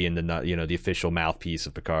 being the official mouthpiece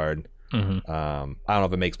of Picard. Mm-hmm. I don't know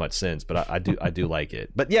if it makes much sense, but I do like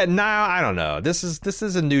it. But yeah, I don't know. This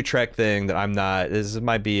is a new Trek thing that I'm not. This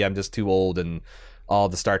might be I'm just too old and all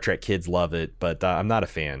the Star Trek kids love it, but I'm not a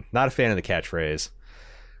fan. Not a fan of the catchphrase.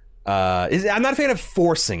 I'm not a fan of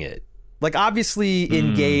forcing it. Like obviously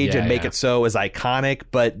engage and make it so is iconic,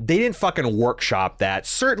 but they didn't fucking workshop that.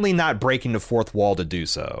 Certainly not breaking the fourth wall to do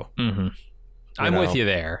so. Mm-hmm. I'm with you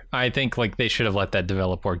there. I think like they should have let that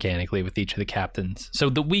develop organically with each of the captains so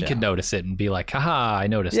that we could notice it and be like, haha, I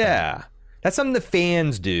noticed that. Yeah. That's something the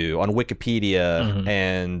fans do on Wikipedia,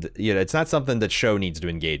 and it's not something that show needs to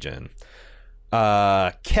engage in.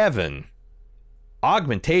 Kevin,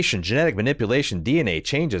 augmentation, genetic manipulation, DNA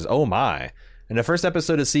changes, oh my. In the first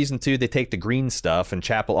episode of season 2, they take the green stuff, and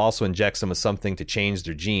Chapel also injects them with something to change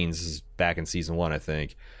their genes. This is back in season 1, I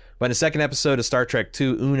think. But in the second episode of Star Trek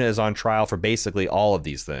II, Una is on trial for basically all of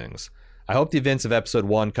these things. I hope the events of episode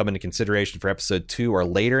 1 come into consideration for episode 2 or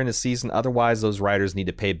later in the season. Otherwise, those writers need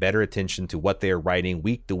to pay better attention to what they are writing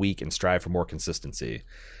week to week and strive for more consistency.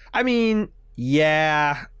 I mean,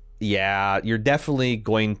 yeah, you're definitely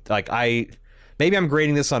going... Maybe I'm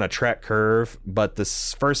grading this on a Trek curve, but the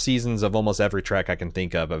first seasons of almost every Trek I can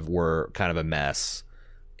think of were kind of a mess.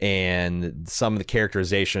 And some of the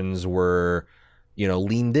characterizations were...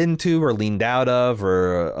 leaned into or leaned out of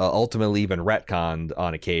or ultimately even retconned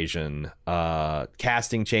on occasion.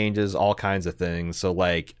 Casting changes, all kinds of things. So,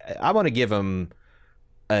 like, I want to give them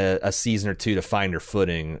a season or two to find their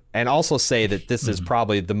footing and also say that this is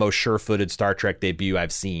probably the most sure-footed Star Trek debut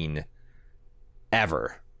I've seen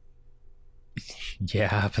ever.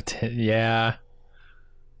 Yeah, but yeah.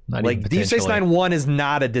 Not like Deep Space Nine 1 is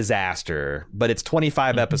not a disaster, but it's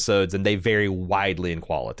 25 episodes and they vary widely in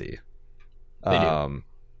quality. They do.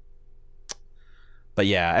 But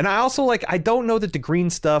yeah, and I also I don't know that the green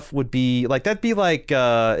stuff would be that'd be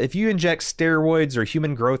if you inject steroids or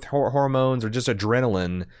human growth hormones or just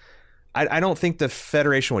adrenaline. I don't think the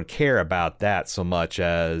Federation would care about that so much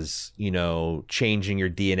as changing your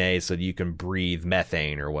DNA so that you can breathe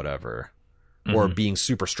methane or whatever, or being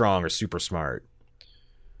super strong or super smart.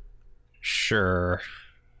 Sure.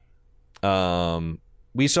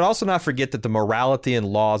 We should also not forget that the morality and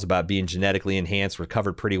laws about being genetically enhanced were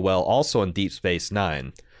covered pretty well also in Deep Space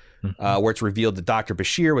Nine, where it's revealed that Dr.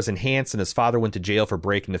 Bashir was enhanced and his father went to jail for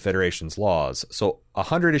breaking the Federation's laws. So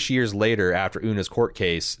 100-ish years later, after Una's court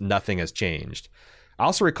case, nothing has changed. I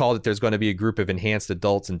also recall that there's going to be a group of enhanced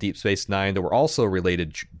adults in Deep Space Nine that were also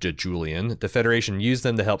related to Julian. The Federation used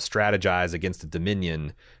them to help strategize against the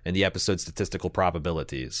Dominion in the episode's statistical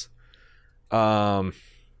probabilities.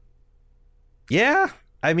 Yeah,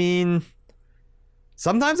 I mean,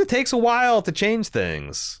 sometimes it takes a while to change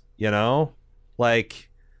things, Like,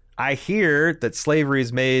 I hear that slavery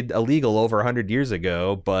is made illegal over 100 years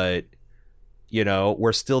ago, but,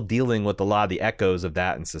 we're still dealing with a lot of the echoes of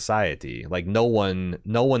that in society. Like, no one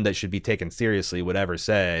that should be taken seriously would ever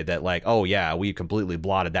say that, oh, yeah, we completely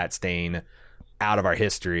blotted that stain out of our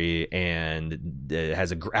history and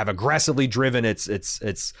have aggressively driven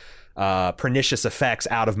its pernicious effects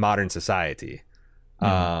out of modern society.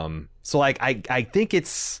 So I think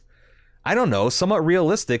it's, I don't know, somewhat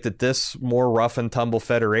realistic that this more rough and tumble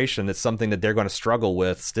Federation is something that they're going to struggle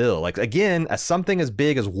with still. Again, something as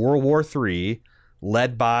big as World War III,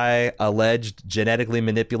 led by alleged genetically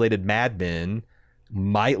manipulated madmen,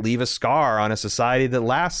 might leave a scar on a society that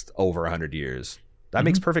lasts over 100 years. That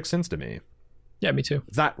makes perfect sense to me. Yeah, me too.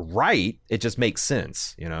 It's not right. It just makes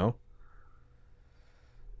sense,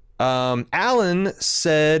 Alan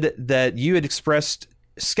said that you had expressed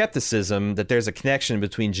skepticism that there's a connection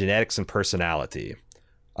between genetics and personality.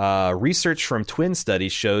 Research from twin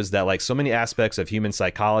studies shows that, like so many aspects of human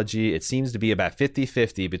psychology, it seems to be about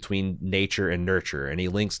 50-50 between nature and nurture. And he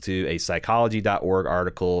links to a psychology.org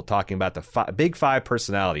article talking about the big five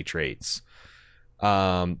personality traits.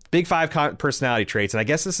 Big five personality traits. And I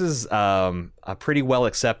guess this is pretty well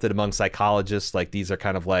accepted among psychologists. Like, these are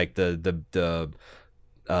kind of like the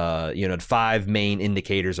five main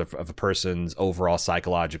indicators of a person's overall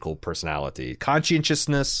psychological personality.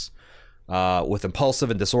 Conscientiousness, with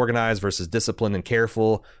impulsive and disorganized versus disciplined and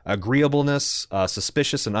careful. Agreeableness,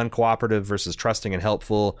 suspicious and uncooperative versus trusting and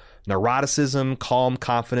helpful. Neuroticism, calm,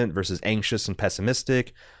 confident versus anxious and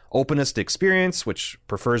pessimistic. Openness to experience, which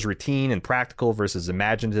prefers routine and practical versus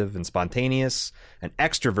imaginative and spontaneous. And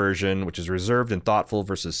extroversion, which is reserved and thoughtful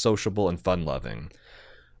versus sociable and fun-loving.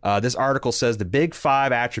 This article says the big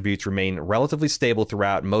 5 attributes remain relatively stable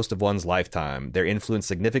throughout most of one's lifetime. They're influenced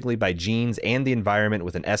significantly by genes and the environment,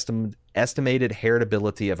 with an estimated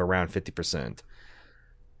heritability of around 50%.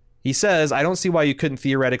 He says, I don't see why you couldn't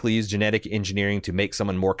theoretically use genetic engineering to make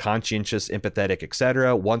someone more conscientious, empathetic,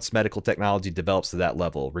 etc. once medical technology develops to that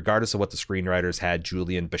level, regardless of what the screenwriters had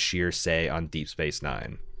Julian Bashir say on Deep Space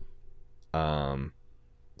Nine.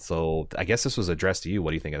 So I guess this was addressed to you.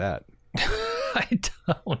 What do you think of that? I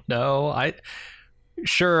don't know.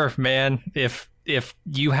 Sure, man. If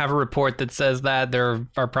you have a report that says that, there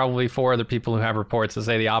are probably 4 other people who have reports that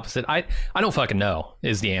say the opposite. I don't fucking know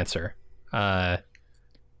is the answer.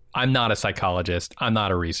 I'm not a psychologist. I'm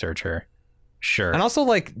not a researcher. Sure. And also,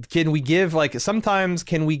 like, can we give, like, sometimes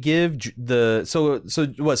can we give the so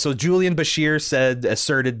Julian Bashir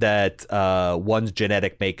asserted that one's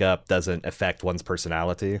genetic makeup doesn't affect one's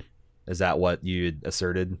personality? Is that what you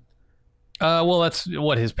asserted? Well, that's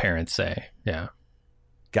what his parents say. Yeah.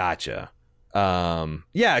 Gotcha.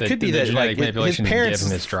 Yeah, it could be that, like, his parents give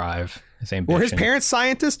him his drive, his ambition. Were his parents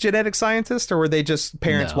scientists, genetic scientists, or were they just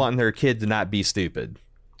parents wanting their kid to not be stupid?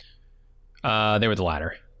 They were the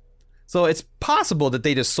latter. So it's possible that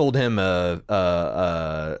they just sold him a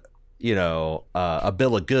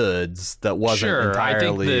bill of goods that wasn't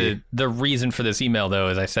entirely. I think the reason for this email, though,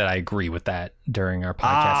 is I said I agree with that during our podcast.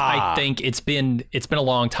 I think it's been a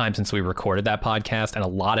long time since we recorded that podcast, and a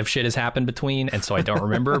lot of shit has happened between, and so I don't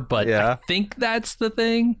remember. But yeah. I think that's the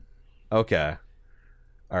thing. Okay.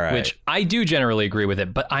 All right. Which I do generally agree with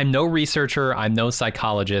it, but I'm no researcher. I'm no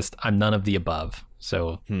psychologist. I'm none of the above.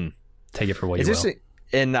 So take it for what you will.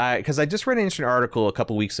 And because I just read an interesting article a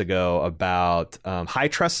couple weeks ago about high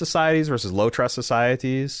trust societies versus low trust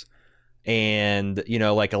societies. And,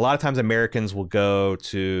 like, a lot of times Americans will go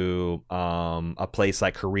to a place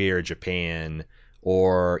like Korea or Japan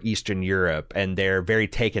or Eastern Europe, and they're very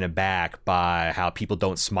taken aback by how people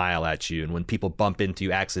don't smile at you. And when people bump into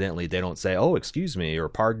you accidentally, they don't say, oh, excuse me, or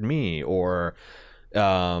pardon me, or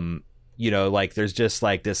like, there's just,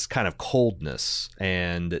 like, this kind of coldness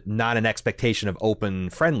and not an expectation of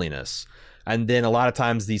open friendliness. And then a lot of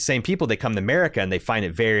times these same people, they come to America and they find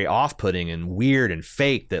it very off-putting and weird and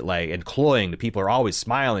fake that, like, and cloying. The people are always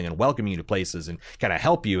smiling and welcoming you to places and kind of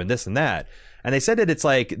help you and this and that. And they said that it's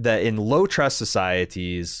like that in low trust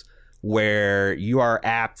societies where you are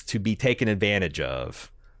apt to be taken advantage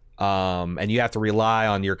of. And you have to rely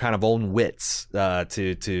on your kind of own wits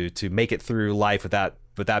to make it through life without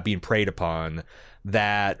being preyed upon,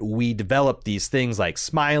 that we develop these things like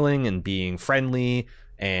smiling and being friendly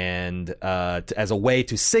and as a way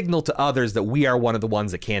to signal to others that we are one of the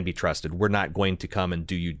ones that can be trusted. We're not going to come and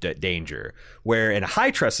do you danger. Where in a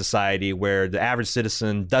high trust society where the average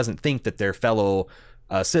citizen doesn't think that their fellow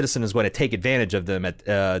citizen is going to take advantage of them,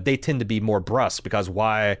 they tend to be more brusque, because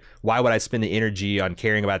why would I spend the energy on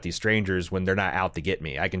caring about these strangers when they're not out to get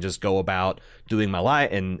me? I can just go about doing my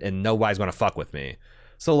life and nobody's going to fuck with me.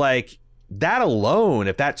 So, like, that alone,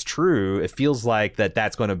 if that's true, it feels like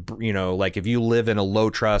that's going to, like, if you live in a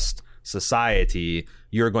low trust society,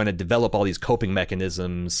 you're going to develop all these coping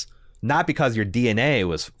mechanisms, not because your DNA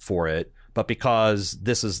was for it, but because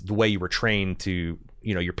this is the way you were trained to,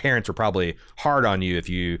 your parents were probably hard on you if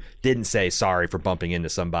you didn't say sorry for bumping into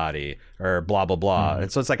somebody or blah, blah, blah.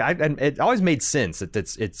 And so it's like, it always made sense that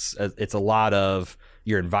it's a lot of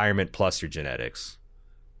your environment plus your genetics.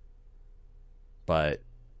 But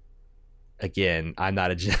again, I'm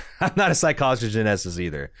not a psychologist or geneticist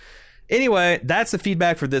either. Anyway, that's the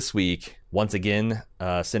feedback for this week. Once again,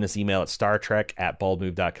 send us email at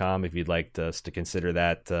startrek@baldmove.com if you'd like us to consider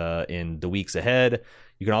that in the weeks ahead.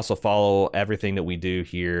 You can also follow everything that we do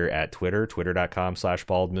here at Twitter,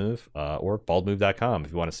 twitter.com/baldmove, or baldmove.com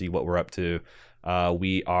if you want to see what we're up to.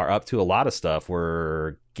 We are up to a lot of stuff. This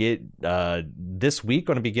week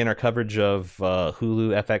going to begin our coverage of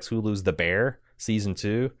FX Hulu's The Bear Season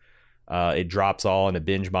 2. It drops all in a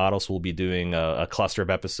binge model, so we'll be doing a cluster of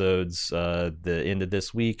episodes the end of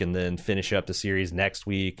this week and then finish up the series next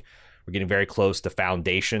week. We're getting very close to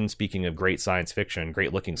Foundation. Speaking of great science fiction,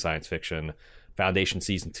 great looking science fiction, Foundation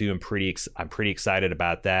Season 2, I'm pretty excited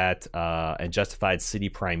about that. And Justified City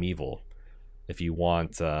Primeval, if you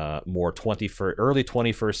want more early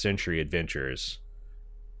 21st century adventures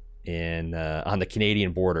on the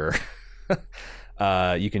Canadian border.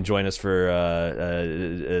 You can join us for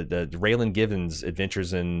the Raylan Givens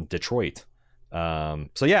Adventures in Detroit.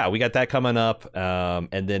 So yeah, we got that coming up.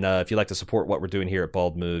 And then if you'd like to support what we're doing here at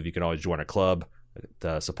Bald Move, you can always join our club,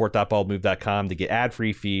 support.baldmove.com to get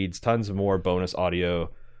ad-free feeds, tons of more bonus audio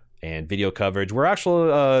and video coverage. We're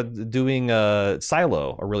actually doing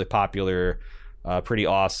Silo, a really popular, pretty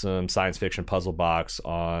awesome science fiction puzzle box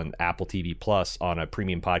on Apple TV Plus on a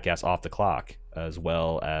premium podcast, Off the Clock, as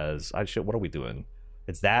well as what are we doing?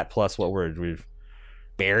 It's that plus what we've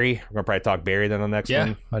Barry. We're gonna probably talk Barry then on the next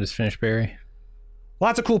one. I just finished Barry.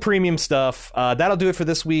 Lots of cool premium stuff. That'll do it for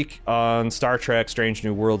this week on Star Trek Strange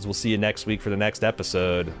New Worlds. We'll see you next week for the next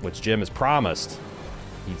episode, which Jim has promised.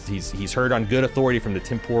 He's heard on good authority from the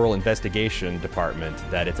Temporal Investigation Department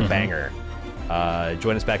that it's a banger.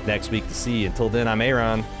 Join us back next week to see. Until then, I'm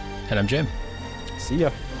Aaron. And I'm Jim. See ya.